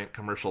a giant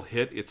commercial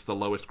hit. It's the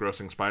lowest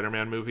grossing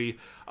Spider-Man movie.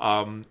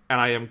 And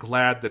I am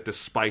glad that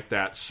despite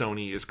that,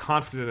 Sony is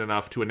confident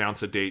enough to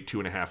announce a date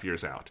 2.5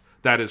 years out.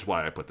 That is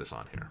why I put this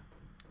on here.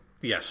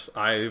 Yes,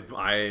 I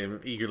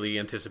am eagerly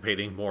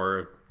anticipating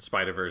more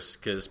Spider-Verse,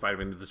 because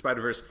Spider-Man Into the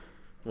Spider-Verse,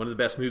 one of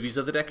the best movies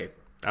of the decade.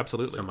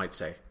 Absolutely. Some might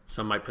say.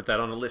 Some might put that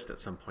on a list at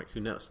some point. Who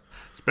knows?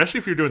 Especially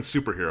if you're doing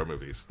superhero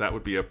movies. That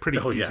would be a pretty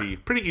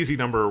easy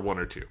number 1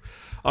 or 2.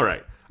 All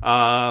right.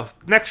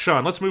 Next,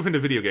 Sean, let's move into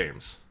video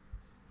games.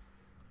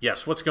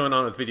 Yes, what's going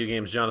on with video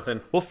games,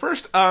 Jonathan? Well,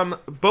 first,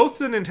 both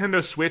the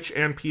Nintendo Switch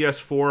and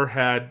PS4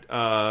 had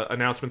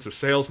announcements of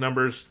sales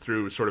numbers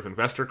through sort of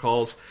investor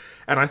calls,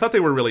 and I thought they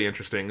were really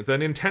interesting. The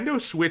Nintendo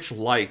Switch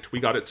Lite, we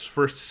got its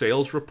first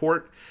sales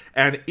report,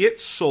 and it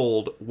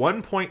sold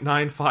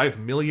 1.95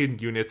 million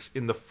units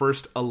in the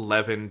first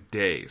 11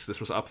 days. This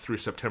was up through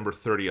September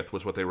 30th,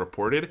 was what they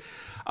reported.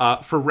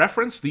 For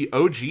reference, the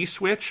OG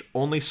Switch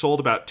only sold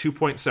about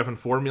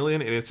 2.74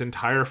 million in its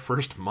entire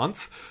first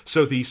month,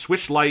 so the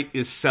Switch Lite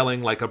is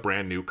selling like a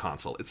brand new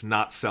console. It's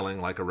not selling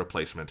like a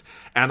replacement.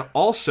 And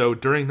also,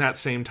 during that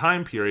same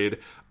time period,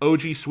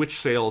 OG Switch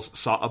sales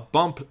saw a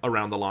bump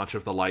around the launch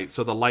of the Lite,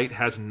 so the Lite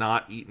has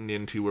not eaten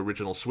into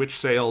original Switch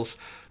sales.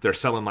 They're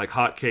selling like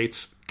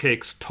hotcakes.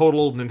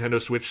 Total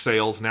Nintendo Switch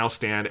sales now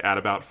stand at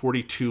about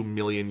 42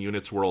 million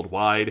units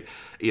worldwide.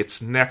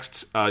 Its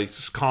next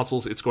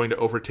consoles it's going to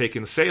overtake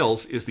in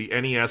sales is the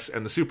NES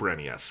and the Super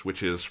NES,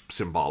 which is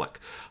symbolic.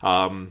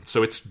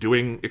 So it's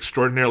doing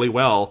extraordinarily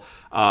well.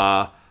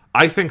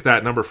 I think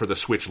that number for the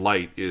Switch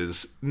Lite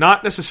is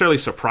not necessarily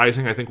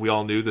surprising. I think we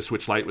all knew the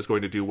Switch Lite was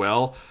going to do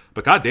well,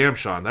 but goddamn,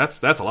 Sean,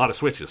 that's a lot of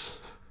Switches.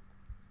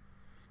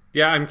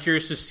 Yeah, I'm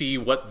curious to see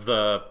what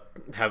the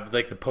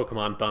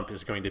Pokemon bump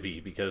is going to be,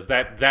 because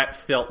that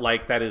felt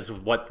like that is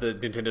what the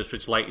Nintendo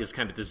Switch Lite is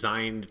kind of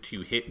designed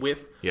to hit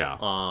with. Yeah.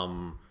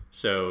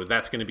 So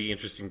that's going to be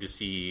interesting to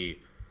see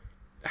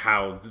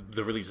how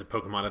the release of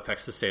Pokemon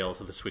affects the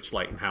sales of the Switch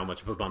Lite and how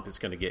much of a bump it's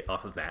going to get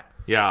off of that.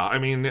 Yeah, I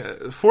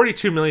mean,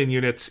 42 million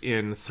units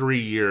in 3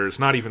 years,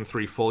 not even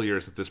 3 full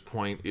years at this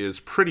point, is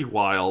pretty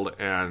wild,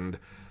 and,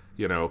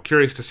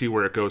 curious to see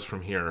where it goes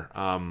from here.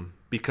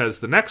 Because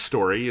the next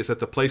story is that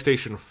the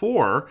PlayStation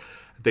 4,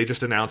 they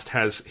just announced,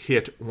 has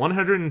hit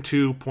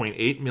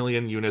 102.8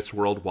 million units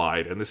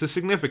worldwide. And this is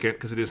significant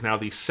because it is now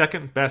the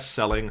second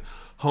best-selling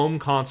home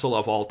console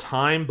of all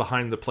time,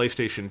 behind the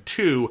PlayStation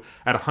 2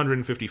 at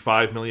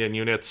 155 million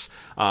units.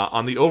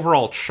 On the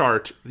overall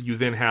chart, you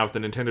then have the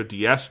Nintendo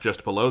DS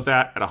just below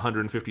that at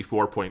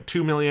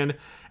 154.2 million,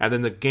 and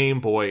then the Game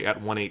Boy at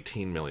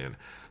 118 million.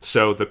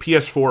 So the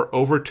PS4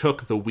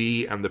 overtook the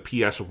Wii and the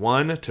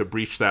PS1 to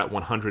breach that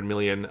 100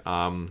 million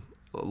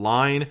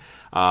line.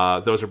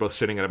 Those are both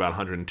sitting at about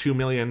 102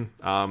 million.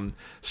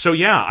 So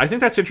yeah, I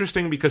think that's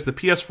interesting because the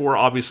PS4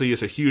 obviously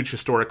is a huge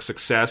historic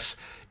success.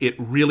 It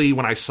really,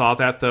 when I saw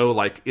that though,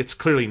 it's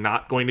clearly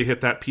not going to hit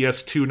that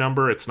PS2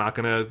 number. It's not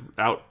going to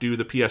outdo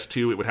the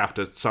PS2. It would have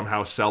to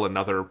somehow sell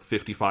another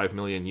 55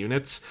 million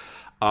units.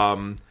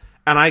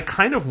 And I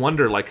kind of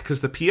wonder,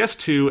 because the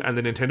PS2 and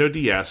the Nintendo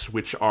DS,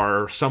 which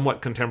are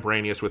somewhat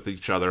contemporaneous with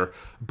each other,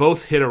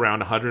 both hit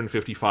around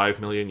 155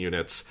 million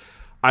units.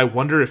 I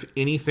wonder if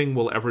anything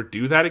will ever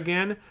do that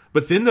again.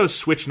 But then those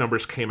Switch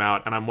numbers came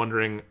out, and I'm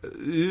wondering,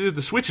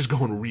 the Switch is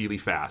going really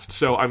fast.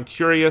 So I'm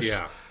curious.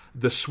 Yeah.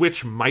 The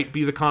Switch might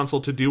be the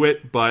console to do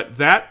it, but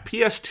that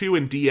PS2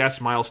 and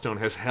DS milestone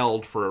has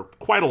held for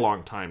quite a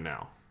long time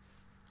now.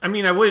 The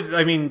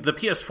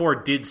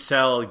PS4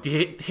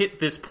 did hit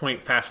this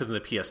point faster than the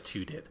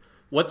PS2 did.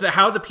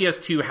 How the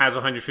PS2 has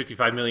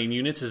 155 million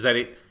units is that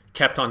it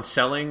kept on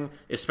selling,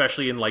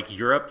 especially in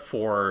Europe,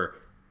 for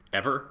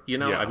ever.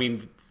 Yeah.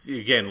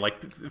 Again,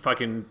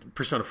 fucking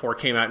Persona 4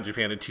 came out in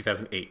Japan in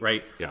 2008,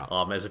 right? Yeah.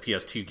 As a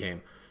PS2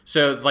 game.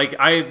 So I'm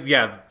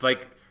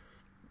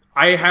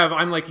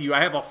like you.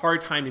 I have a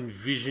hard time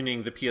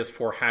envisioning the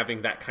PS4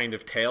 having that kind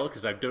of tail,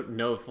 because I don't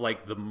know if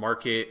the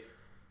market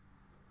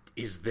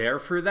is there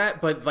for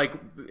that, but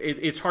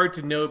it's hard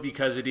to know,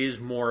 because it is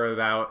more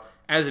about,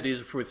 as it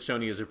is with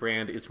Sony as a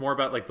brand, it's more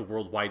about the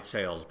worldwide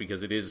sales,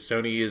 because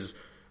Sony is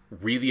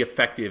really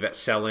effective at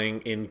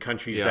selling in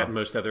countries that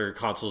most other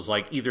consoles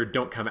either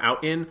don't come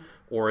out in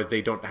or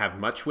they don't have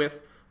much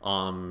with.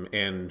 And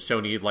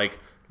Sony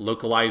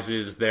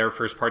localizes their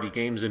first party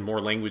games in more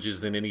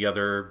languages than any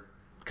other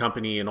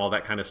company and all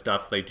that kind of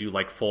stuff. They do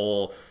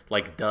full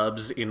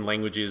dubs in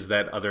languages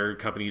that other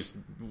companies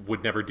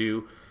would never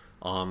do.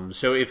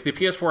 So if the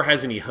PS4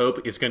 has any hope,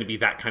 it's going to be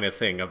that kind of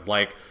thing of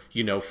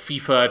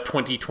FIFA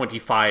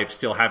 2025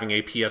 still having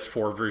a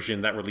PS4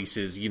 version that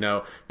releases,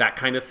 that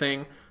kind of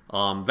thing.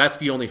 That's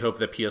the only hope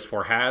that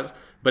PS4 has.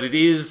 But it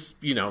is,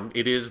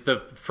 it is the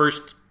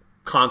first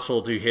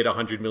console to hit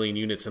 100 million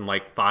units in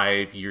like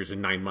 5 years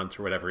and 9 months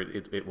or whatever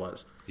it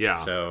was. Yeah.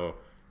 So,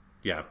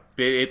 yeah,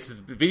 it's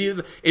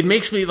video. It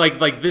makes me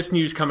like this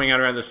news coming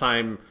out around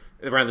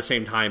the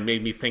same time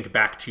made me think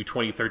back to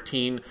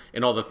 2013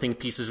 and all the think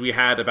pieces we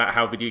had about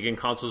how video game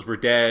consoles were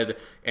dead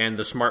and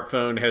the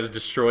smartphone has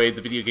destroyed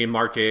the video game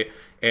market,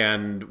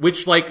 and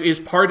which is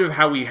part of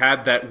how we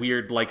had that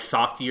weird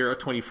soft year of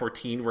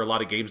 2014 where a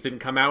lot of games didn't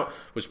come out,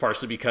 was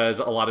partially because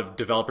a lot of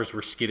developers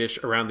were skittish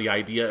around the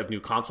idea of new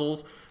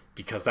consoles,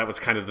 because that was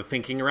kind of the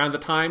thinking around the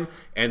time.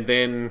 And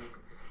then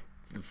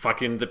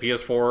fucking the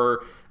PS4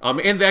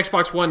 and the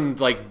Xbox One,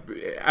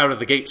 out of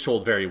the gate,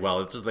 sold very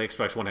well. The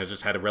Xbox One has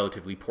just had a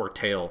relatively poor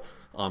tail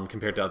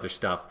compared to other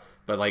stuff.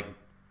 But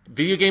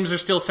video games are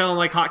still selling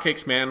like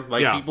hotcakes, man.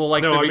 People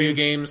like the video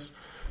games.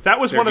 That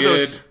was one of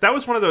those. That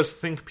was one of those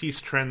think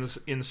piece trends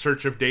in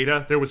search of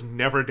data. There was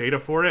never data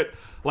for it.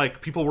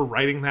 People were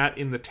writing that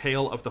in the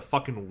tail of the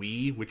fucking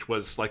Wii, which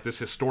was this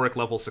historic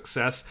level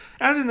success,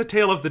 and in the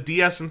tail of the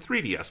DS and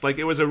 3DS.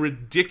 It was a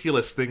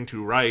ridiculous thing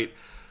to write,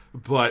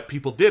 but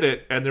people did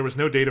it, and there was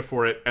no data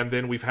for it. And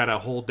then we've had a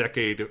whole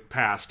decade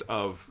past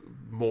of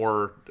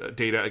more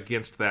data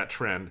against that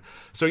trend.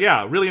 So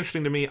yeah, really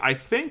interesting to me. I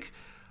think,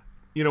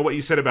 what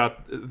you said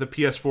about the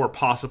PS4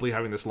 possibly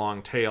having this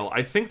long tail,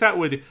 I think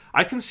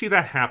I can see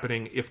that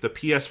happening if the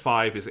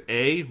PS5 is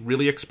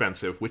really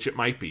expensive, which it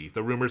might be.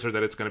 The rumors are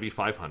that it's going to be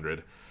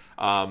 $500.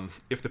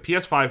 If the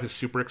PS5 is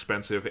super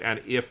expensive,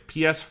 and if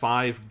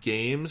PS5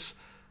 games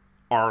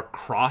are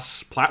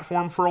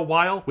cross-platform for a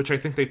while, which I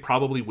think they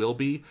probably will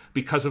be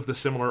because of the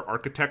similar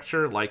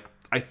architecture,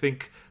 I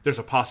think there's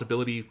a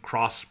possibility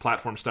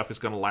cross-platform stuff is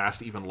going to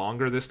last even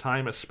longer this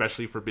time,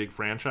 especially for big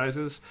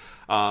franchises.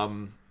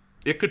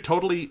 It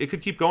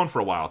could keep going for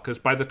a while, because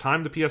by the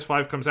time the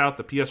PS5 comes out,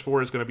 the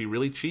PS4 is going to be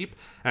really cheap,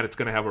 and it's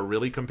going to have a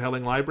really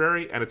compelling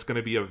library, and it's going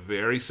to be a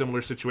very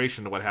similar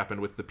situation to what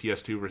happened with the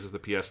PS2 versus the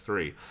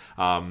PS3.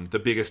 The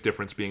biggest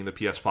difference being the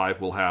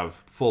PS5 will have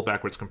full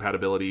backwards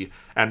compatibility,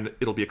 and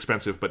it'll be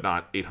expensive, but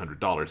not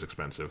 $800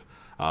 expensive.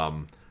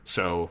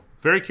 So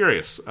very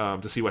curious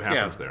to see what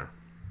happens there.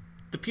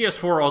 The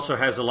PS4 also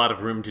has a lot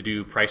of room to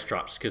do price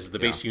drops, because the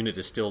base unit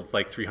is still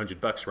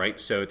 $300, right?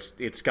 So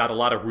it's got a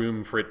lot of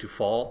room for it to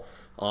fall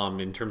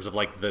in terms of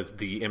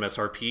the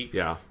MSRP.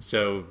 Yeah.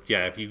 So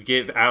yeah, if you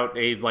get out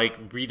a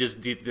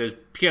the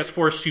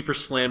PS4 Super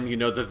Slim,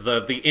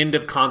 the end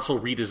of console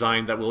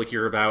redesign that we'll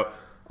hear about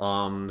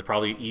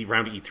probably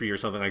around E3 or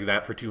something like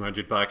that for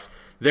 $200,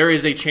 there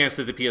is a chance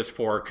that the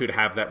PS4 could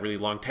have that really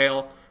long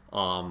tail.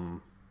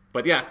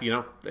 But yeah,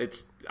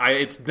 it's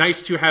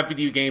nice to have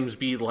video games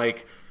be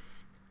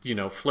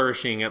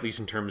flourishing, at least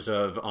in terms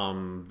of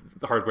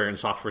the hardware and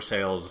software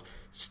sales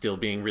still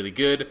being really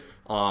good.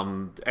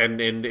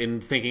 And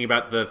in thinking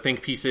about the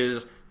think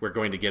pieces, we're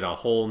going to get a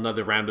whole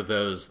nother round of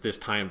those. This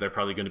time they're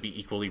probably going to be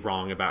equally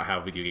wrong about how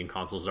video game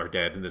consoles are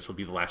dead, and this will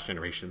be the last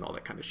generation and all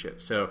that kind of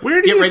shit. So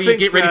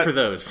get ready for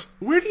those.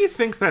 Where do you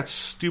think that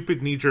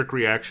stupid knee-jerk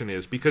reaction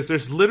is? Because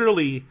there's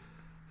literally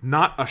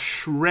not a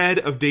shred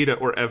of data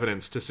or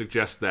evidence to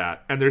suggest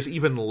that, and there's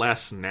even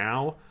less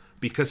now,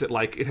 because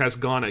it has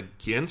gone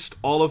against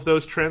all of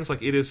those trends.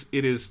 It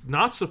is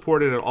not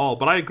supported at all.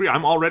 But I agree.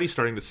 I'm already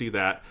starting to see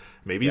that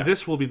maybe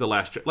this will be the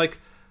last. Where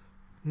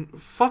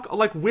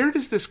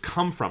does this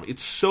come from?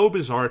 It's so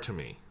bizarre to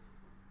me.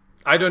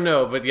 I don't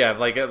know, but yeah,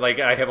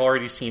 I have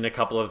already seen a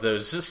couple of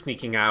those just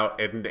sneaking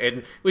out,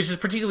 and which is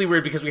particularly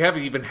weird because we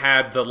haven't even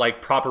had the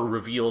proper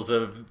reveals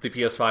of the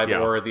PS5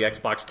 or the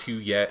Xbox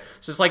 2 yet.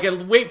 So it's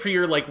wait for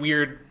your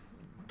weird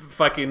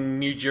fucking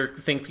knee-jerk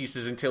think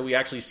pieces until we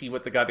actually see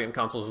what the goddamn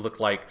consoles look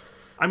like.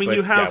 I mean,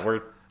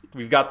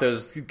 we've got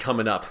those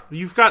coming up.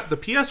 You've got the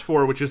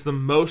PS4, which is the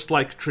most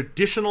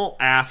traditional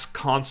ass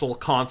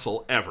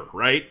console ever,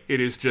 right? It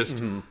is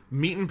just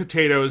meat and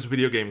potatoes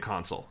video game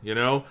console,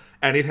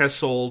 and it has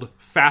sold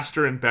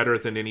faster and better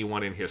than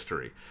anyone in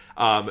history.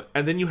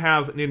 And then you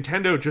have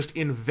Nintendo just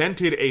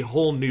invented a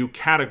whole new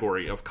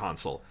category of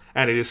console,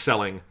 and it is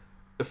selling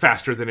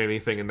faster than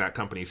anything in that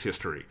company's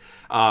history.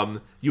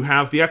 You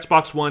have the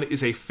Xbox One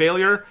is a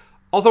failure,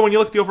 although when you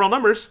look at the overall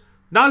numbers,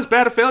 not as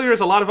bad a failure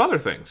as a lot of other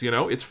things.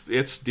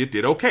 It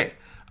did okay.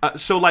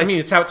 It's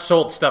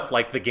outsold stuff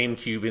like the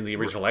GameCube and the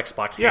original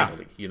Xbox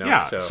handily.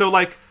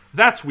 So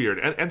that's weird,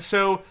 and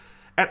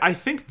I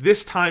think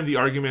this time the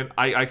argument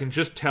I can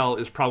just tell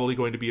is probably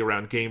going to be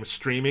around game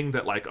streaming.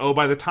 That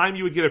by the time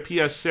you would get a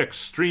PS6,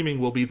 streaming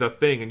will be the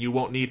thing, and you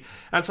won't need.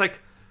 And it's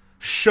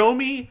show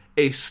me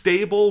a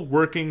stable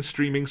working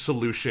streaming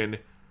solution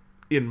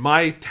in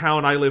my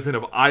town I live in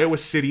of Iowa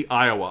City,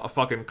 Iowa, a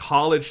fucking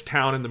college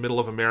town in the middle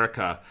of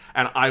America,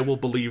 and I will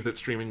believe that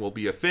streaming will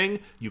be a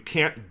thing. You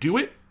can't do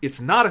it. It's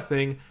not a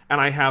thing.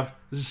 And I have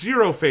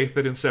zero faith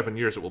that in 7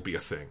 years it will be a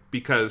thing,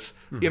 because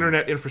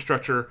internet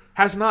infrastructure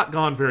has not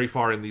gone very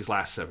far in these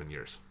last 7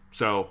 years.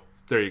 So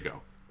there you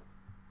go.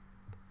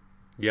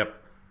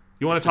 Yep.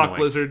 You want to talk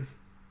Blizzard?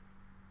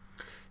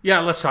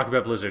 Yeah, let's talk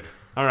about Blizzard.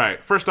 All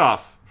right. First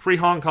off, free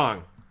Hong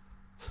Kong.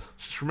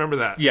 Just remember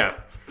that. Yeah,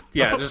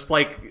 just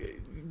like.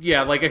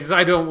 Yeah, like, because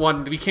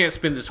we can't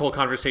spend this whole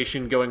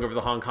conversation going over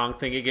the Hong Kong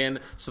thing again.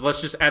 So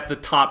let's just, at the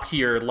top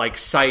here, like,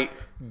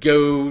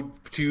 go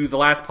to the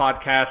last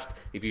podcast.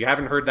 If you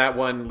haven't heard that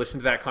one,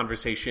 listen to that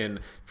conversation.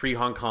 Free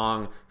Hong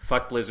Kong,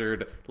 fuck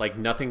Blizzard. Like,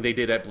 nothing they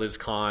did at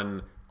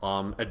BlizzCon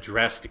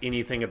addressed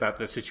anything about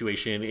the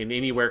situation in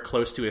anywhere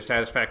close to a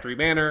satisfactory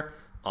manner.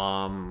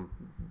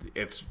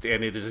 It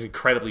is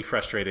incredibly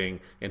frustrating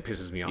and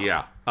pisses me off.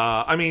 Yeah.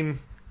 I mean,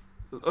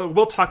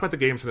 we'll talk about the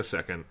games in a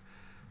second.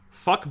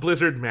 Fuck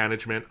Blizzard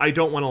management. I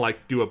don't want to,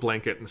 like, do a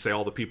blanket and say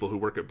all the people who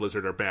work at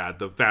Blizzard are bad.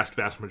 The vast,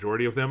 vast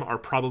majority of them are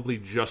probably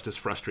just as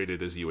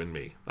frustrated as you and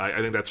me.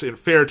 I think that's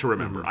fair to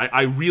remember. Mm-hmm.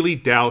 I really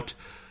doubt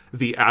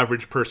the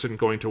average person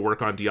going to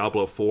work on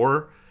Diablo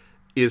 4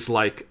 is,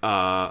 like,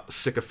 a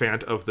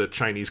sycophant of the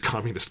Chinese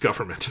communist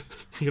government.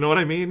 You know what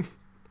I mean?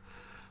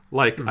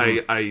 Like,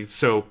 mm-hmm.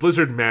 So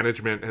Blizzard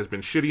management has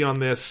been shitty on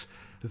this.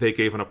 They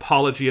gave an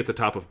apology at the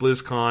top of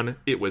BlizzCon.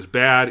 It was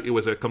bad. It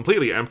was a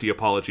completely empty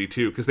apology,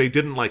 too, because they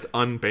didn't, like,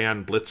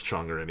 unban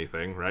Blitzchung or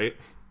anything, right?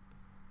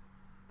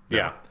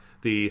 Yeah.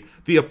 The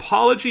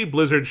apology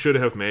Blizzard should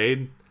have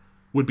made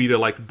would be to,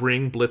 like,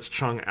 bring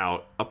Blitzchung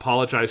out,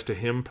 apologize to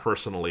him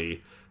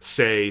personally,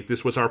 say,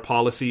 this was our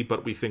policy,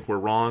 but we think we're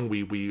wrong.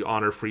 We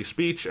honor free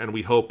speech, and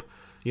we hope,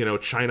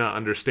 China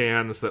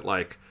understands that,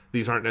 like,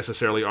 these aren't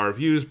necessarily our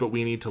views, but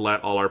we need to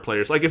let all our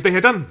players... Like, if they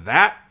had done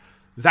that,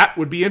 that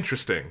would be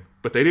interesting.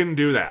 But they didn't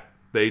do that.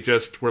 They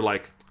just were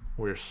like,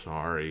 we're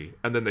sorry.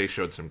 And then they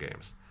showed some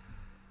games.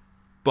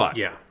 But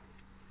the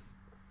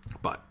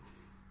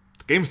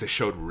games they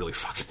showed were really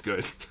fucking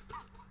good.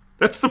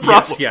 That's the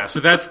problem. Yes, yeah. So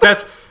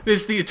that's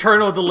the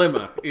eternal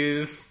dilemma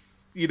is,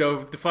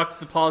 the fuck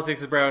the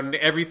politics around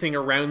everything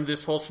around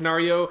this whole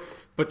scenario.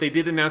 But they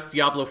did announce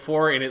Diablo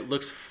 4 and it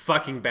looks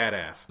fucking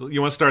badass. You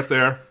want to start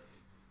there?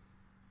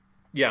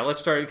 Yeah, let's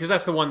start, because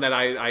that's the one that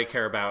I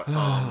care about.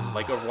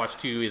 Like, Overwatch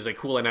 2 is a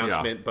cool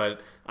announcement, but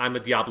I'm a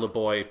Diablo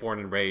boy, born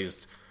and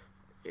raised.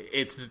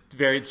 It's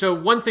very... So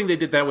one thing they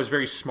did that was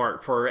very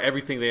smart for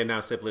everything they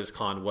announced at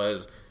BlizzCon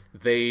was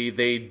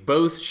they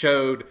both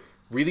showed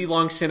really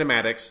long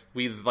cinematics.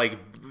 We've, like,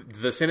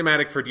 the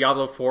cinematic for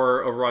Diablo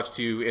 4, Overwatch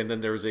 2, and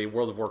then there was a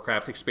World of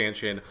Warcraft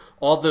expansion.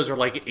 All of those are,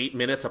 like, 8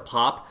 minutes a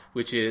pop,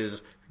 which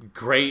is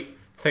great.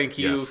 Thank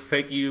you. Yes.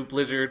 Thank you,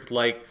 Blizzard.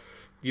 Like...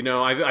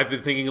 I've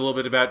been thinking a little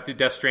bit about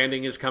Death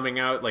Stranding is coming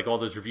out, like all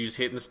those reviews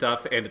hit and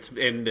stuff,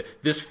 and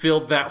this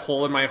filled that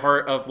hole in my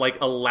heart of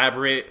like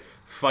elaborate,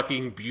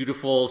 fucking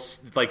beautiful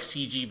like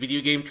CG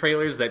video game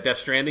trailers that Death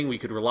Stranding we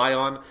could rely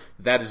on.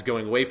 That is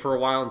going away for a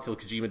while until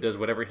Kojima does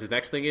whatever his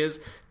next thing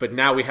is. But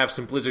now we have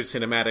some Blizzard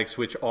cinematics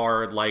which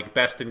are like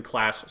best in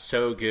class,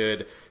 so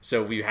good.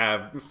 So we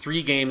have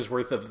 3 games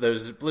worth of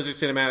those Blizzard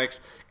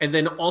cinematics, and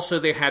then also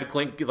they had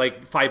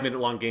like 5-minute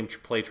long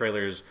gameplay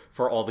trailers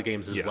for all the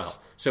games as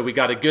well. So we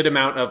got a good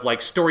amount of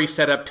like story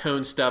setup,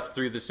 tone stuff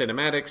through the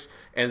cinematics,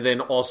 and then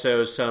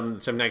also some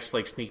nice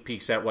like sneak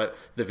peeks at what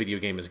the video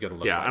game is going to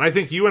look like. Yeah, and I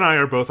think you and I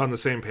are both on the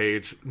same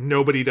page.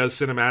 Nobody does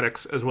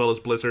cinematics as well as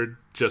Blizzard.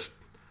 Just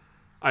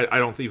I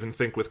don't even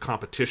think with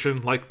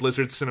competition like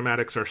Blizzard's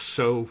cinematics are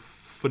so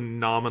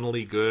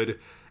phenomenally good.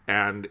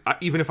 And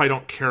even if I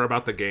don't care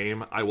about the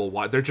game, I will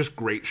watch. They're just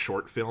great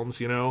short films,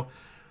 And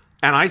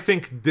I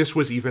think this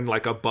was even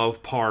like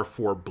above par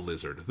for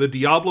Blizzard. The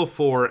Diablo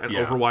 4 and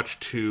Overwatch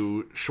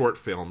 2 short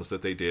films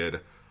that they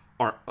did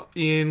are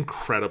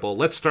incredible.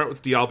 Let's start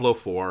with Diablo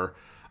 4.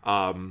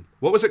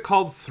 What was it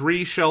called?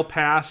 3 Shall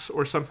Pass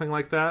or something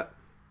like that?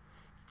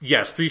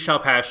 Yes, 3 Shall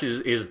Pass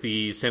is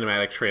the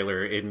cinematic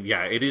trailer. And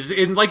yeah, it is.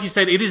 And like you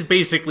said, it is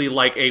basically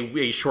like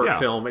a short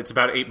film. It's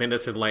about 8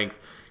 minutes in length.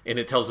 And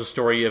it tells the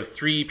story of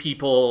 3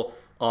 people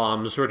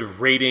sort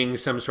of raiding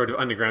some sort of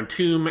underground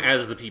tomb,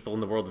 as the people in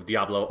the world of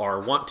Diablo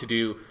are wont to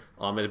do.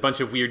 And a bunch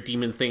of weird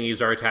demon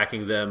thingies are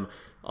attacking them.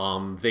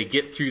 They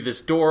get through this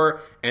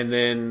door, and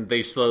then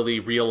they slowly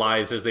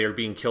realize as they are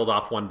being killed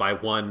off one by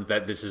one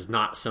that this is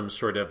not some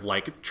sort of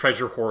like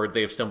treasure hoard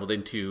they have stumbled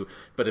into,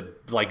 but a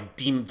like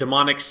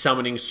demonic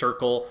summoning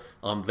circle.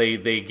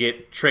 They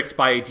get tricked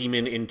by a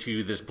demon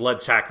into this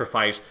blood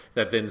sacrifice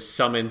that then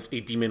summons a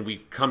demon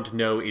we come to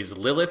know is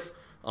Lilith.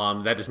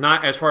 That is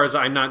not, as far as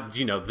I'm not,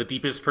 the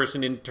deepest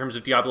person in terms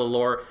of Diablo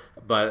lore,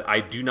 but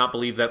I do not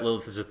believe that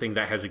Lilith is a thing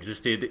that has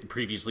existed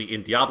previously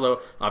in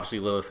Diablo. Obviously,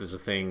 Lilith is a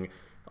thing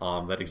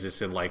that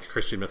exists in like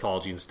Christian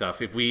mythology and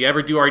stuff. If we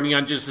ever do our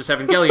Neon Genesis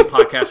Evangelion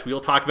podcast, we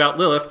will talk about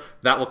Lilith.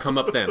 That will come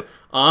up then.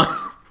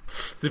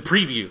 The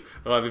preview,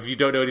 if you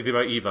don't know anything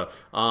about Eva.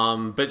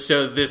 But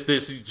so this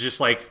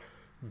just like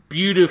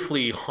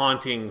beautifully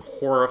haunting,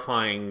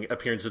 horrifying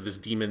appearance of this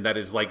demon that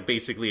is like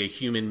basically a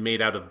human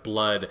made out of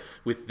blood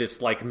with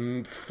this like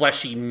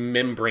fleshy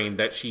membrane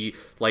that she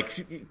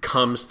like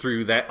comes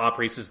through that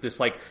operates as this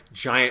like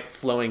giant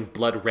flowing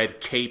blood red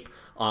cape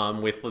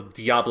with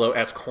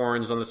Diablo-esque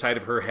horns on the side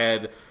of her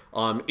head.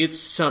 It's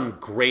some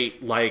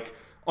great like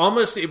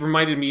almost it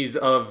reminded me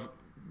of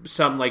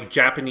some like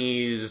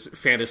Japanese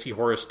fantasy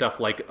horror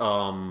stuff like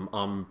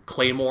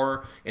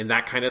Claymore and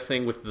that kind of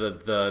thing with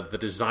the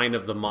design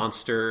of the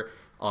monster.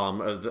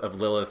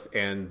 of Lilith,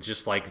 and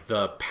just like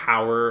the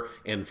power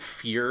and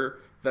fear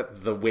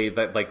that the way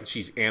that like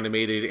she's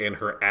animated and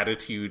her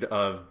attitude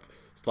of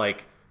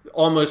like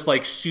almost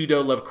like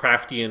pseudo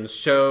Lovecraftian,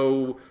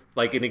 so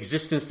like an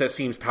existence that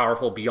seems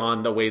powerful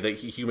beyond the way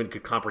that a human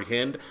could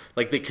comprehend.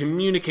 Like they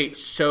communicate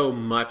so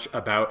much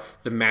about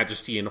the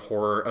majesty and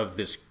horror of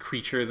this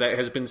creature that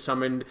has been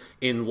summoned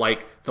in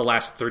like the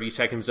last 30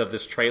 seconds of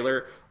this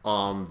trailer.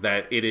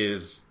 That it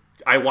is.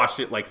 I watched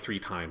it like 3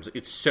 times.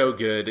 It's so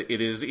good.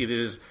 It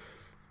is.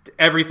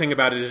 Everything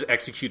about it is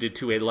executed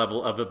to a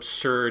level of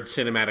absurd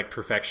cinematic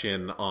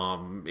perfection.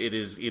 It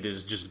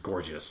is just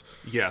gorgeous.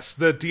 Yes,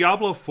 the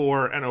Diablo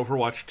 4 and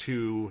Overwatch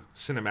 2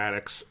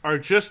 cinematics are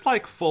just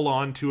like full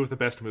on 2 of the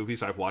best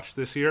movies I've watched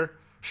this year.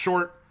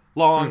 Short,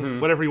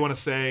 long, whatever you want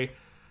to say.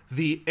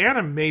 The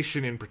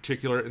animation in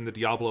particular in the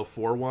Diablo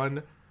 4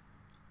 one,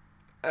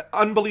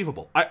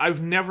 unbelievable. I've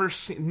never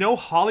seen, no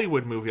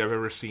Hollywood movie I've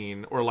ever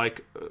seen or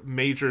like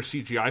major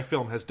CGI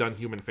film has done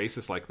human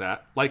faces like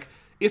that. Like,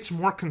 it's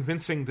more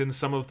convincing than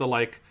some of the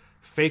like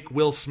fake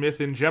Will Smith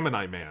in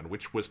Gemini Man,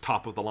 which was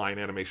top of the line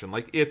animation.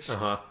 Like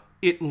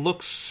it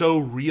looks so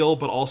real,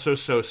 but also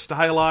so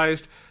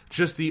stylized.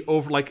 Just the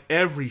like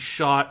every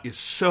shot is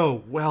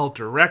so well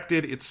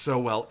directed. It's so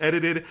well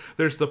edited.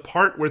 There's the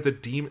part where the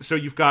demon. So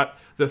you've got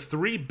the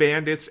 3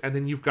 bandits, and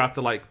then you've got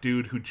the like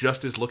dude who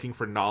just is looking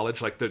for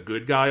knowledge, like the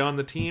good guy on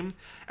the team.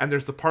 And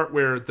there's the part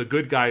where the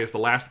good guy is the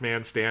last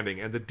man standing,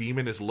 and the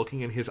demon is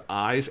looking in his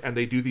eyes, and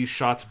they do these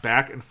shots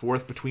back and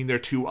forth between their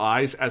 2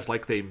 eyes as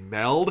like they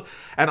meld.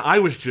 And I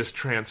was just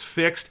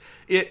transfixed.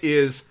 It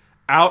is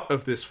out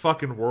of this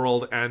fucking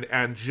world,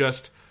 and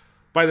just.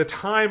 By the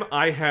time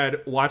I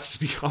had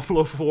watched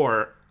Diablo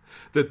 4,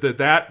 the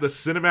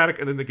cinematic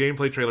and then the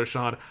gameplay trailer,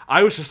 Sean,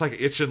 I was just like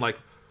itching, like,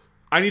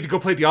 I need to go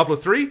play Diablo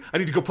 3. I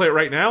need to go play it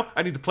right now.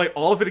 I need to play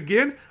all of it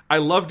again. I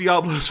love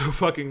Diablo so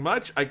fucking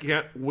much. I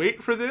can't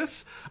wait for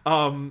this.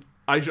 I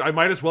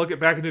might as well get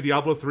back into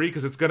Diablo 3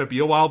 because it's going to be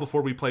a while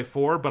before we play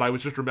 4, but I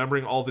was just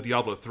remembering all the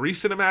Diablo 3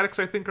 cinematics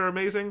I think are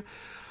amazing.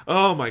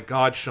 Oh my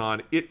god,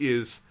 Sean. It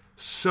is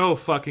so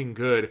fucking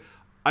good.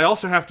 I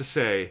also have to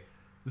say,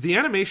 the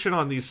animation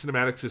on these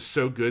cinematics is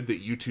so good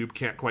that YouTube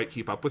can't quite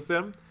keep up with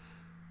them.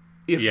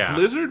 If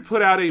Blizzard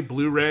put out a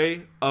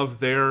Blu-ray of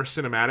their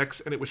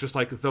cinematics, and it was just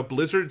like the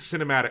Blizzard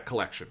Cinematic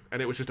Collection,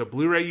 and it was just a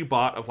Blu-ray you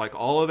bought of like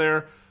all of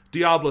their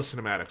Diablo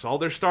cinematics, all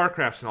their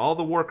StarCrafts, and all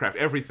the Warcraft,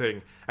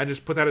 everything, and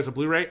just put that as a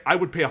Blu-ray, I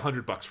would pay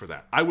 $100 for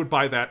that. I would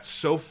buy that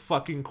so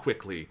fucking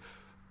quickly,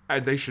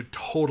 and they should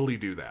totally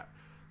do that.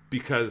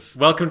 Because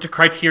welcome to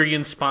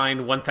Criterion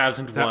Spine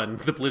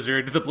 1001, the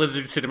Blizzard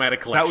Cinematic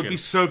Collection. That would be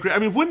so great. I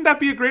mean, wouldn't that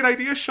be a great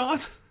idea,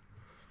 Sean?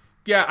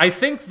 Yeah, I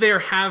think there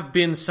have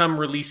been some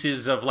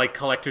releases of like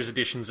collector's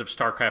editions of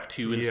StarCraft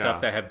 2 and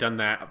stuff that have done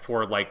that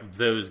for like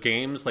those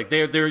games. Like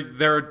there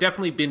have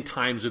definitely been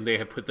times when they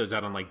have put those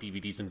out on like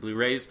DVDs and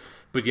Blu-rays.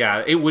 But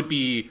yeah, it would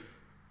be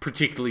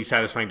particularly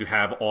satisfying to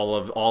have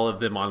all of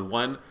them on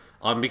one,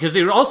 because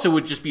it also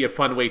would just be a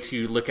fun way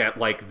to look at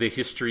like the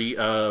history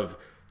of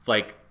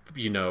like,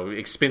 you know,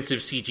 expensive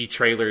CG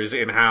trailers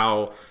and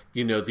how,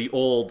 you know, the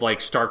old like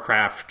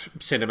StarCraft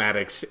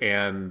cinematics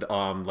and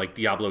like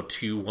Diablo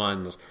 2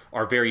 ones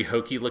are very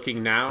hokey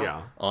looking now.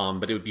 Yeah.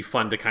 But it would be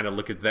fun to kind of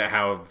look at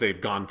how they've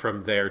gone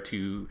from there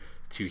to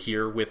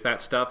here with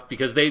that stuff,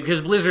 because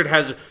Blizzard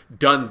has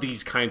done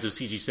these kinds of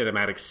CG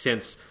cinematics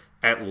since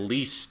at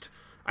least,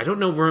 I don't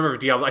know, remember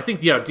Diablo. I think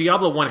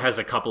Diablo 1 has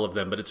a couple of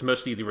them, but it's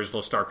mostly the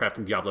original StarCraft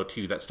and Diablo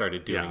 2 that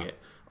started doing it.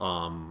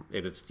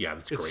 It's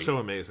great. It's so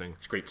amazing.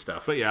 It's great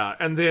stuff. But yeah,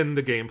 and then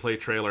the gameplay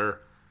trailer,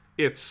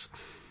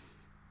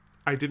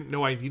 I didn't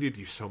know I needed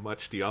you so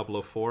much,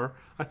 Diablo 4.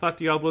 I thought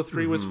Diablo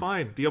 3 was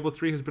fine. Diablo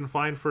 3 has been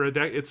fine for a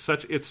decade.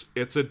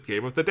 It's a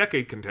game of the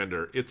decade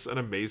contender. It's an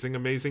amazing,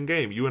 amazing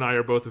game. You and I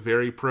are both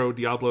very pro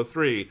Diablo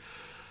 3.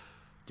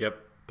 Yep.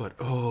 But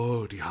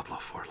Diablo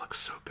 4 looks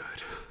so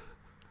good.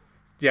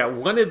 Yeah,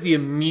 one of the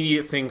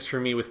immediate things for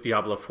me with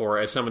Diablo 4,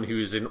 as someone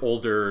who's an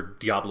older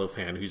Diablo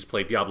fan, who's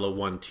played Diablo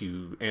 1,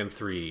 2, and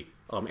 3,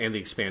 and the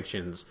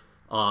expansions,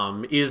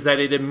 is that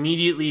it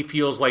immediately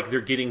feels like they're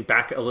getting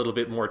back a little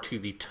bit more to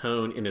the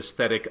tone and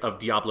aesthetic of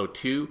Diablo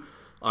 2,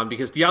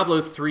 because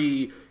Diablo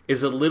 3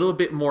 is a little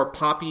bit more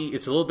poppy,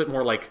 it's a little bit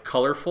more like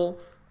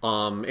colorful,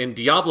 and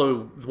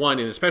Diablo 1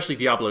 and especially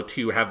Diablo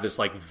 2 have this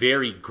like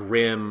very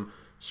grim,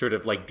 sort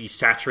of like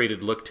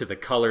desaturated look to the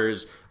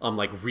colors,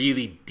 like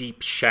really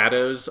deep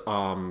shadows,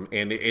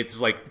 and it's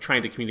like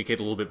trying to communicate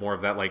a little bit more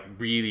of that like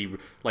really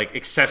like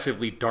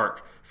excessively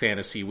dark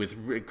fantasy with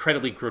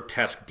incredibly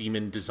grotesque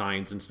demon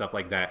designs and stuff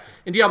like that.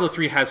 And Diablo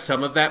 3 has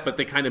some of that, but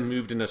they kind of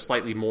moved in a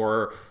slightly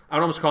more, I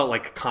would almost call it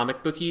like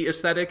comic booky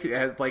aesthetic.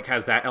 It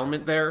has that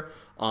element there.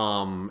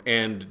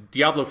 And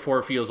Diablo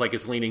 4 feels like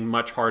it's leaning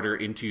much harder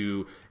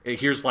into,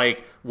 here's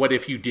like, what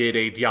if you did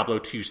a Diablo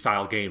 2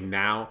 style game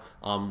now,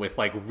 with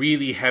like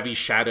really heavy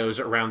shadows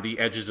around the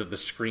edges of the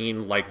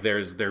screen, like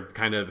they're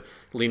kind of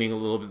leaning a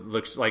little bit,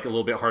 looks like a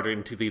little bit harder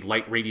into the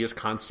light radius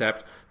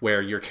concept,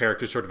 where your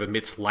character sort of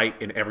emits light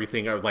and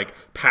everything are like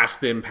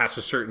past a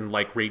certain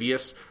like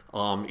radius,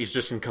 is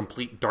just in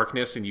complete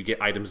darkness, and you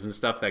get items and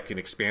stuff that can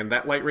expand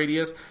that light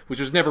radius, which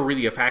was never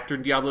really a factor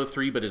in Diablo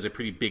 3, but is a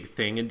pretty big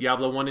thing in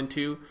Diablo 1 and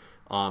 2.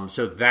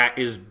 So that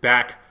is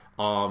back.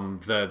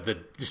 The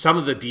some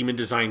of the demon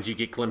designs you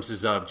get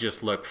glimpses of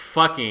just look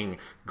fucking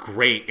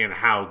great, and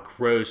how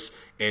gross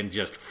and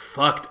just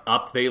fucked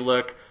up they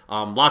look.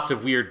 Lots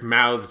of weird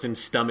mouths and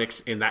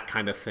stomachs and that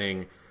kind of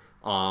thing.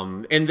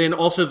 And then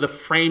also the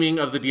framing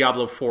of the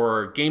Diablo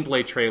 4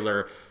 gameplay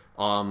trailer,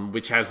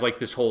 which has like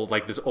this whole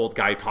like this old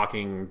guy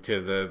talking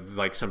to the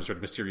like some sort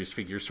of mysterious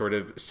figure sort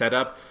of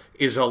setup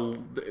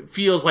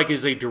feels like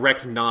is a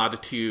direct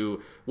nod to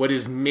what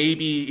is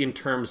maybe in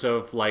terms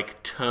of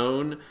like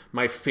tone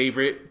my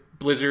favorite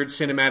Blizzard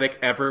cinematic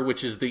ever,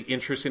 which is the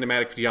intro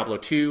cinematic for Diablo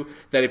 2,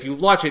 that if you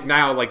watch it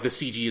now, like the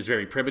CG is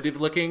very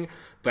primitive looking,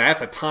 but at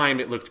the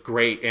time it looked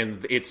great,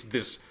 and it's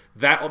this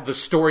that the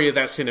story of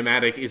that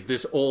cinematic is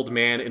this old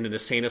man in an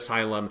insane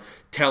asylum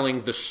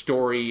telling the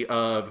story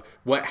of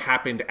what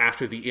happened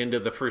after the end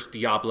of the first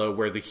Diablo,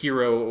 where the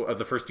hero of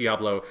the first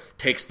Diablo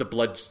takes the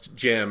blood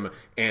gem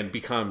and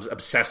becomes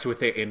obsessed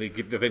with it, and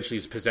it eventually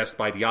is possessed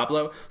by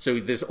Diablo. So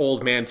this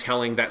old man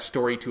telling that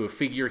story to a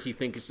figure he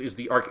thinks is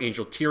the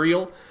Archangel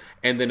Tyrael.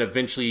 And then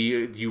eventually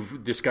you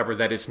discover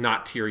that it's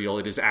not Tyrael,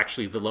 it is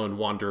actually the lone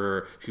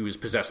wanderer who is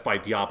possessed by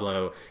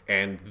Diablo,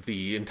 and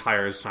the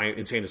entire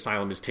insane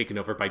asylum is taken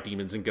over by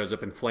demons and goes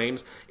up in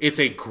flames. It's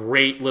a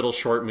great little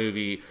short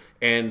movie,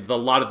 and a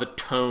lot of the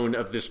tone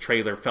of this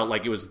trailer felt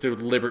like it was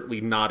deliberately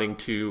nodding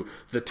to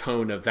the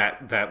tone of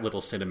that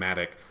little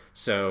cinematic.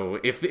 So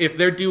if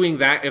they're doing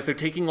that, if they're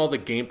taking all the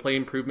gameplay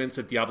improvements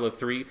of Diablo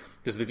 3,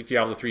 because the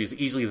Diablo 3 is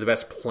easily the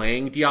best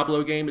playing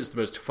Diablo game, is the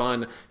most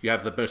fun, you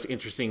have the most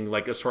interesting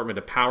like assortment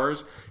of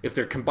powers. If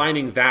they're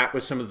combining that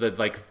with some of the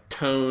like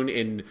tone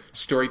and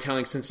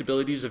storytelling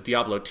sensibilities of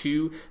Diablo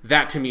 2,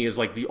 that to me is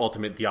like the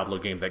ultimate Diablo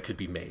game that could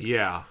be made.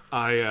 Yeah,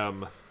 I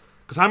am.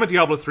 Because I'm a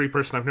Diablo 3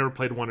 person. I've never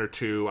played 1 or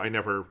 2. I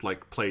never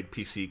like played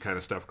PC kind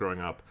of stuff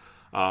growing up.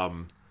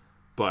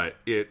 But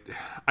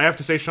I have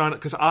to say, Sean,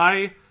 because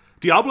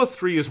Diablo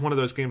 3 is one of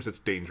those games that's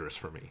dangerous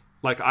for me.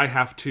 Like, I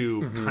have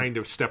to kind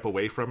of step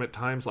away from it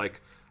times.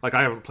 Like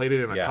I haven't played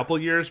it in a couple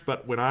years,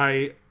 but when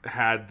I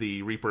had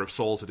the Reaper of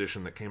Souls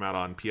edition that came out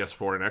on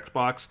PS4 and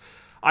Xbox,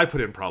 I put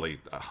in probably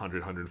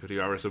 100,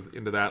 150 hours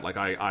into that. Like,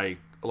 I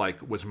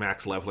was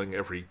max leveling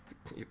every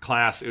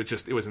class.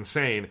 It was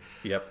insane.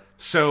 Yep.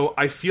 So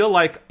I feel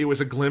like it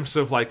was a glimpse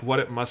of like what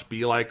it must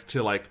be like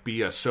to like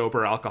be a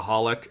sober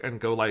alcoholic and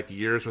go like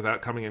years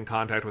without coming in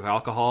contact with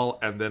alcohol,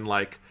 and then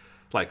like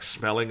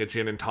smelling a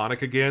gin and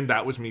tonic again.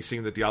 That was me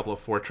seeing the Diablo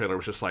 4 trailer. It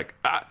was just like,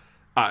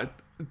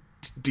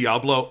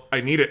 Diablo,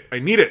 I need it.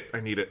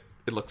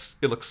 It looks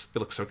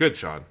so good,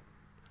 Sean.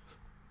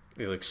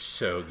 It looks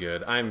so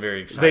good. I'm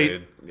very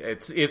excited.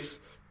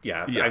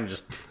 Yeah, I'm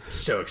just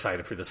so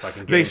excited for this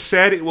fucking game. They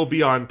said it will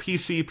be on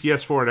PC,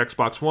 PS4, and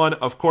Xbox One.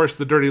 Of course,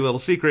 the dirty little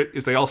secret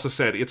is they also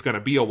said it's going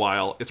to be a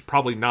while. It's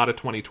probably not a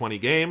 2020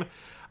 game,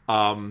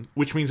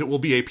 which means it will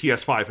be a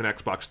PS5 and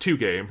Xbox 2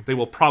 game. They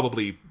will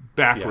probably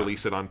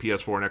release it on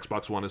PS4 and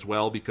Xbox One as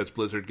well, because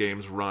Blizzard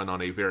games run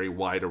on a very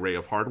wide array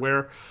of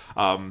hardware.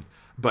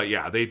 But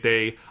yeah,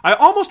 I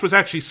almost was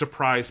actually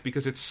surprised,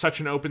 because it's such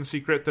an open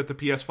secret that the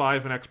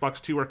PS5 and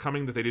Xbox 2 are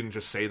coming, that they didn't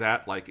just say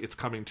that. Like, it's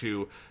coming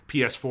to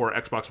PS4,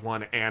 Xbox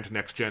One, and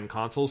next-gen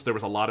consoles. There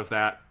was a lot of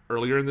that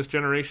earlier in this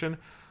generation,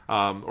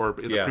 or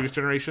in the previous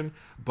generation.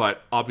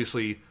 But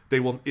obviously, they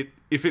will.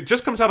 If it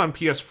just comes out on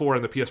PS4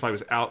 and the PS5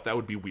 is out, that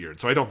would be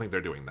weird. So I don't think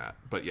they're doing that.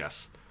 But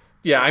yes.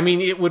 Yeah, I mean,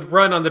 it would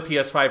run on the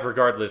PS5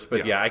 regardless,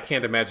 but I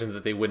can't imagine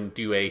that they wouldn't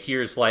do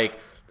here's like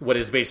what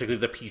is basically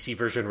the PC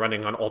version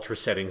running on ultra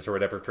settings or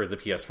whatever for the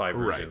PS5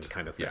 version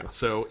kind of thing. Yeah,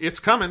 so it's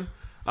coming.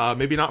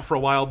 Maybe not for a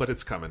while, but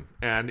it's coming.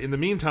 And in the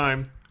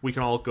meantime, we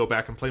can all go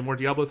back and play more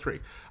Diablo 3,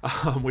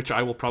 which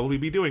I will probably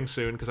be doing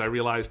soon, because I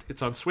realized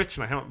it's on Switch,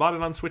 and I haven't bought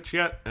it on Switch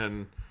yet,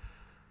 and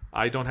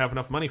I don't have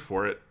enough money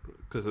for it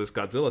because of this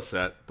Godzilla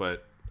set,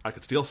 but I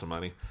could steal some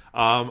money.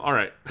 All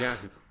right. Yeah.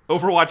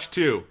 Overwatch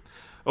 2.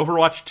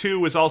 Overwatch 2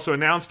 was also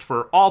announced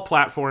for all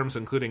platforms,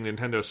 including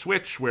Nintendo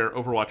Switch, where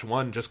Overwatch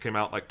 1 just came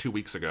out like 2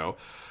 weeks ago.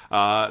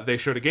 They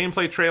showed a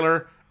gameplay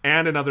trailer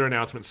and another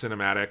announcement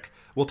cinematic.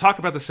 We'll talk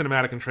about the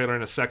cinematic and trailer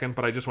in a second,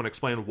 but I just want to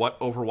explain what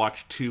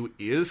Overwatch 2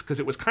 is, because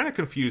it was kind of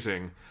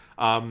confusing.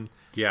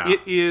 It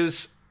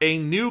is a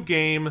new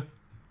game,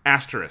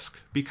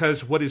 asterisk,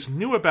 because what is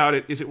new about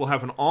it is it will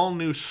have an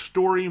all-new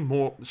story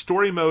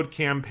mode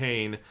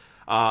campaign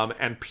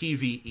and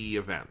PvE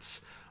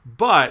events.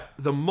 But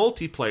the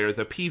multiplayer,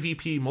 the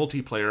PvP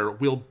multiplayer,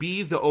 will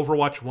be the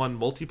Overwatch 1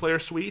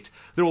 multiplayer suite.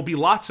 There will be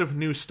lots of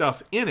new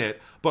stuff in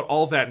it, but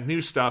all that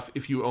new stuff,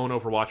 if you own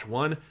Overwatch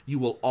 1, you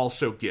will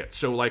also get.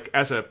 So, like,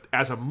 as a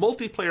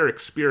multiplayer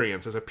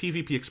experience, as a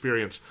PvP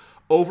experience,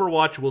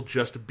 Overwatch will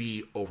just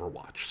be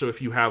Overwatch. So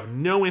if you have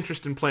no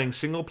interest in playing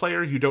single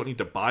player, you don't need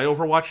to buy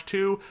Overwatch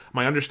 2.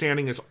 My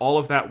understanding is all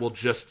of that will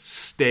just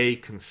stay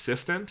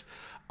consistent.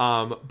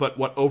 But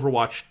what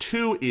Overwatch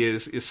 2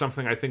 is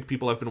something I think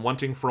people have been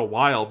wanting for a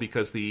while,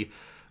 because the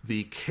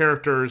the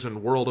characters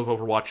and world of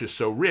Overwatch is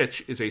so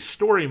rich is a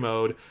story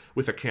mode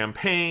with a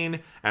campaign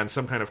and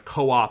some kind of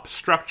co-op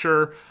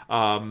structure.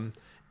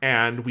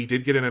 And we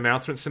did get an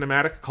announcement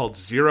cinematic called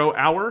 0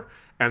 Hour.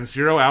 And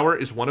 0 Hour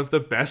is one of the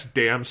best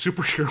damn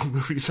superhero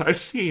movies I've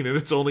seen, and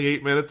it's only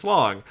 8 minutes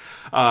long.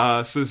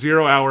 So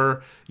 0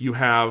 Hour, you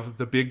have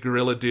the big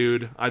gorilla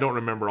dude. I don't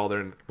remember all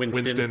their...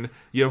 Winston.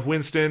 You have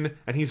Winston,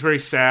 and he's very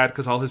sad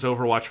because all his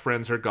Overwatch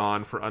friends are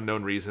gone for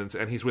unknown reasons.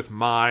 And he's with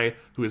Mai,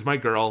 who is my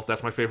girl.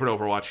 That's my favorite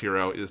Overwatch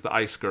hero, is the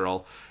Ice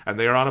Girl. And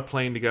they are on a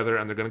plane together,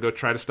 and they're going to go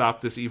try to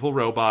stop this evil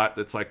robot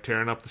that's like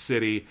tearing up the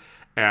city.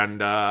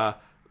 And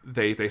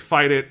they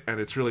fight it, and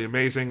it's really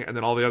amazing. And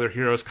then all the other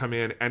heroes come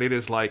in, and it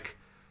is like...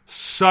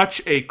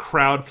 such a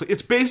crowd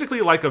it's basically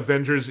like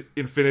Avengers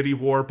Infinity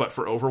War, but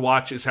for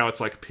Overwatch is how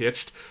it's like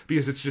pitched,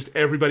 because it's just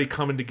everybody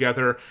coming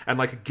together, and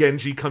like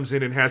Genji comes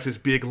in and has his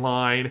big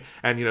line,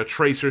 and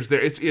Tracer's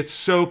there. It's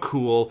so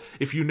cool.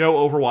 If you know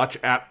Overwatch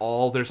at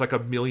all, there's like a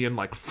million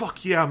like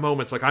fuck yeah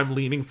moments. Like I'm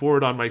leaning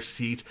forward on my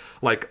seat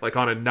like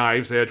on a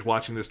knife's edge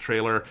watching this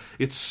trailer.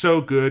 It's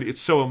so good. It's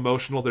so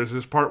emotional. There's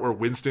this part where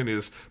Winston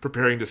is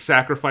preparing to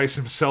sacrifice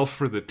himself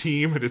for the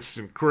team, and it's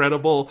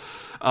incredible.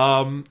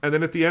 And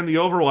then at the end, the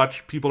Overwatch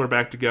people are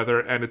back together,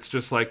 and it's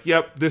just like,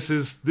 yep, this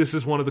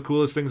is one of the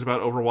coolest things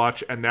about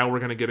Overwatch, and now we're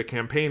going to get a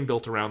campaign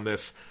built around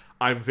this.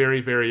 I'm very,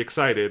 very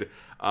excited.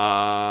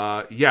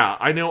 Yeah,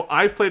 I know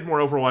I've played more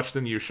Overwatch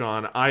than you,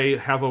 Sean.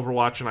 I have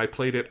Overwatch, and I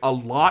played it a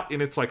lot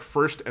in its like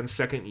first and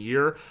second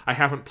year. I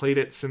haven't played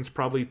it since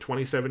probably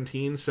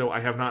 2017, so I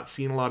have not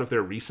seen a lot of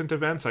their recent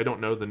events. I don't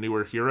know the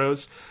newer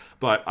heroes,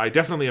 but I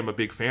definitely am a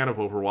big fan of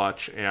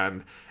Overwatch,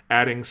 and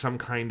adding some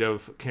kind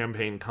of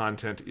campaign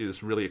content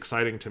is really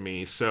exciting to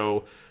me.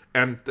 So,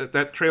 and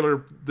that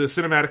trailer, the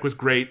cinematic was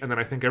great, and then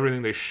I think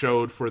everything they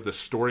showed for the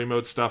story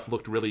mode stuff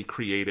looked really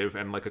creative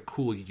and like a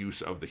cool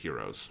use of the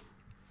heroes.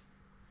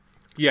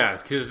 Yeah,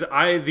 because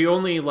the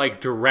only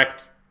like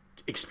direct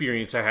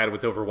experience I had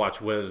with Overwatch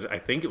was, I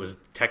think it was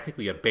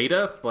technically a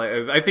beta.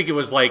 I think it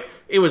was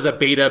a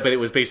beta, but it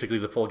was basically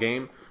the full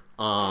game.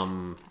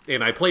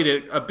 And I played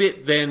it a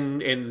bit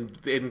then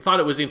and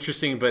thought it was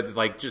interesting, but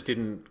like just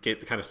didn't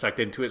get kind of sucked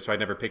into it, so I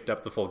never picked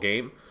up the full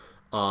game.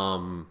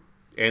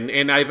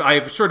 And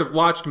I've sort of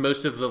watched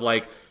most of the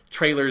like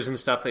trailers and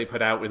stuff they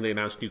put out when they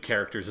announced new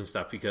characters and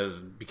stuff,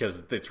 because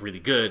it's really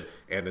good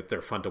and that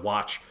they're fun to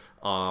watch.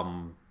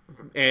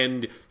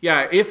 And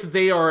yeah, if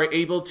they are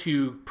able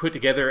to put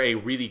together a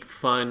really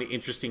fun,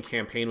 interesting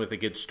campaign with a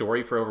good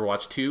story for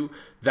Overwatch 2,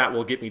 that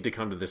will get me to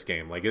come to this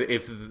game. Like,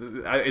 if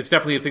it's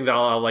definitely a thing that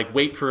I'll like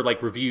wait for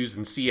like reviews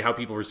and see how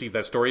people receive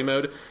that story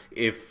mode.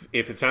 If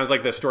it sounds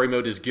like the story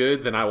mode is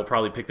good, then I will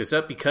probably pick this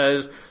up,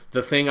 because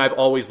the thing I've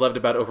always loved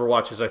about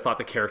Overwatch is I thought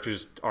the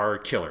characters are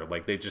killer.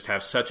 Like, they just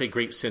have such a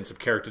great sense of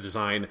character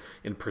design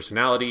and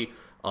personality.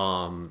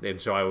 And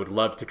so I would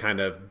love to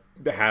kind of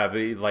have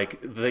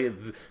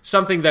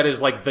something that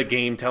is like the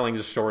game telling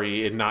the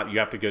story, and not you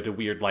have to go to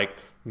weird like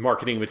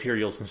marketing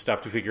materials and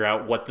stuff to figure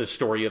out what the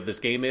story of this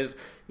game is,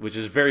 which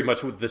is very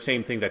much the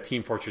same thing that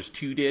Team Fortress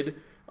 2 did.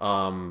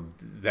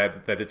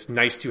 That it's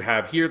nice to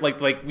have here. Like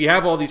we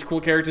have all these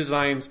cool character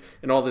designs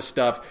and all this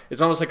stuff.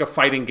 It's almost like a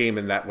fighting game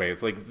in that way.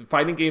 It's like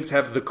fighting games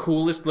have the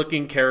coolest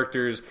looking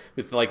characters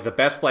with like the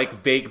best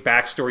like vague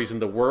backstories in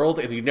the world,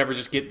 and you never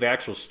just get the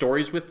actual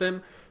stories with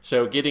them.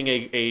 So getting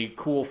a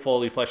cool,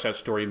 fully fleshed out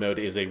story mode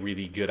is a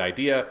really good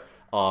idea.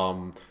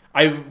 One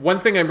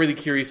thing I'm really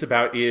curious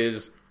about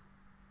is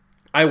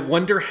I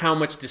wonder how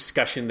much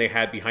discussion they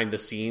had behind the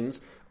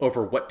scenes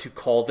over what to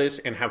call this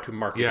and how to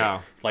market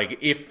it. Like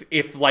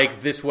if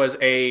like this was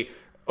a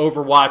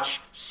Overwatch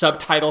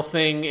subtitle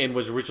thing and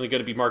was originally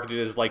going to be marketed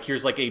as like,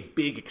 here's like a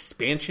big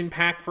expansion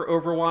pack for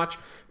Overwatch,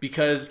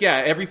 because yeah,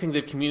 everything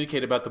they've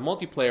communicated about the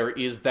multiplayer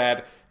is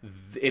that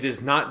it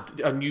is not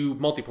a new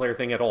multiplayer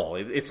thing at all.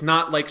 It's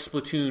not like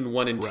Splatoon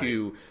 1 and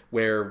 2,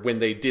 where when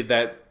they did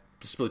that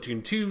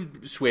Splatoon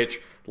 2 switch,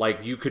 like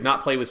you could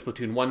not play with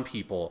Splatoon 1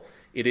 people.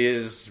 It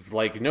is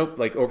like, nope,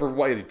 like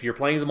Overwatch, if you're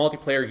playing the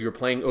multiplayer, you're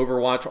playing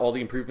Overwatch, all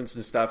the improvements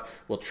and stuff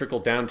will trickle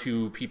down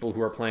to people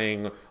who are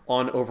playing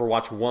on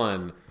Overwatch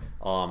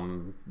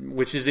 1,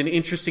 which is an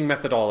interesting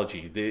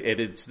methodology.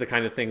 It's the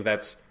kind of thing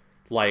that's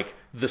like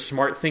the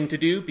smart thing to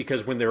do,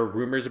 because when there were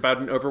rumors about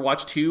an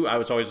Overwatch 2, I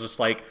was always just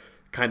like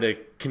kind of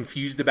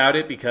confused about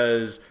it,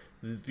 because,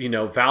 you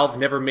know, Valve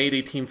never made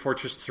a Team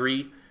Fortress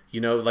 3. You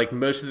know, like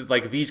most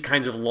of these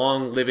kinds of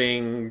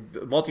long-living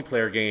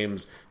multiplayer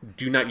games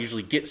do not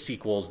usually get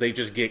sequels. They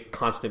just get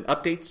constant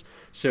updates.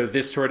 So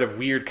this sort of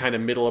weird kind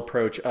of middle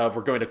approach of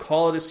we're going to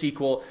call it a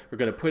sequel, we're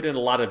going to put in a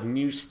lot of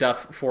new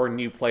stuff for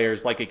new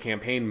players, like a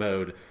campaign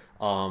mode,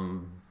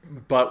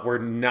 but we're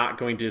not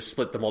going to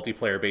split the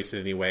multiplayer base in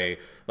any way.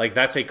 Like,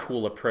 that's a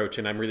cool approach,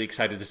 and I'm really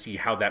excited to see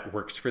how that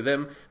works for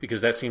them,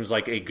 because that seems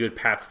like a good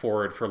path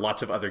forward for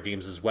lots of other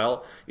games as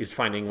well, is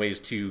finding ways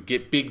to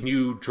get big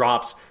new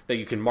drops that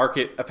you can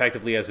market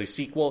effectively as a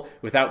sequel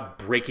without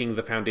breaking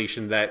the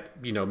foundation that,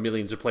 you know,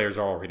 millions of players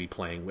are already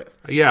playing with.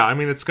 Yeah, I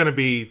mean, it's going to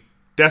be...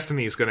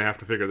 Destiny is going to have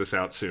to figure this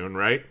out soon,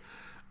 right?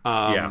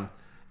 Yeah.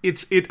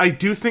 I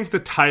do think the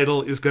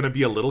title is going to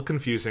be a little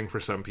confusing for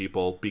some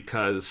people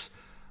because,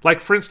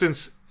 like, for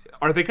instance,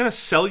 are they going to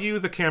sell you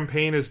the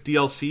campaign as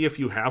DLC if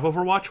you have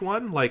Overwatch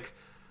 1?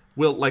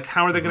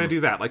 How are they going to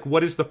do that? Like,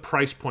 what is the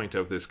price point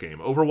of this game?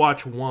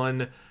 Overwatch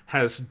 1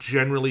 has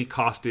generally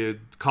cost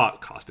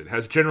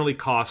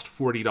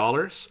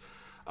 $40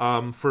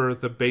 for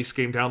the base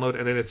game download,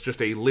 and then it's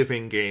just a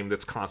living game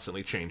that's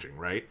constantly changing,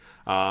 right?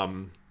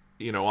 On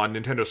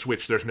Nintendo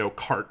Switch, there's no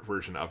cart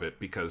version of it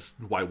because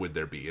why would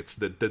there be? It's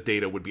the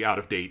data would be out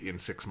of date in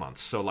 6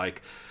 months. So,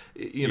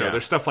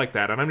 there's stuff like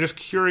that. And I'm just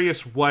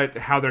curious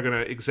how they're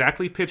going to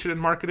exactly pitch it and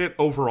market it.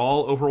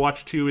 Overall,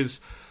 Overwatch 2 is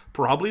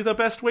probably the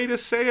best way to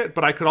say it,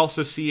 but I could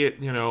also see it,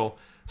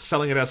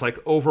 selling it as, like,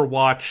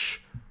 Overwatch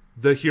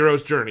the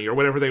hero's journey or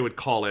whatever they would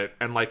call it,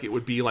 and it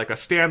would be like a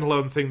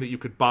standalone thing that you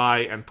could buy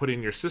and put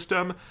in your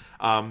system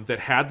that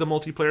had the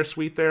multiplayer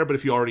suite there. But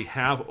if you already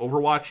have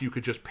Overwatch, you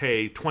could just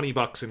pay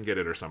 $20 and get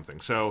it or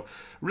something. So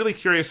really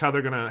curious how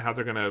they're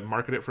gonna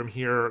market it from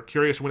here.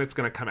 Curious when it's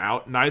gonna come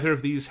out. Neither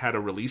of these had a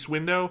release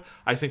window.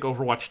 I think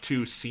Overwatch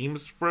 2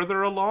 seems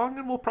further along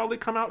and will probably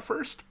come out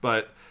first.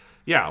 But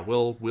yeah,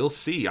 we'll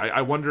see.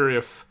 I wonder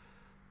if.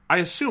 I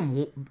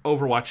assume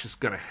Overwatch is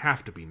going to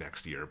have to be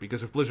next year,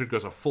 because if Blizzard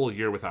goes a full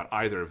year without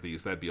either of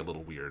these, that'd be a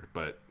little weird,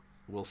 but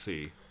we'll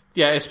see.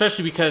 Yeah,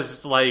 especially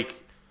because,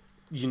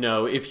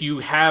 if you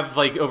have,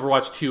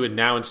 Overwatch 2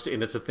 announced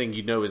and it's a thing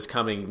is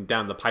coming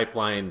down the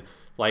pipeline,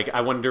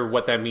 I wonder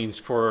what that means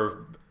for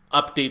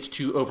updates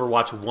to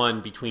Overwatch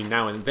 1 between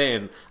now and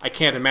then. I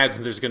can't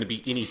imagine there's going to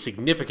be any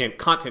significant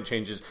content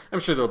changes. I'm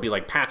sure there'll be,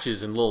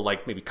 patches and little,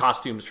 maybe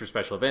costumes for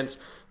special events,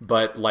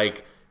 but, I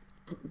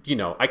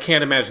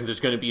can't imagine there's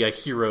going to be a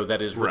hero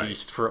that is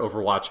released for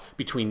Overwatch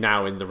between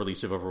now and the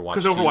release of Overwatch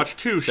 2. Because Overwatch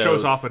 2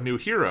 shows off a new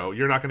hero.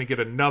 You're not going to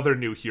get another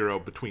new hero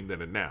between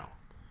then and now.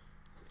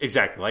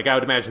 Exactly. I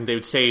would imagine they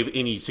would save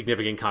any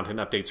significant content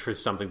updates for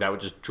something that would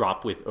just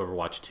drop with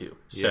Overwatch 2.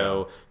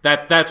 So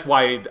that's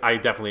why I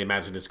definitely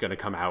imagine it's going to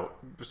come out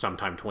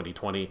sometime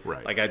 2020.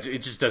 Right.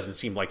 It just doesn't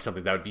seem like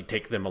something that would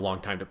take them a long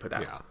time to put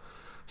out. Yeah.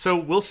 So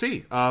we'll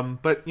see.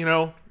 But,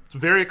 it's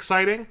very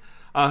exciting.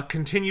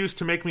 Continues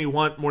to make me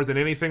want more than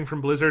anything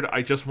from Blizzard.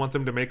 I just want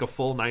them to make a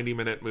full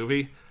 90-minute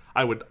movie.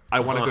 I want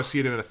to go see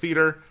it in a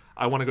theater.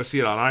 I want to go see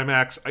it on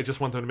IMAX. I just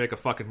want them to make a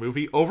fucking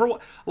movie. An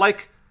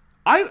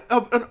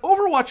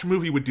Overwatch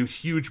movie would do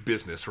huge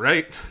business,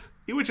 right?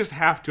 It would just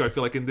have to, I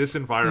feel like, in this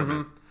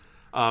environment.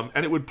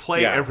 And it would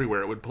play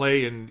everywhere. It would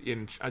play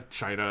in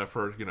China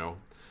for,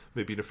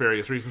 maybe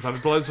nefarious reasons on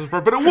Blizzard's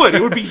part, but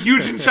it would be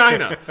huge in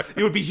China.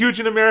 It would be huge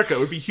in America. It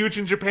would be huge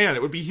in Japan.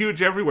 It would be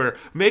huge everywhere.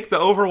 Make the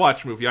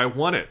Overwatch movie. I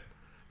want it.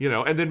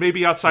 And then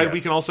maybe outside we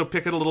can also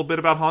pick it a little bit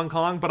about Hong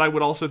Kong, but I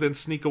would also then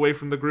sneak away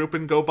from the group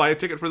and go buy a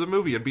ticket for the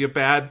movie and be a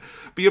bad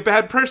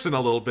person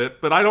a little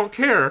bit, but I don't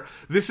care.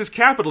 This is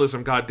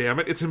capitalism,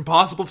 goddammit. It's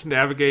impossible to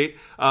navigate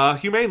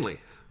humanely.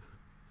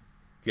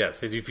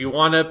 Yes, if you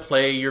want to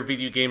play your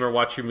video game or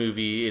watch your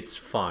movie, it's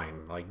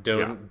fine.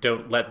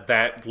 Don't let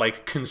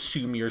that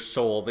consume your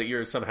soul that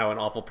you're somehow an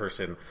awful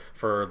person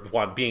for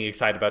being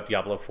excited about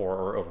Diablo 4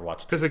 or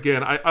Overwatch 2. Because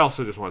again, I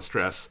also just want to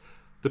stress,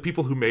 the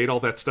people who made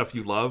all that stuff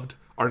you loved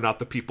are not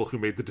the people who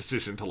made the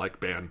decision to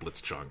ban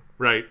Blitzchung,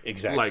 right?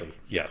 Exactly.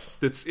 Yes,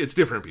 it's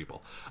different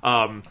people.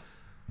 So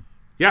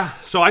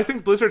I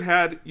think Blizzard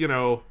had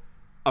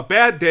a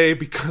bad day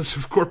because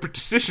of corporate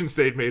decisions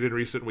they'd made in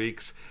recent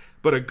weeks.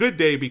 But a good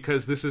day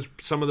because this is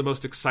some of the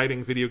most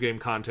exciting video game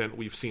content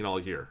we've seen all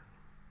year.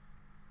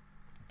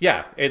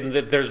 Yeah, and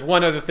there's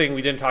one other thing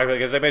we didn't talk about,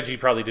 because I bet you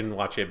probably didn't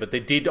watch it, but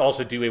they did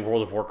also do a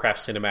World of Warcraft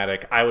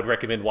cinematic. I would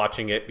recommend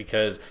watching it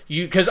because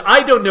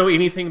I don't know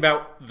anything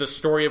about the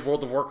story of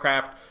World of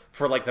Warcraft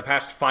for the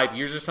past 5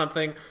 years or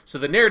something. So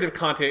the narrative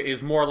content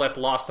is more or less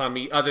lost on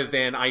me, other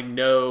than I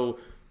know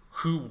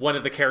who one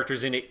of the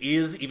characters in it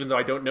is, even though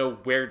I don't know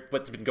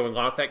what's been going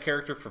on with that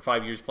character for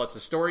 5 years plus the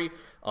story.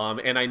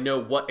 And I know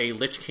what a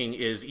Lich King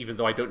is, even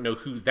though I don't know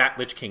who that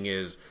Lich King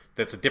is.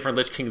 That's a different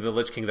Lich King than the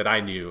Lich King that I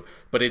knew.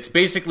 But it's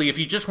basically, if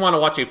you just want to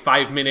watch a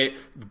 5-minute,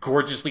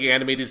 gorgeously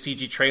animated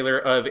CG trailer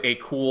of a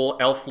cool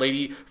elf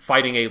lady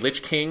fighting a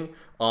Lich King,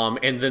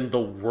 and then the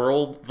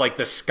world,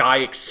 the sky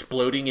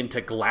exploding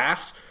into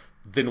glass,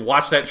 then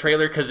watch that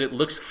trailer, because it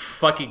looks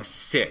fucking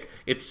sick.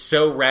 It's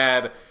so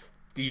rad.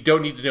 You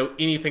don't need to know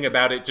anything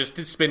about it. Just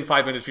to spend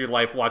 5 minutes of your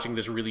life watching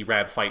this really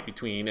rad fight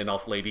between an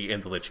elf lady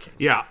and the Lich King.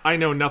 Yeah, I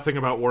know nothing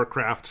about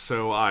Warcraft,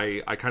 so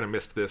I kind of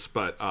missed this,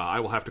 but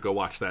I will have to go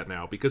watch that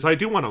now, because I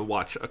do want to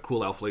watch a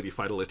cool elf lady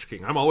fight a Lich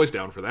King. I'm always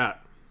down for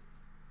that.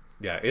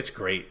 Yeah, it's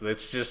great.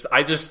 It's just,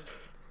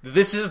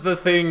 this is the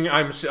thing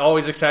I'm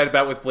always excited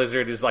about with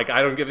Blizzard, is I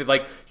don't give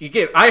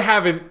it, I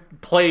haven't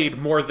played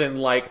more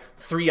than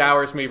 3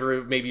 hours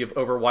maybe of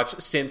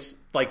Overwatch since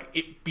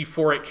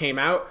before it came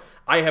out.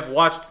 I have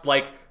watched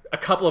a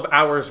couple of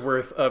hours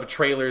worth of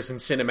trailers and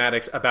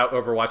cinematics about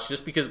Overwatch,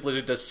 just because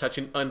Blizzard does such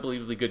an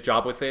unbelievably good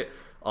job with it.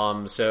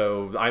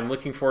 So I'm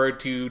looking forward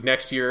to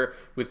next year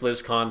with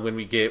BlizzCon, when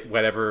we get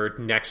whatever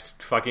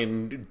next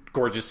fucking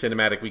gorgeous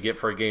cinematic we get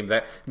for a game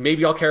that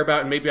maybe I'll care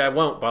about and maybe I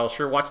won't, but I'll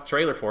sure watch the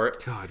trailer for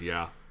it. God,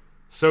 yeah.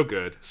 So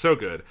good. So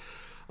good.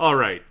 All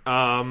right.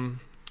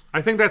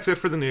 I think that's it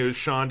for the news.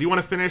 Sean, do you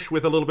want to finish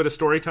with a little bit of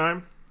story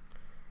time?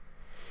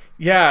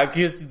 Yeah,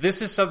 because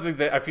this is something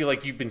that I feel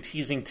like you've been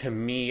teasing to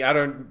me. I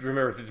don't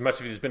remember if as much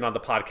of it has been on the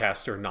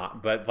podcast or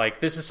not, but like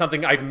this is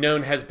something I've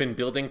known has been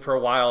building for a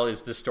while.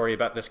 Is this story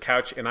about this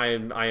couch, and I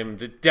am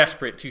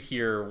desperate to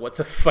hear what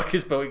the fuck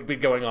has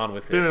been going on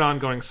with it. Been an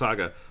ongoing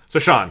saga. So,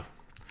 Sean,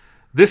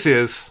 this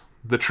is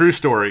the true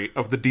story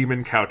of the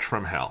demon couch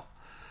from hell.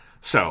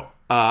 So,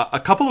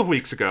 a couple of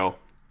weeks ago,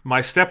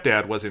 my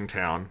stepdad was in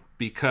town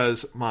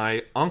because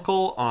my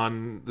uncle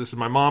this is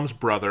my mom's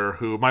brother,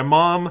 who my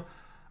mom.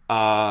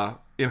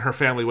 In her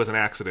family was an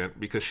accident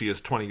because she is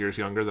 20 years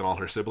younger than all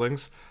her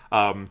siblings.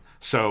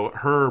 So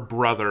her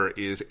brother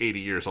is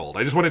 80 years old.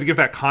 I just wanted to give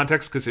that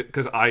context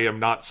because I am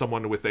not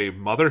someone with a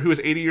mother who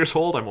is 80 years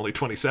old. I'm only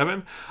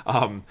 27.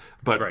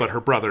 But her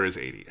brother is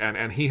 80.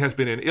 And he has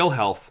been in ill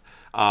health.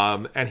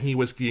 And he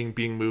was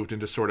being moved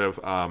into sort of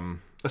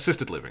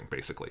assisted living,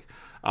 basically.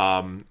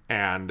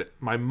 And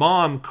my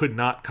mom could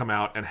not come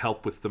out and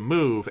help with the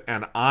move,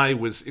 and I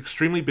was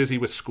extremely busy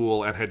with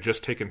school and had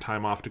just taken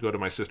time off to go to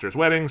my sister's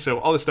wedding, so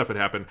all this stuff had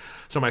happened.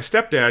 So my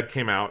stepdad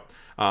came out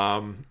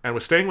and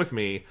was staying with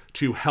me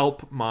to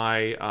help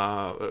my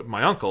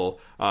uncle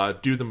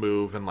do the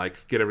move and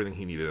like get everything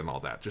he needed and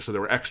all that, just so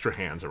there were extra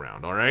hands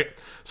around. All right.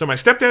 So my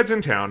stepdad's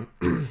in town,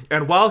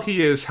 and while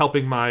he is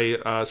helping my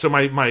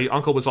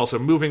uncle was also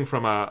moving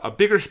from a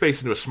bigger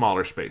space into a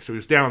smaller space, so he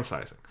was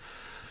downsizing.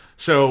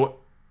 So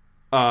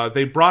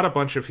they brought a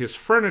bunch of his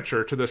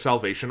furniture to the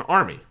Salvation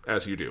Army,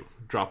 as you do,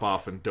 drop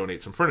off and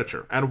donate some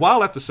furniture. And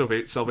while at the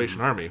Salvation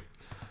Army,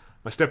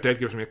 my stepdad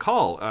gives me a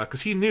call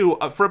because he knew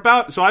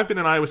so I've been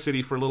in Iowa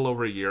City for a little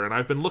over a year, and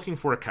I've been looking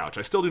for a couch.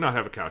 I still do not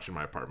have a couch in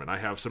my apartment. I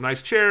have some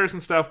nice chairs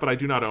and stuff, but I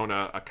do not own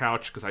a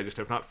couch because I just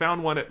have not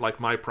found one at like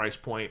my price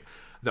point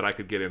that I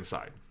could get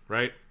inside,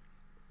 right?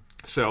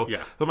 So,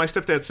 But my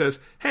stepdad says,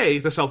 hey,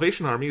 the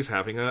Salvation Army is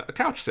having a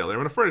couch sale. They're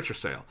having a furniture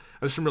sale.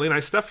 There's some really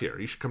nice stuff here.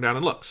 You should come down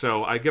and look.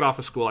 So I get off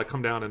of school, I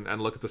come down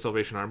and look at the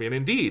Salvation Army, and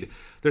indeed,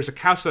 there's a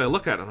couch that I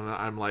look at, and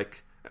I'm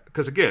like,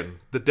 because again,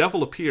 the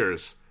devil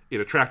appears in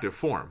attractive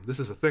form. This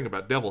is the thing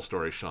about devil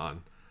stories,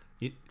 Sean.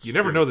 You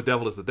never know the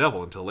devil is the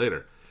devil until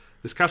later.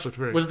 This couch looked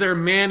very... Was there a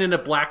man in a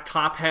black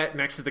top hat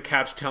next to the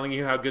couch telling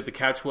you how good the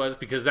couch was?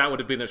 Because that would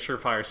have been a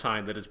surefire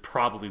sign that it's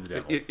probably the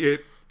devil.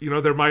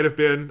 There might have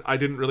been. I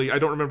don't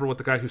remember what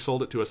the guy who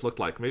sold it to us looked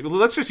like. Maybe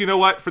let's just,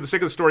 for the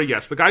sake of the story,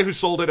 yes, the guy who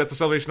sold it at the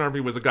Salvation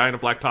Army was a guy in a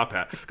black top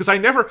hat. Because I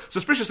never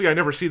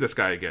see this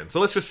guy again. So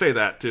let's just say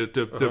that.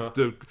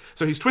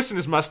 So he's twisting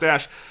his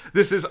mustache.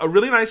 This is a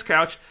really nice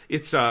couch.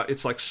 It's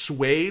like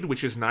suede,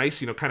 which is nice,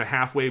 kind of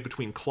halfway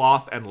between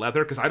cloth and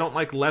leather. Because I don't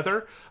like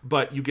leather,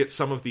 but you get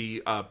some of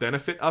the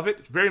benefit of it.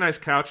 It's a very nice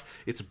couch.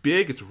 It's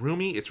big. It's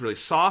roomy. It's really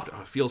soft.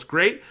 It feels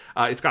great.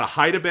 It's got a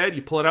hide-a-bed.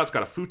 You pull it out. It's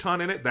got a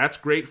futon in it. That's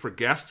great for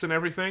guests and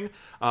everything,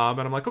 and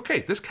I'm like,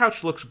 okay, this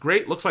couch looks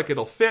great, looks like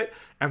it'll fit,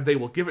 and they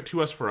will give it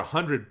to us for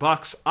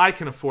 $100. I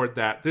can afford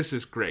that. This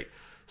is great.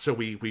 So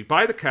we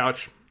buy the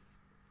couch,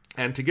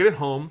 and to get it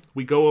home,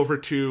 we go over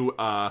to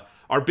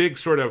our big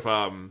sort of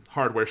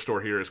hardware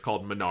store here is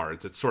called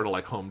Menards. It's sort of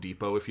like Home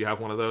Depot if you have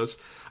one of those.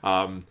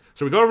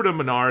 So we go over to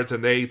Menards,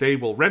 and they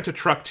will rent a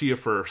truck to you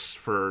for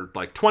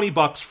like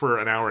 $20 for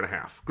an hour and a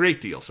half.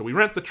 Great deal. So we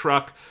rent the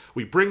truck.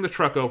 We bring the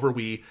truck over.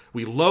 We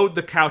load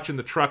the couch in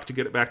the truck to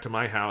get it back to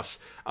my house.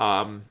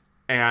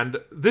 And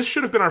this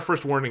should have been our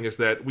first warning, is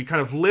that we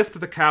kind of lift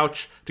the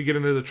couch to get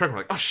into the truck. We're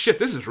like, oh shit,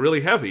 this is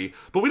really heavy.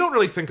 But we don't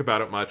really think about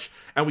it much.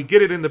 And we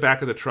get it in the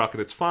back of the truck, and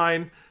it's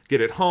fine. Get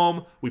it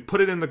home, we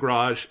put it in the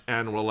garage,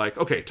 and we're like,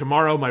 okay,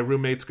 tomorrow my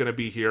roommate's going to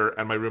be here,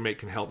 and my roommate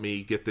can help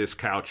me get this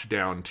couch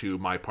down to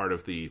my part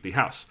of the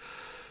house.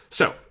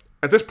 So,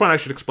 at this point, I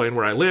should explain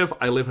where I live.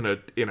 I live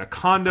in a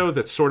condo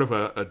that's sort of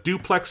a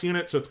duplex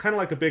unit, so it's kind of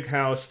like a big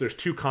house. There's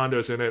two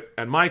condos in it,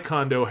 and my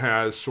condo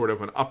has sort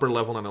of an upper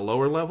level and a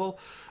lower level.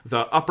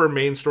 The upper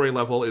main story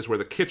level is where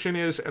the kitchen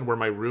is and where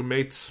my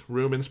roommate's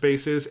room and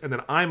space is, and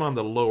then I'm on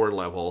the lower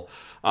level,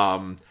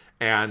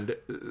 and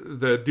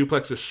the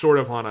duplex is sort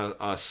of on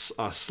a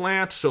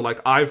slant, so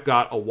like I've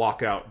got a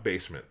walkout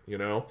basement,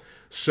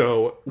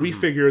 So we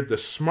figured the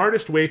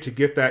smartest way to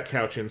get that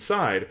couch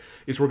inside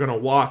is we're going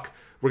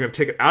to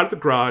take it out of the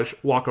garage,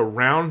 walk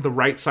around the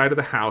right side of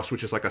the house,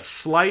 which is like a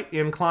slight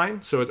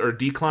incline, or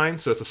decline,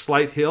 so it's a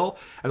slight hill,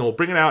 and then we'll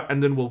bring it out,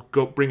 and then we'll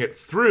go bring it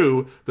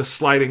through the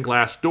sliding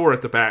glass door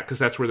at the back, because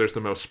that's where there's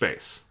the most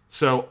space.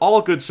 So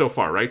all good so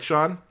far, right,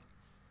 Sean?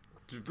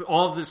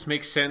 All of this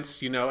makes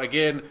sense.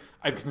 Again,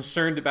 I'm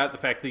concerned about the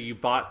fact that you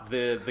bought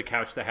the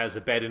couch that has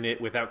a bed in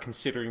it without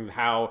considering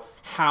how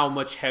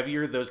much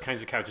heavier those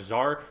kinds of couches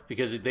are,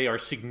 because they are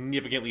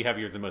significantly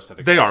heavier than most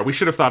other couches. They are. We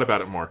should have thought about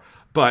it more.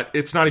 But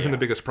it's not even the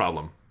biggest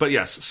problem. But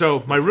yes,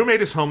 so my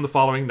roommate is home the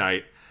following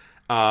night.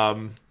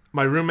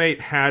 My roommate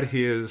had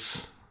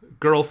his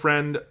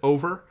girlfriend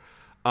over,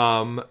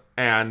 and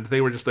And they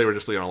were just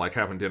like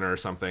having dinner or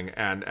something,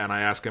 and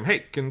I asked him, hey,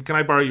 can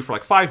I borrow you for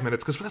like 5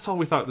 minutes, because that's all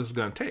we thought this was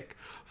going to take,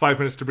 5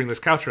 minutes to bring this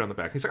couch around the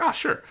back. He's like, oh,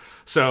 sure.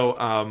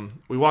 So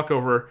we walk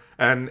over,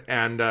 and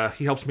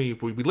he helps me.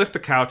 We lift the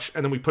couch,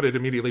 and then we put it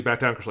immediately back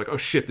down, because we're like, oh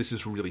shit, this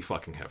is really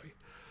fucking heavy.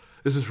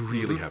 This is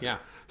really heavy. Yeah.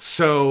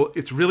 So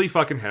it's really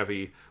fucking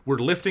heavy. We're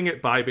lifting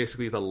it by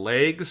basically the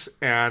legs,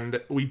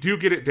 and we do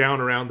get it down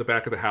around the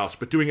back of the house,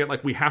 but doing it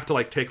like we have to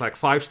like take like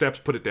 5 steps,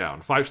 put it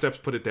down, 5 steps,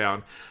 put it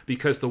down,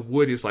 because the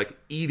wood is like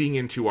eating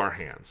into our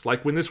hands.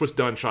 Like when this was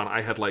done, Sean,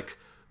 I had like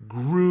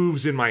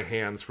grooves in my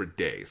hands for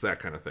days, that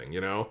kind of thing, you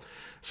know?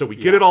 So we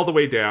get it all the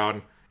way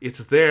down,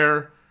 it's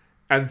there,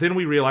 and then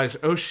we realize,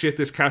 oh shit,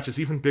 this couch is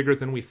even bigger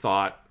than we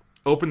thought.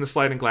 Open the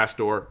sliding glass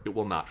door, it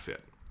will not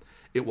fit.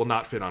 It will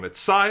not fit on its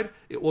side.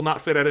 It will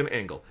not fit at an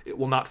angle. It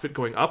will not fit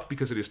going up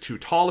because it is too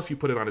tall if you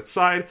put it on its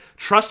side.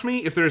 Trust me,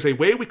 if there is a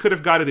way we could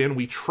have got it in,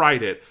 we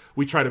tried it.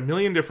 We tried a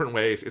million different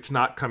ways. It's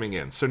not coming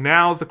in. So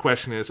now the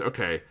question is,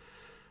 okay,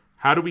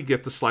 how do we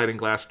get the sliding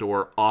glass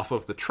door off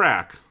of the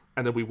track?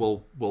 And then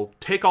we'll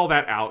take all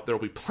that out. There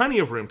will be plenty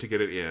of room to get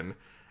it in.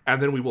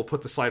 And then we will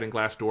put the sliding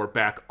glass door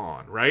back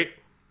on, right?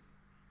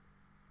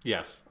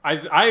 Yes.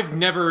 I've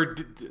never...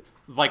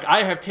 Like,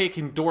 I have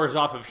taken doors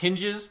off of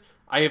hinges.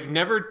 I have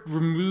never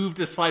removed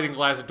a sliding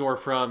glass door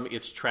from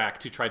its track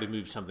to try to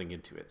move something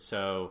into it.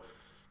 So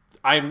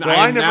I'm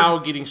now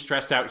getting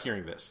stressed out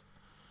hearing this.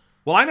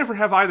 Well, I never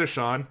have either,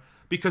 Sean,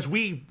 because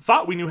we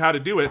thought we knew how to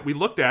do it. We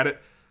looked at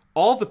it.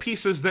 All the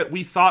pieces that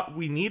we thought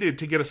we needed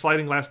to get a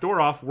sliding glass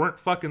door off weren't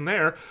fucking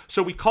there.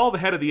 So we call the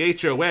head of the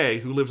HOA,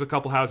 who lives a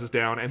couple houses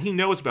down, and he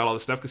knows about all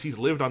this stuff because he's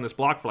lived on this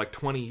block for like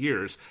 20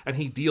 years, and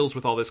he deals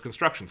with all this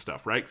construction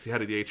stuff, right? Because he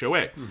head of the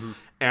HOA. Mm-hmm.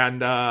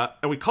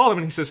 And we call him,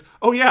 and he says,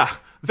 oh yeah,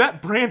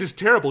 that brand is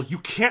terrible. You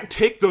can't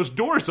take those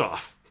doors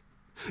off.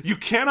 You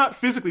cannot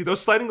physically. Those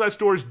sliding glass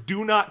doors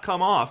do not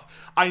come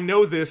off. I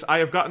know this. I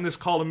have gotten this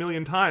call a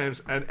million times.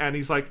 And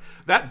he's like,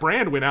 that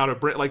brand went out of...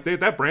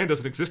 that brand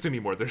doesn't exist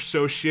anymore. They're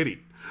so shitty.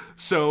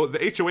 So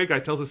the HOA guy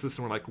tells us this,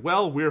 and we're like,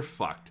 well, we're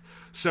fucked.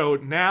 So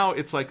now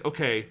it's like,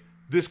 okay,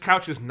 this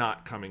couch is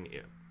not coming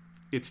in.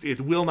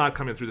 It will not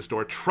come in through this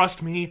door.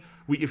 Trust me.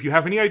 If you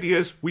have any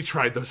ideas, we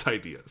tried those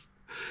ideas.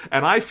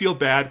 And I feel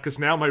bad because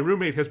now my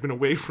roommate has been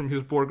away from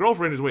his poor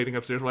girlfriend who's waiting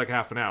upstairs for like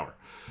half an hour.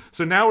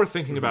 So now we're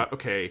thinking about,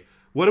 okay...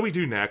 what do we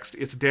do next?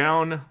 It's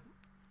down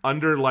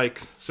under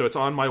so it's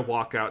on my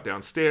walkout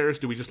downstairs.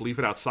 Do we just leave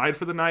it outside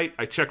for the night?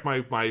 I check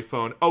my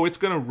phone. Oh, it's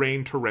going to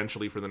rain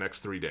torrentially for the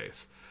next 3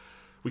 days.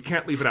 We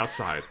can't leave it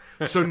outside.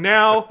 So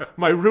now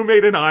my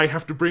roommate and I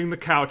have to bring the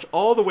couch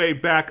all the way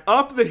back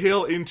up the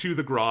hill into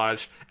the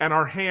garage, and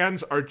our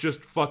hands are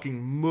just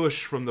fucking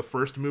mush from the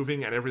first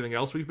moving and everything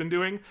else we've been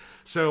doing.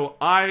 So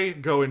I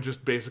go and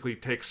just basically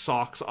take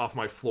socks off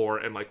my floor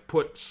and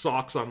put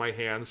socks on my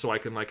hands so I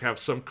can have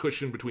some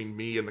cushion between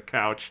me and the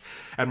couch.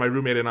 And my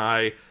roommate and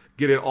I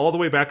get it all the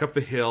way back up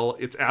the hill.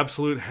 It's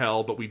absolute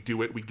hell, but we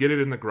do it. We get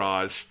it in the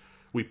garage.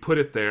 We put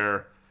it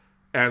there,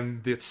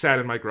 and it sat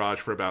in my garage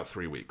for about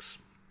 3 weeks.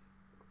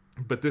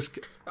 But this...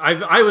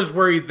 I was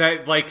worried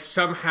that,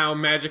 somehow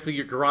magically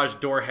your garage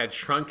door had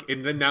shrunk,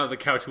 and then now the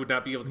couch would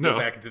not be able to go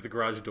back into the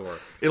garage door.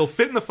 It'll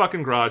fit in the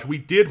fucking garage. We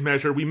did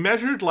measure. We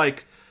measured,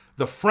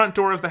 the front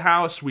door of the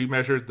house. We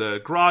measured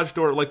the garage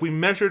door. We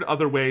measured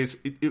other ways.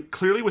 It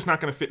clearly was not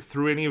going to fit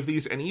through any of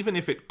these, and even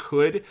if it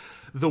could,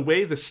 the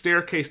way the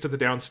staircase to the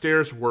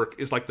downstairs work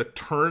is the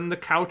turn the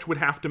couch would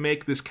have to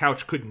make, this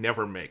couch could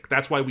never make.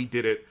 That's why we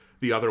did it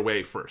the other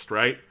way first,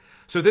 right?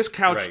 So this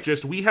couch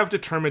we have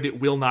determined it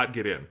will not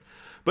get in.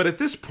 But at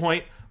this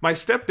point, my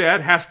stepdad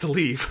has to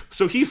leave.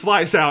 So he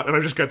flies out, and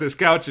I've just got this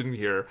couch in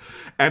here.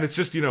 And it's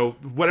just,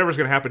 whatever's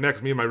going to happen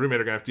next, me and my roommate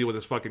are going to have to deal with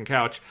this fucking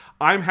couch.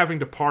 I'm having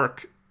to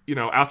park,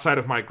 outside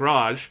of my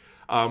garage,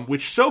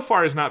 which so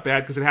far is not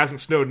bad because it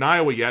hasn't snowed in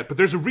Iowa yet. But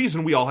there's a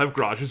reason we all have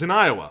garages in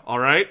Iowa, all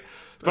right?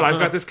 But I've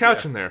got this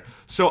couch in there.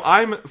 So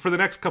for the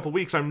next couple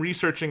weeks, I'm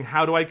researching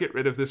how do I get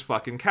rid of this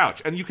fucking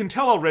couch. And you can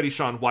tell already,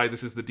 Sean, why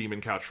this is the demon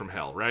couch from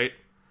hell, right?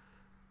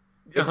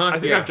 I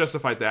think I've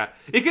justified that.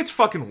 It gets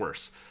fucking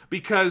worse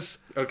because...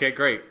 Okay,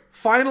 great.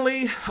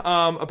 Finally,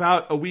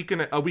 about a week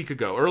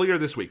ago, earlier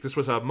this week, this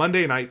was a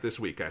Monday night this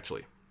week,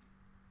 actually,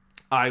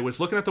 I was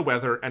looking at the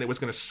weather, and it was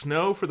going to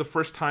snow for the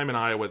first time in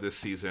Iowa this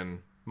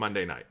season,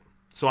 Monday night.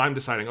 So I'm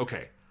deciding,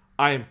 okay,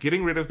 I am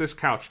getting rid of this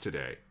couch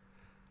today.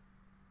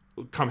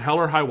 Come hell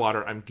or high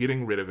water, I'm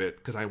getting rid of it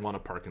because I want to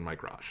park in my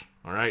garage.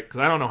 All right?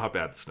 Because I don't know how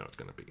bad the snow is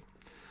going to be.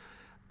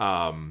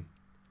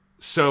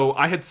 So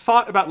I had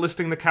thought about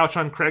listing the couch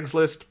on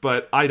Craigslist,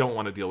 but I don't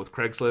want to deal with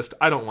Craigslist.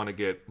 I don't want to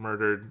get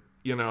murdered.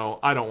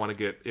 I don't want to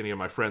get any of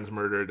my friends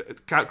murdered.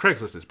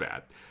 Craigslist is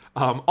bad.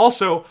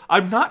 Also,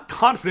 I'm not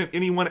confident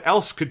anyone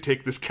else could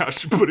take this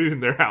couch and put it in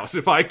their house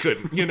if I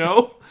couldn't, you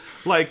know?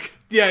 Like...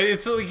 Yeah,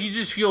 it's like you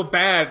just feel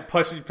bad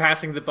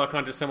passing the buck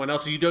on to someone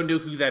else. You don't know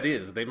who that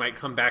is. They might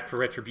come back for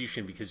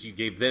retribution because you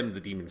gave them the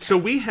demon couch. So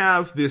we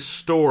have this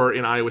store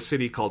in Iowa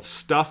City called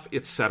Stuff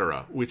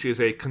Etc., which is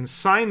a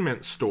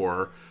consignment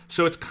store.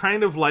 So it's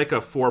kind of like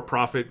a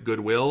for-profit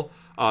Goodwill,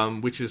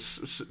 which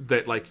is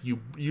that like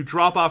you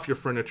drop off your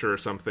furniture or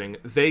something,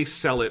 they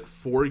sell it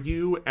for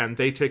you, and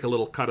they take a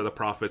little cut of the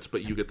profits,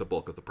 but you get the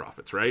bulk of the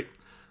profits, right?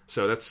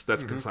 So that's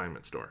a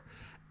consignment store.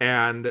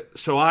 And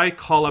so I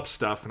call up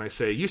Stuff and I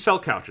say, you sell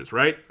couches,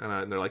 right?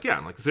 And they're like, yeah.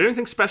 I'm like, is there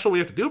anything special we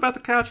have to do about the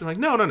couch? And I'm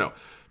like, no.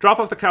 Drop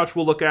off the couch,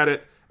 we'll look at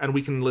it, and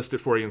we can list it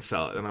for you and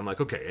sell it. And I'm like,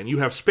 okay, and you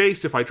have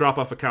space if I drop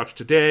off a couch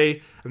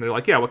today? And they're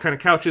like, yeah, what kind of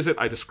couch is it?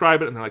 I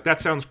describe it, and they're like,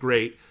 that sounds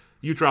great.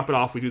 You drop it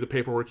off, we do the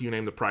paperwork, you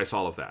name the price,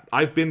 all of that.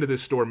 I've been to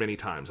this store many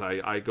times.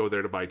 I go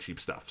there to buy cheap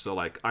stuff. So,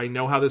 like, I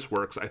know how this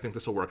works. I think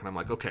this will work. And I'm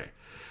like, okay.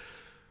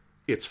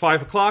 It's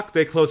 5 o'clock.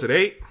 They close at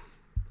 8.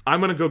 I'm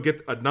going to go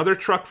get another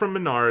truck from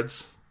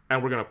Menards,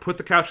 and we're going to put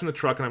the couch in the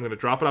truck, and I'm going to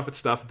drop it off at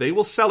Stuff. They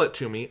will sell it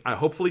to me. I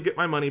hopefully get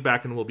my money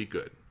back, and we'll be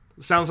good.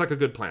 Sounds like a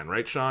good plan,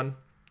 right, Sean?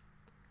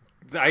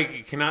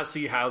 I cannot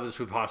see how this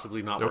would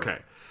possibly not work. Okay.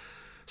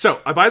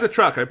 So, I buy the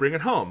truck. I bring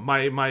it home.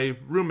 My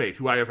roommate,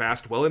 who I have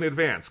asked well in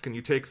advance, can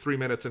you take 3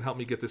 minutes and help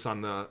me get this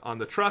on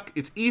the truck?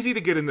 It's easy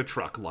to get in the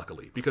truck,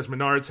 luckily, because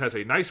Menards has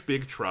a nice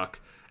big truck,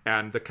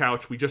 and the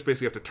couch, we just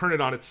basically have to turn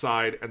it on its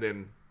side and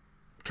then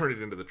turn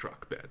it into the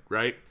truck bed,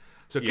 right?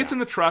 So it gets in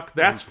the truck.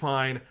 That's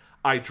fine.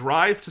 I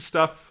drive to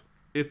Stuff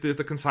at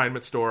the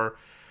consignment store,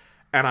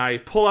 and I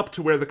pull up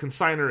to where the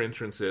consignor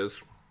entrance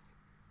is,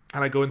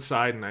 and I go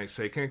inside, and I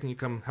say, can you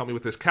come help me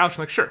with this couch? And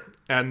like, sure.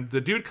 And the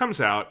dude comes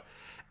out,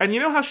 and you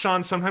know how,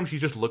 Sean, sometimes you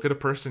just look at a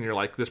person, and you're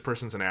like, this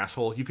person's an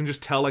asshole? You can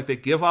just tell, like, they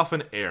give off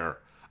an air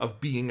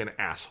of being an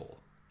asshole,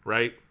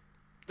 right?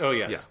 Oh,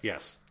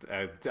 yes.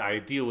 I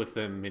deal with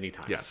them many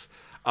times. Yes.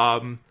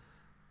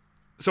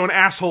 So an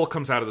asshole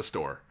comes out of the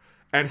store,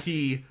 and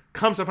he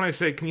comes up, and I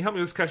say, can you help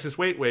me with this couch? He says,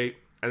 wait.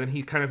 And then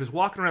he kind of is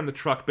walking around the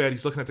truck bed.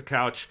 He's looking at the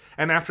couch.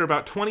 And after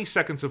about 20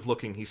 seconds of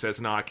looking, he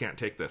says, no, I can't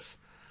take this.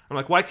 I'm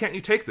like, why can't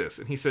you take this?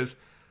 And he says,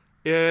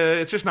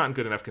 it's just not in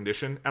good enough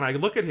condition. And I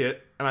look at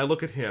it, and I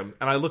look at him,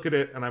 and I look at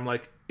it, and I'm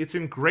like, it's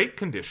in great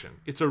condition.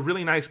 It's a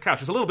really nice couch.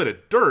 There's a little bit of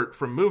dirt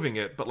from moving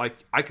it, but like,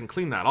 I can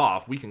clean that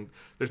off.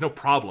 There's no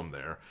problem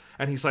there.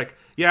 And he's like,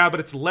 yeah, but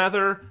it's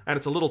leather, and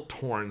it's a little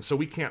torn, so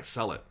we can't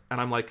sell it.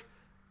 And I'm like,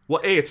 well,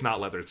 A, it's not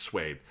leather, it's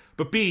suede.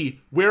 But B,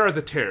 where are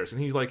the tears?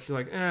 And he's like,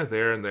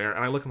 there and there.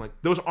 And I look, I'm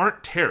like, those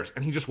aren't tears.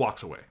 And he just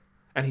walks away.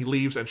 And he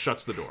leaves and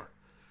shuts the door.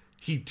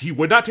 He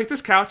would not take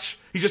this couch.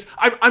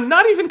 I'm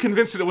not even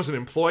convinced that it was an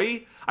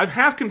employee. I'm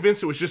half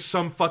convinced it was just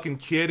some fucking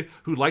kid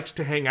who likes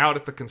to hang out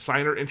at the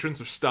consignor entrance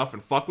of Stuff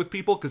and fuck with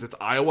people because it's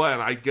Iowa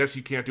and I guess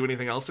you can't do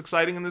anything else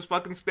exciting in this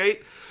fucking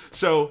state.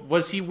 So.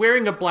 Was he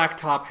wearing a black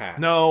top hat?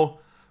 No.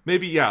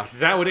 Maybe, yeah.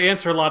 That would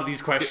answer a lot of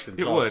these questions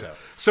it also. Would.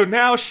 So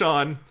now,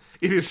 Sean,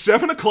 it is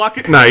 7 o'clock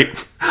at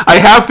night. I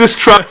have this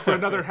truck for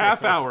another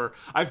half hour.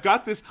 I've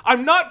got this.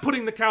 I'm not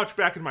putting the couch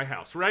back in my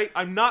house, right?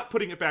 I'm not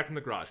putting it back in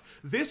the garage.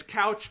 This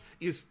couch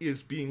is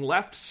being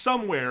left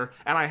somewhere,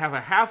 and I have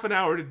a half an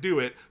hour to do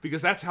it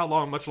because that's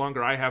how much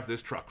longer I have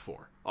this truck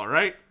for. All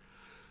right?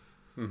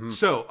 Mm-hmm.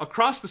 So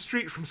across the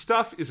street from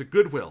Stuff is a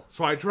Goodwill.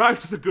 So I drive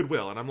to the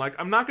Goodwill, and I'm like,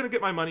 I'm not going to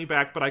get my money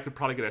back, but I could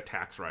probably get a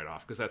tax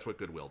write-off because that's what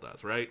Goodwill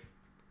does, right?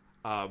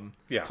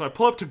 Yeah. So I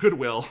pull up to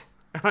Goodwill.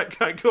 And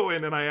I go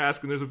in and I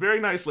ask, and there's a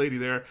very nice lady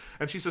there,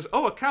 and she says,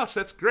 oh, a couch,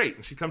 that's great.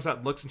 And she comes out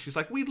and looks, and she's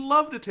like, we'd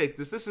love to take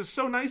this. This is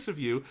so nice of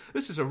you.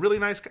 This is a really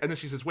nice... And then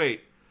she says,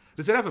 wait,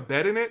 does it have a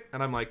bed in it?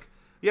 And I'm like,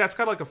 yeah, it's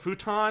got like a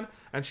futon.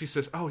 And she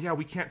says, oh, yeah,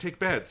 we can't take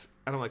beds.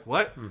 And I'm like,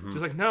 what? Mm-hmm.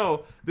 She's like,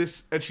 no,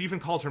 this... And she even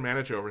calls her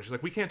manager over, and she's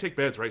like, we can't take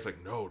beds, right? He's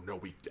like, no,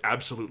 we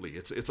absolutely.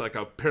 It's like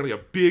apparently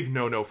a big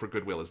no-no for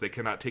Goodwill, is they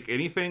cannot take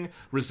anything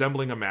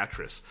resembling a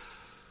mattress.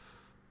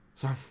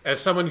 So, as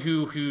someone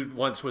who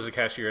once was a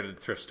cashier at a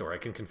thrift store, I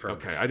can confirm.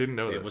 Okay, this. I didn't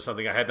know this. It was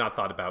something I had not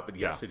thought about, but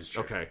yes, it is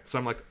true. Okay, so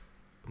I'm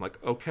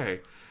like, okay,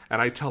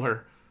 and I tell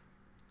her,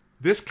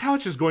 this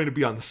couch is going to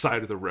be on the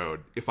side of the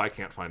road if I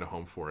can't find a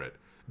home for it.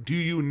 Do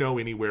you know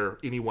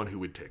anyone who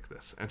would take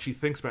this? And she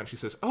thinks about it and she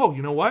says, oh,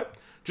 you know what?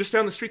 Just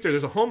down the street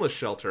there's a homeless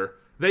shelter.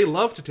 They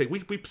love to take...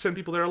 We send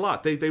people there a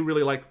lot. They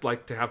really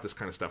like to have this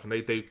kind of stuff, and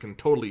they can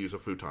totally use a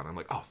futon. I'm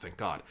like, oh, thank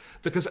God.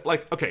 Because,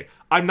 like, okay,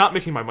 I'm not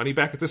making my money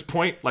back at this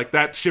point. Like,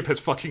 that ship has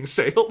fucking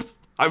sailed.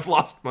 I've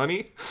lost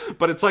money.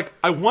 But it's like,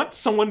 I want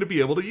someone to be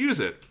able to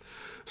use it.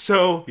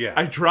 So yeah.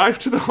 I drive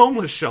to the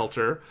homeless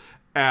shelter,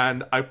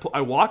 and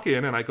I walk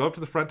in, and I go up to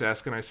the front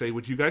desk, and I say,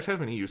 would you guys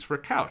have any use for a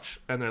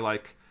couch? And they're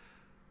like...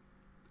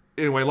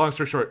 Anyway, long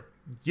story short,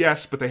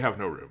 yes, but they have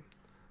no room.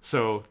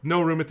 So,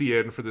 no room at the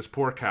inn for this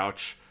poor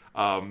couch.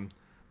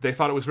 They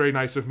thought it was very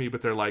nice of me,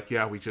 but they're like,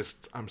 yeah,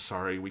 I'm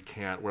sorry, we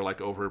can't. We're like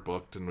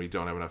overbooked and we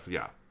don't have enough.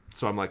 Yeah.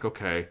 So I'm like,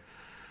 okay.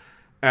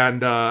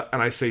 And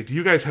I say, do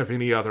you guys have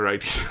any other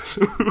ideas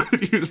who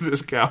could use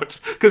this couch?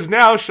 Because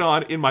now,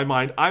 Sean, in my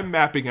mind, I'm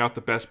mapping out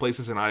the best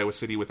places in Iowa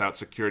City without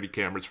security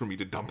cameras for me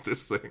to dump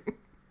this thing.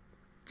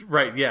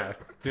 Right, yeah.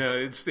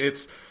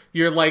 It's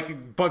you're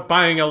like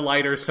buying a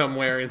lighter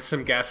somewhere and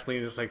some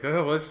gasoline. It's like,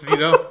 oh, let's,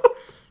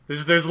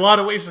 there's a lot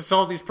of ways to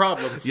solve these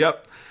problems.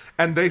 Yep.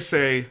 And they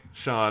say,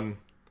 Sean,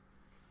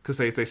 because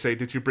they say,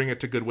 did you bring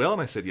it to Goodwill?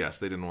 And I said, yes,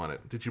 they didn't want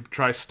it. Did you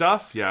try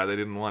stuff? Yeah, they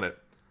didn't want it.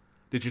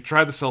 Did you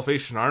try the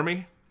Salvation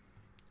Army?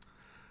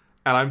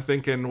 And I'm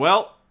thinking,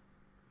 well,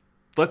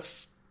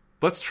 let's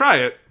try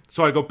it.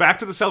 So I go back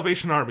to the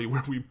Salvation Army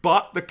where we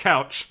bought the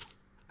couch.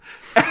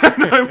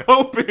 And I'm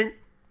hoping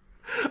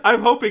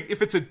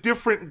if it's a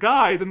different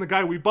guy than the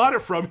guy we bought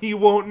it from, he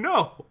won't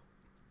know.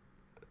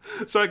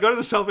 So I go to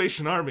the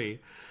Salvation Army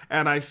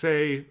and I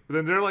say,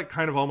 then they're like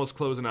kind of almost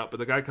closing up,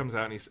 but the guy comes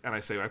out and I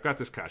say, I've got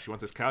this couch. You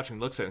want this couch? And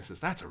he looks at it and says,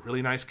 that's a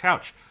really nice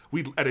couch.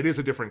 And it is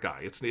a different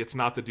guy. It's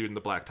not the dude in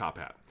the black top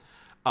hat.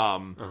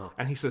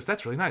 And he says,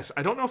 that's really nice.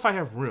 I don't know if I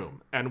have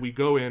room. And we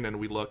go in and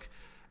we look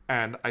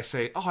and I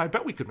say, oh, I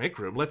bet we could make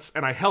room.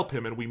 And I help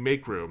him and we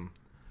make room.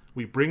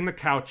 We bring the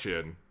couch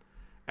in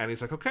and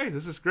he's like, okay,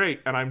 this is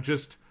great. And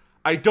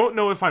I don't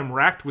know if I'm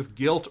racked with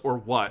guilt or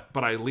what,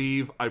 but I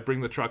leave. I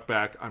bring the truck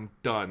back. I'm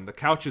done. The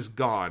couch is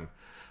gone.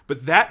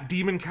 But that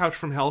demon couch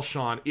from hell,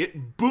 Sean,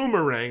 it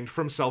boomeranged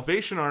from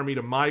Salvation Army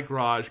to my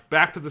garage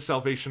back to the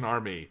Salvation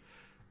Army.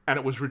 And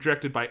it was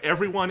rejected by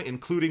everyone,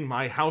 including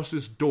my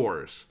house's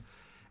doors.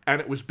 And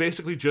it was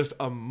basically just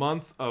a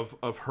month of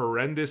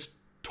horrendous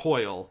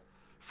toil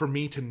for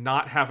me to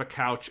not have a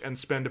couch and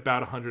spend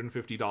about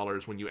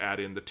 $150 when you add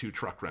in the 2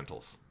 truck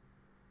rentals.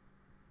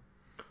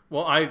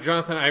 Well,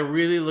 Jonathan, I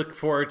really look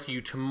forward to you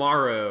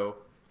tomorrow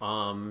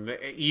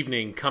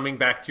evening coming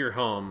back to your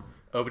home,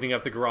 opening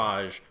up the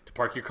garage to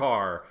park your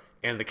car,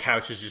 and the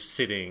couch is just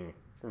sitting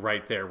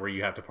right there where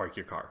you have to park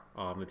your car.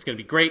 It's going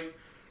to be great.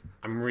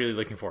 I'm really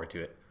looking forward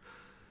to it.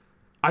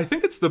 I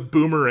think it's the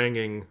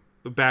boomeranging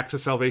back to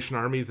Salvation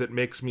Army that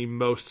makes me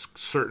most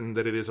certain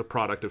that it is a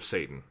product of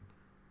Satan.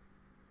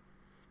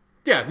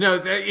 Yeah, no,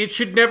 it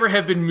should never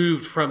have been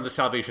moved from the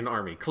Salvation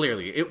Army,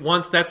 clearly.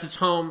 That's its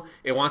home.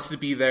 It wants to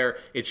be there.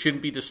 It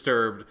shouldn't be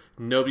disturbed.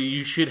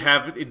 You should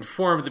have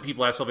informed the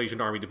people at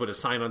Salvation Army to put a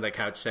sign on that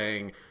couch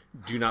saying,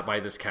 do not buy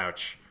this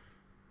couch.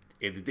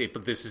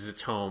 This is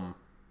its home.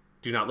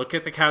 Do not look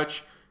at the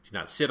couch. Do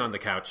not sit on the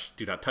couch.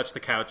 Do not touch the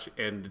couch.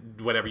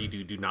 And whatever you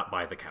do not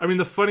buy the couch. I mean,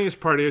 the funniest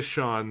part is,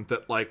 Sean,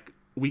 that,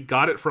 we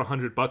got it for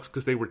 $100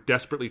 because they were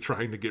desperately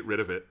trying to get rid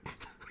of it.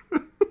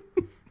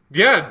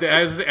 Yeah,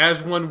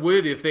 as one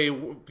would if they,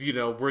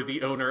 were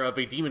the owner of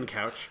a demon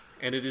couch,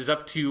 and it is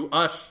up to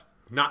us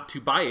not to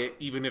buy it,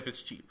 even if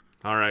it's cheap.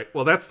 All right.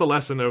 Well, that's the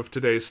lesson of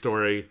today's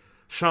story.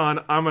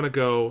 Sean, I'm going to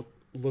go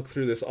look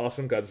through this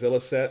awesome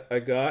Godzilla set I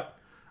got.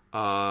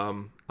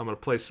 I'm going to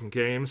play some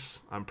games.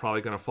 I'm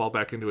probably going to fall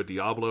back into a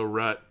Diablo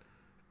rut,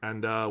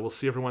 and we'll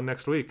see everyone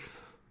next week.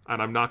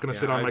 And I'm not going to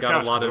sit on my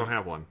couch because I don't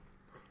have one.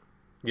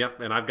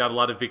 Yep, and I've got a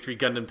lot of Victory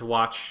Gundam to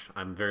watch.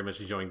 I'm very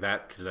much enjoying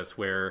that because that's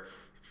where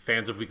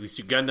fans of Weekly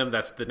Suit Gundam,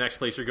 that's the next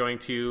place you're going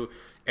to.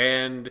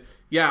 And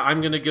yeah,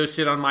 I'm going to go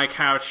sit on my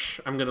couch.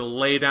 I'm going to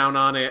lay down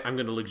on it. I'm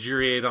going to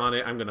luxuriate on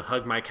it. I'm going to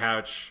hug my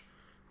couch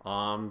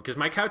because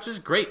my couch is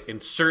great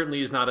and certainly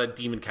is not a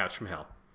demon couch from hell.